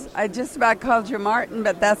Rubens. I just about called you Martin,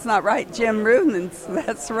 but that's not right. Jim Rubens,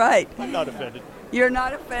 that's right. I'm not offended. You're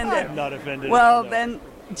not offended? I'm not offended. Well, no. Then,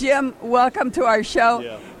 Jim, welcome to our show.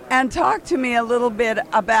 Yeah. And talk to me a little bit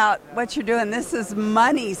about what you're doing. This is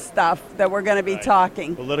money stuff that we're going to be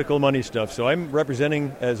talking. Political money stuff. So I'm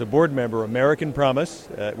representing, as a board member, American Promise.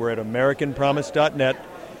 We're at AmericanPromise.net.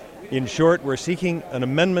 In short, we're seeking an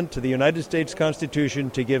amendment to the United States Constitution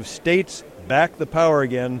to give states back the power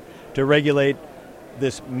again to regulate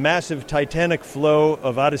this massive titanic flow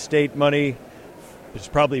of out-of-state money. There's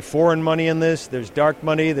probably foreign money in this. There's dark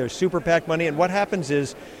money. There's super PAC money. And what happens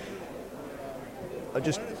is, I'll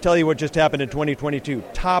just tell you what just happened in 2022.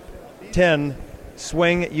 Top 10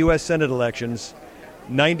 swing U.S. Senate elections,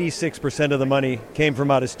 96% of the money came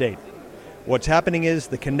from out of state. What's happening is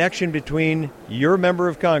the connection between your member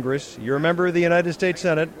of Congress, your member of the United States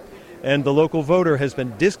Senate, and the local voter has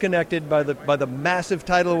been disconnected by the massive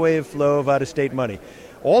tidal wave flow of out-of-state money.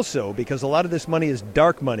 Also, because a lot of this money is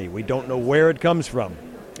dark money, we don't know where it comes from,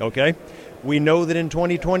 okay? We know that in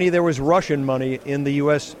 2020 there was Russian money in the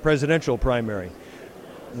U.S. presidential primary.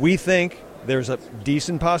 We think there's a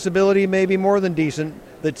decent possibility, maybe more than decent,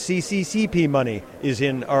 that CCCP money is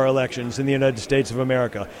in our elections in the United States of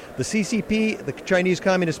America. The CCP, the Chinese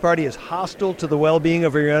Communist Party, is hostile to the well-being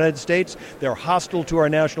of the United States. They're hostile to our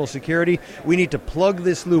national security. We need to plug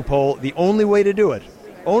this loophole. The only way to do it,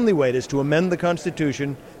 is to amend the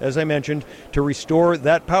Constitution, as I mentioned, to restore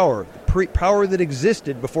that power, power that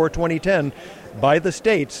existed before 2010 by the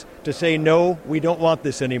states to say, no, we don't want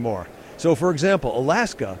this anymore. So, for example,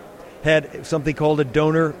 Alaska had something called a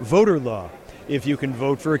donor voter law. If you can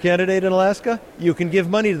vote for a candidate in Alaska, you can give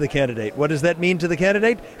money to the candidate. What does that mean to the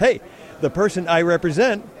candidate? Hey, the person I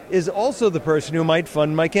represent is also the person who might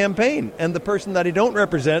fund my campaign. And the person that I don't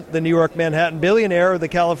represent, the New York Manhattan billionaire or the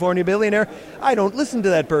California billionaire, I don't listen to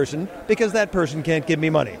that person because that person can't give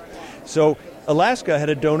me money. So Alaska had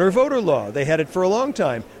a donor voter law. They had it for a long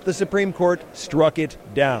time. The Supreme Court struck it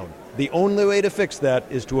down. The only way to fix that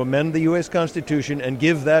is to amend the U.S. Constitution and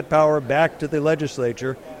give that power back to the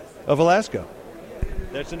legislature of Alaska.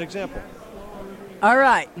 That's an example. All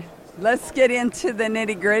right. Let's get into the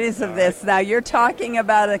nitty-gritties of this. Now, you're talking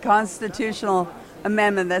about a constitutional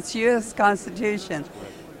amendment. That's U.S. Constitution.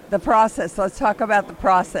 The process. Let's talk about the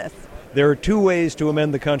process. There are two ways to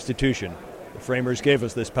amend the Constitution. The framers gave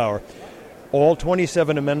us this power. All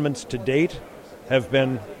 27 amendments to date have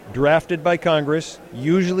been drafted by Congress,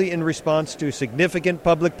 usually in response to significant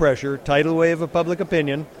public pressure, tidal wave of public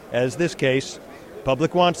opinion, as this case.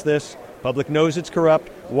 Public wants this. Public knows it's corrupt,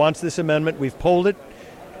 wants this amendment. We've polled it.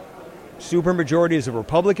 Supermajorities of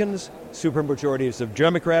Republicans, supermajorities of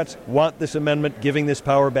Democrats want this amendment, giving this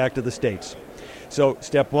power back to the states. So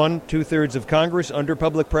step one, 2/3 of Congress under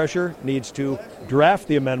public pressure needs to draft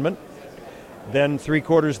the amendment. Then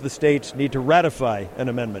 3/4 of the states need to ratify an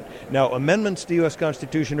amendment. Now, amendments to the U.S.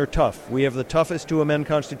 Constitution are tough. We have the toughest to amend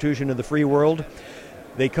Constitution in the free world.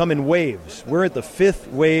 They come in waves. We're at the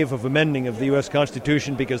 5th wave of amending of the U.S.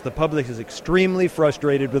 Constitution because the public is extremely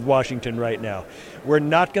frustrated with Washington right now. We're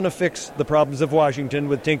not going to fix the problems of Washington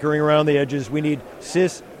with tinkering around the edges. We need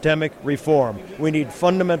systemic reform. We need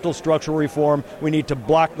fundamental structural reform. We need to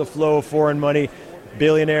block the flow of foreign money,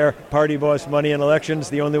 billionaire, party boss money in elections.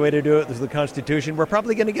 The only way to do it is the Constitution. We're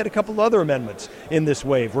probably going to get a couple other amendments in this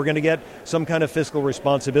wave. We're going to get some kind of fiscal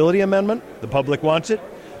responsibility amendment. The public wants it.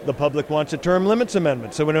 The public wants a term limits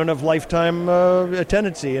amendment, so we don't have lifetime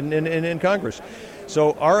tenancy in Congress.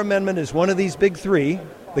 So our amendment is one of these big three,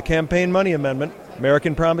 the campaign money amendment.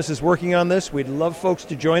 American Promise is working on this. We'd love folks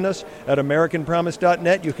to join us at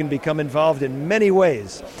AmericanPromise.net. You can become involved in many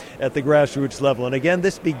ways at the grassroots level. And again,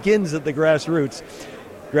 this begins at the grassroots.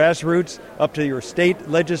 Grassroots up to your state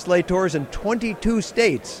legislators, and 22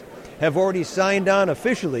 states have already signed on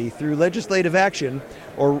officially through legislative action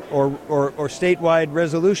or statewide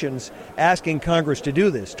resolutions asking Congress to do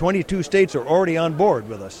this. 22 states are already on board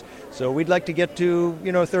with us. So we'd like to get to,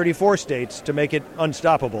 34 states to make it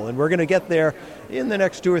unstoppable. And we're going to get there in the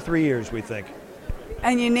next 2 or 3 years, we think.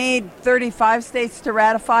 And you need 35 states to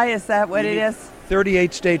ratify? Is that what it is?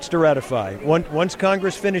 38 states to ratify. Once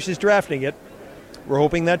Congress finishes drafting it, we're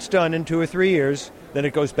hoping that's done in 2 or 3 years, then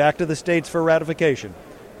it goes back to the states for ratification.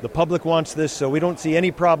 The public wants this, so we don't see any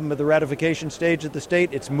problem at the ratification stage at the state.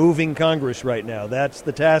 It's moving Congress right now. That's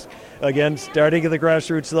the task. Again, starting at the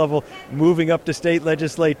grassroots level, moving up to state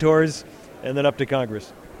legislators, and then up to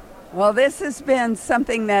Congress. Well, this has been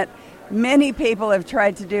something that many people have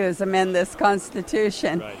tried to do, is amend this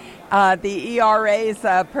Constitution. Right. The ERA is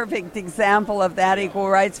a perfect example of that, Equal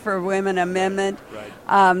Rights for Women Amendment.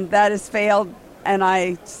 Right. That has failed, and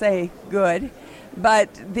I say good.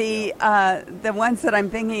 But the ones that I'm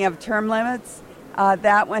thinking of, term limits,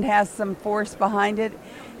 that one has some force behind it,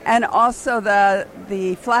 and also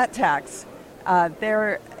the flat tax.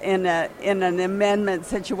 They're in an amendment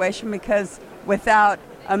situation because without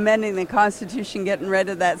amending the Constitution, getting rid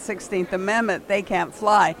of that 16th Amendment, they can't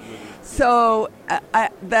fly. So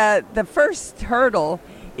the first hurdle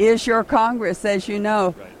is your Congress, as you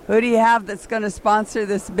know. Right. Who do you have that's going to sponsor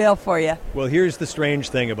this bill for you? Well, here's the strange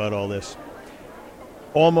thing about all this.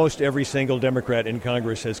 Almost every single Democrat in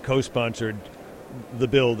Congress has co-sponsored the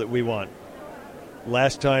bill that we want.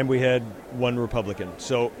 Last time we had one Republican.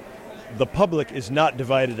 So the public is not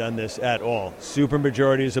divided on this at all.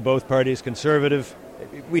 Supermajorities of both parties, conservative.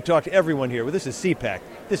 We talk to everyone here. Well, this is CPAC.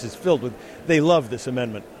 This is filled with, they love this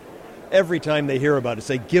amendment. Every time they hear about it,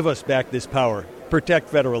 say, give us back this power. Protect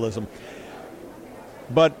federalism.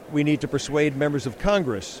 But we need to persuade members of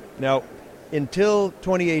Congress. Now, until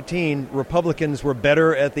 2018, Republicans were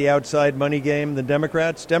better at the outside money game than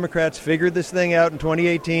Democrats. Democrats figured this thing out in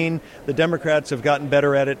 2018. The Democrats have gotten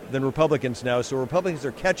better at it than Republicans now. So Republicans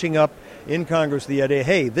are catching up in Congress the idea,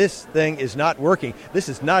 hey, this thing is not working. This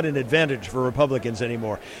is not an advantage for Republicans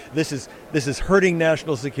anymore. This is hurting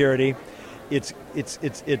national security. It's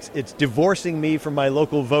divorcing me from my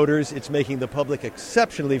local voters. It's making the public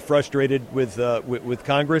exceptionally frustrated with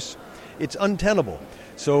Congress. It's untenable.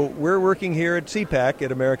 So we're working here at CPAC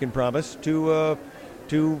at American Promise to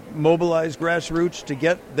mobilize grassroots to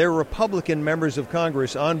get their Republican members of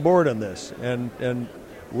Congress on board on this, and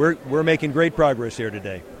we're making great progress here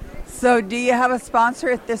today. So do you have a sponsor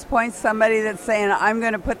at this point, somebody that's saying, I'm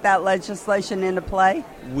going to put that legislation into play?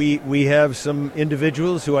 We have some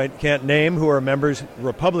individuals who I can't name who are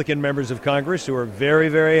Republican members of Congress, who are very,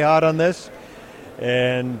 very hot on this,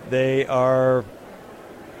 and they are...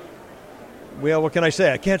 Well, what can I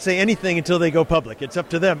say? I can't say anything until they go public. It's up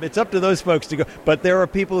to them. It's up to those folks to go. But there are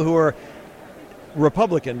people who are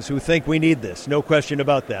Republicans who think we need this. No question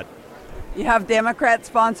about that. You have Democrat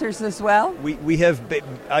sponsors as well? We have,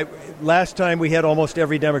 last time we had almost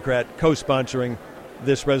every Democrat co-sponsoring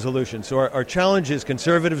this resolution. So our challenge is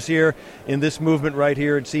conservatives here in this movement right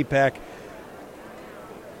here at CPAC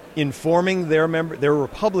informing their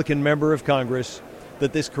Republican member of Congress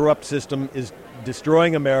that this corrupt system is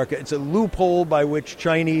destroying America. It's a loophole by which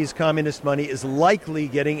Chinese communist money is likely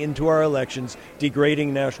getting into our elections,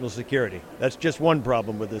 degrading national security. That's just one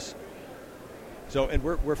problem with this. So, and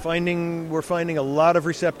we're finding a lot of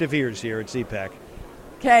receptive ears here at CPAC.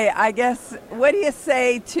 Okay, I guess, what do you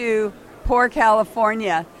say to poor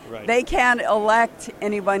California? Right. They can't elect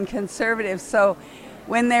anyone conservative, so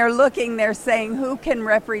when they're looking, they're saying, who can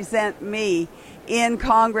represent me in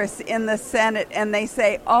Congress, in the Senate, and they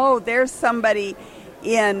say, oh, there's somebody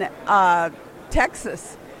in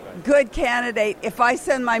Texas, good candidate. If I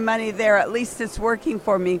send my money there, at least it's working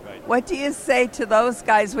for me. Right. What do you say to those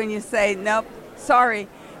guys when you say, nope, sorry,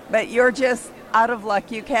 but you're just out of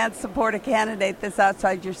luck. You can't support a candidate that's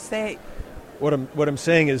outside your state? What I'm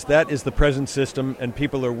saying is that is the present system, and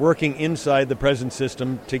people are working inside the present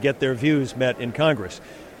system to get their views met in Congress.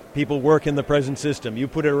 People work in the present system. You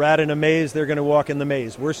put a rat in a maze, they're going to walk in the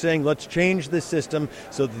maze. We're saying let's change this system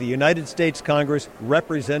so that the United States Congress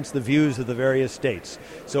represents the views of the various states.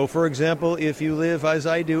 So, for example, if you live, as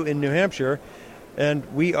I do, in New Hampshire, and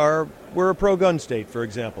we're a pro-gun state, for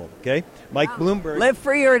example, okay? Mike Bloomberg... Live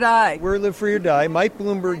free or die. We're live free or die. Mike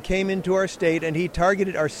Bloomberg came into our state, and he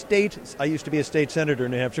targeted our state. I used to be a state senator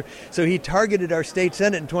in New Hampshire. So he targeted our state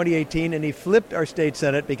senate in 2018, and he flipped our state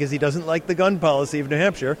senate because he doesn't like the gun policy of New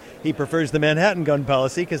Hampshire. He prefers the Manhattan gun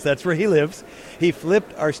policy because that's where he lives. He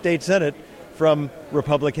flipped our state senate from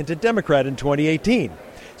Republican to Democrat in 2018.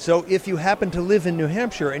 So if you happen to live in New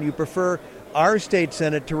Hampshire and you prefer our state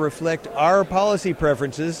senate to reflect our policy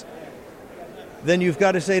preferences, then you've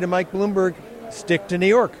got to say to Mike Bloomberg, stick to New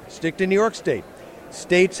York State.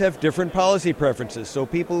 States have different policy preferences, so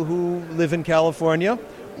people who live in California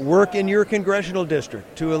work in your congressional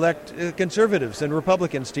district to elect conservatives and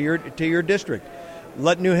Republicans to your district.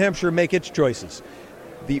 Let New Hampshire make its choices.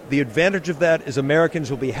 The advantage of that is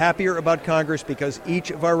Americans will be happier about Congress because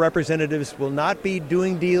each of our representatives will not be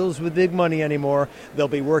doing deals with big money anymore. They'll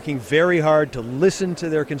be working very hard to listen to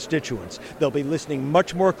their constituents. They'll be listening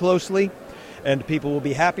much more closely, and people will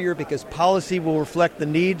be happier because policy will reflect the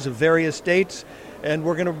needs of various states, and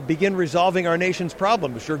we're going to begin resolving our nation's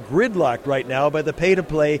problems. We're gridlocked right now by the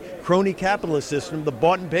pay-to-play crony capitalist system, the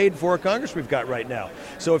bought and paid for Congress we've got right now.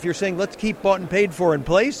 So if you're saying let's keep bought and paid for in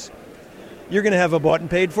place, you're going to have a bought and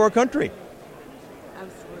paid for country.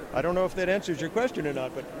 Absolutely. I don't know if that answers your question or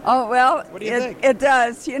not, but what do you think? It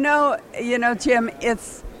does. You know, Jim,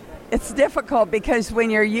 it's difficult because when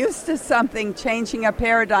you're used to something, changing a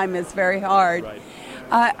paradigm is very hard. Right.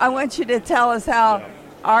 I want you to tell us how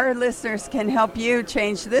our listeners can help you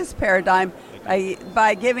change this paradigm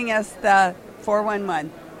by giving us the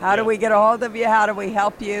 411. How do we get a hold of you? How do we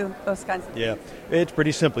help you? Those kinds of things. Yeah, it's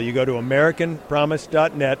pretty simple. You go to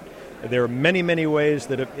AmericanPromise.net. There are many, many ways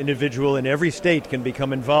that an individual in every state can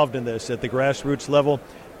become involved in this at the grassroots level.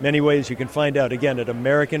 Many ways you can find out, again, at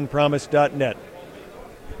AmericanPromise.net.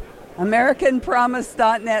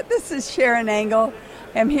 AmericanPromise.net. This is Sharon Engel.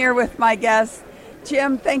 I'm here with my guest,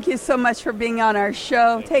 Jim. Thank you so much for being on our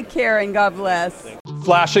show. Take care and God bless.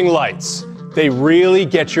 Flashing lights. They really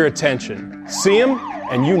get your attention. See them,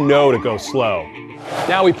 and you know to go slow.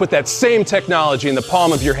 Now we put that same technology in the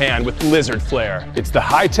palm of your hand with Lizard Flare. It's the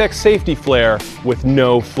high-tech safety flare with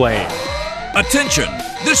no flame. Attention!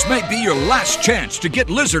 This may be your last chance to get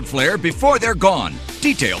Lizard Flare before they're gone.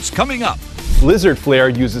 Details coming up. Lizard Flare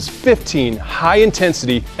uses 15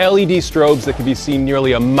 high-intensity LED strobes that can be seen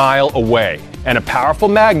nearly a mile away, and a powerful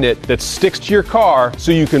magnet that sticks to your car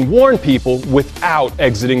so you can warn people without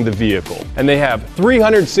exiting the vehicle. And they have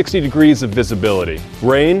 360 degrees of visibility.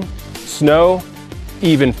 Rain, snow,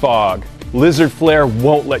 even fog. Lizard Flare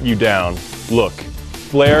won't let you down. Look,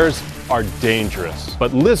 flares are dangerous,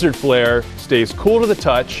 but Lizard Flare stays cool to the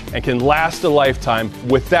touch and can last a lifetime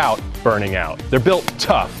without burning out. They're built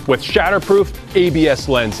tough with shatterproof ABS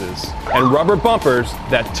lenses and rubber bumpers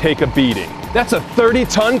that take a beating. That's a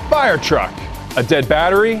 30-ton fire truck, a dead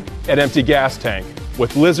battery, an empty gas tank.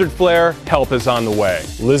 With Lizard Flare, help is on the way.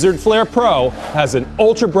 Lizard Flare Pro has an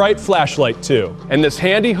ultra-bright flashlight too, and this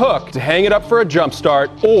handy hook to hang it up for a jump start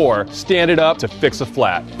or stand it up to fix a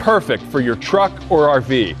flat. Perfect for your truck or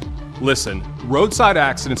RV. Listen, Roadside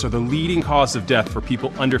accidents are the leading cause of death for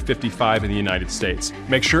people under 55 in the United States.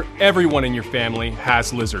 Make sure everyone in your family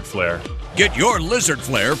has Lizard Flare. Get your Lizard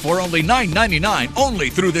Flare for only $9.99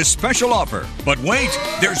 only through this special offer. But wait,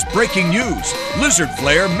 there's breaking news. Lizard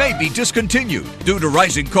Flare may be discontinued. Due to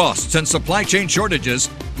rising costs and supply chain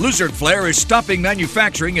shortages, Lizard Flare is stopping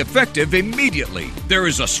manufacturing effective immediately. There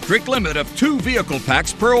is a strict limit of 2 vehicle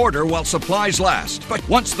packs per order while supplies last. But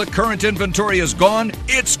once the current inventory is gone,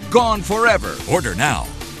 it's gone forever. Order now.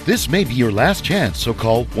 This may be your last chance, so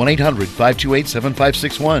call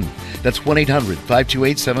 1-800-528-7561. That's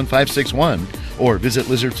 1-800-528-7561. Or visit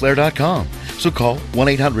lizardflare.com. So call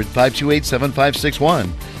 1-800-528-7561.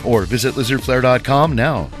 Or visit lizardflare.com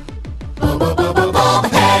now.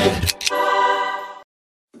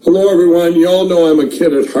 Hello, everyone. You all know I'm a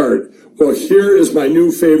kid at heart. Well, here is my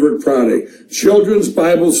new favorite product. Children's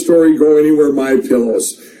Bible Story Go Anywhere My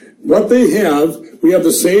Pillows. What they have, we have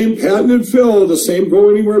the same patented fill, the same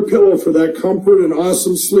Go Anywhere pillow for that comfort and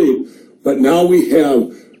awesome sleep. But now we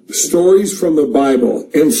have stories from the Bible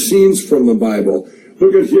and scenes from the Bible.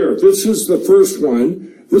 Look at here. This is the first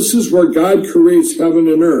one. This is where God creates heaven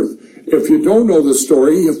and earth. If you don't know the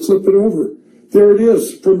story, you flip it over. There it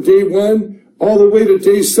is, from day 1 all the way to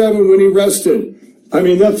day 7 when he rested. I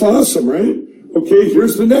mean, that's awesome, right? Okay,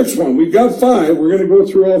 here's the next one. We've got 5. We're going to go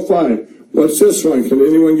through all 5. What's this one? Can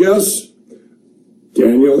anyone guess?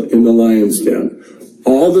 Daniel in the lion's den.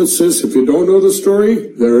 All this is, if you don't know the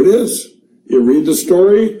story, there it is. You read the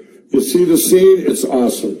story, you see the scene, it's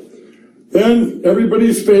awesome. Then,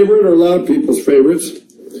 everybody's favorite, or a lot of people's favorites.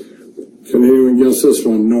 Can anyone guess this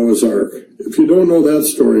one? Noah's Ark. If you don't know that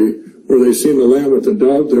story, where they seen the lamb with the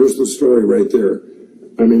dove, there's the story right there.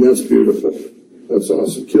 I mean, that's beautiful. That's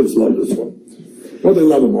awesome. Kids love this one. Well, they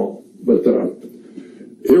love them all. But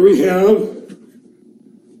here we have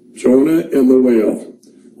Jonah and the whale.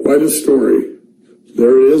 Quite a story.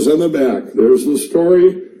 There it is on the back. There's the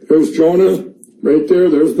story. There's Jonah right there.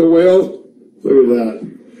 There's the whale. Look at that.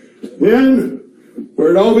 Then,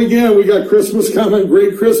 where it all began, we got Christmas coming,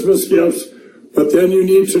 great Christmas gifts. But then you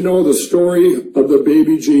need to know the story of the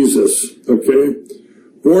baby Jesus, okay?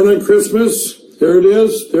 Born on Christmas, there it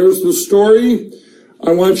is. There's the story.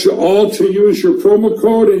 I want you all to use your promo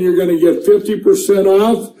code, and you're going to get 50%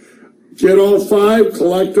 off. Get all 5,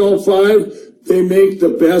 collect all 5. They make the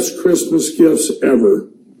best Christmas gifts ever.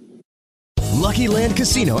 Lucky Land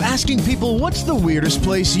Casino, asking people, what's the weirdest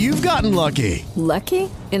place you've gotten lucky? Lucky?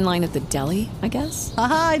 In line at the deli, I guess?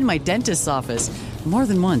 Aha, in my dentist's office. More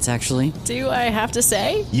than once, actually. Do I have to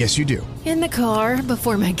say? Yes, you do. In the car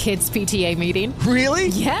before my kids' PTA meeting. Really?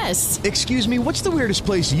 Yes. Excuse me, what's the weirdest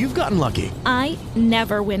place you've gotten lucky? I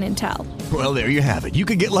never win and tell. Well, there you have it. You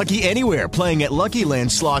can get lucky anywhere, playing at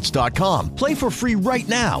LuckyLandSlots.com. Play for free right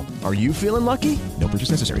now. Are you feeling lucky? No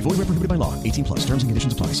purchase necessary. Void where prohibited by law. 18+. Terms and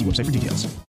conditions apply. See website for details.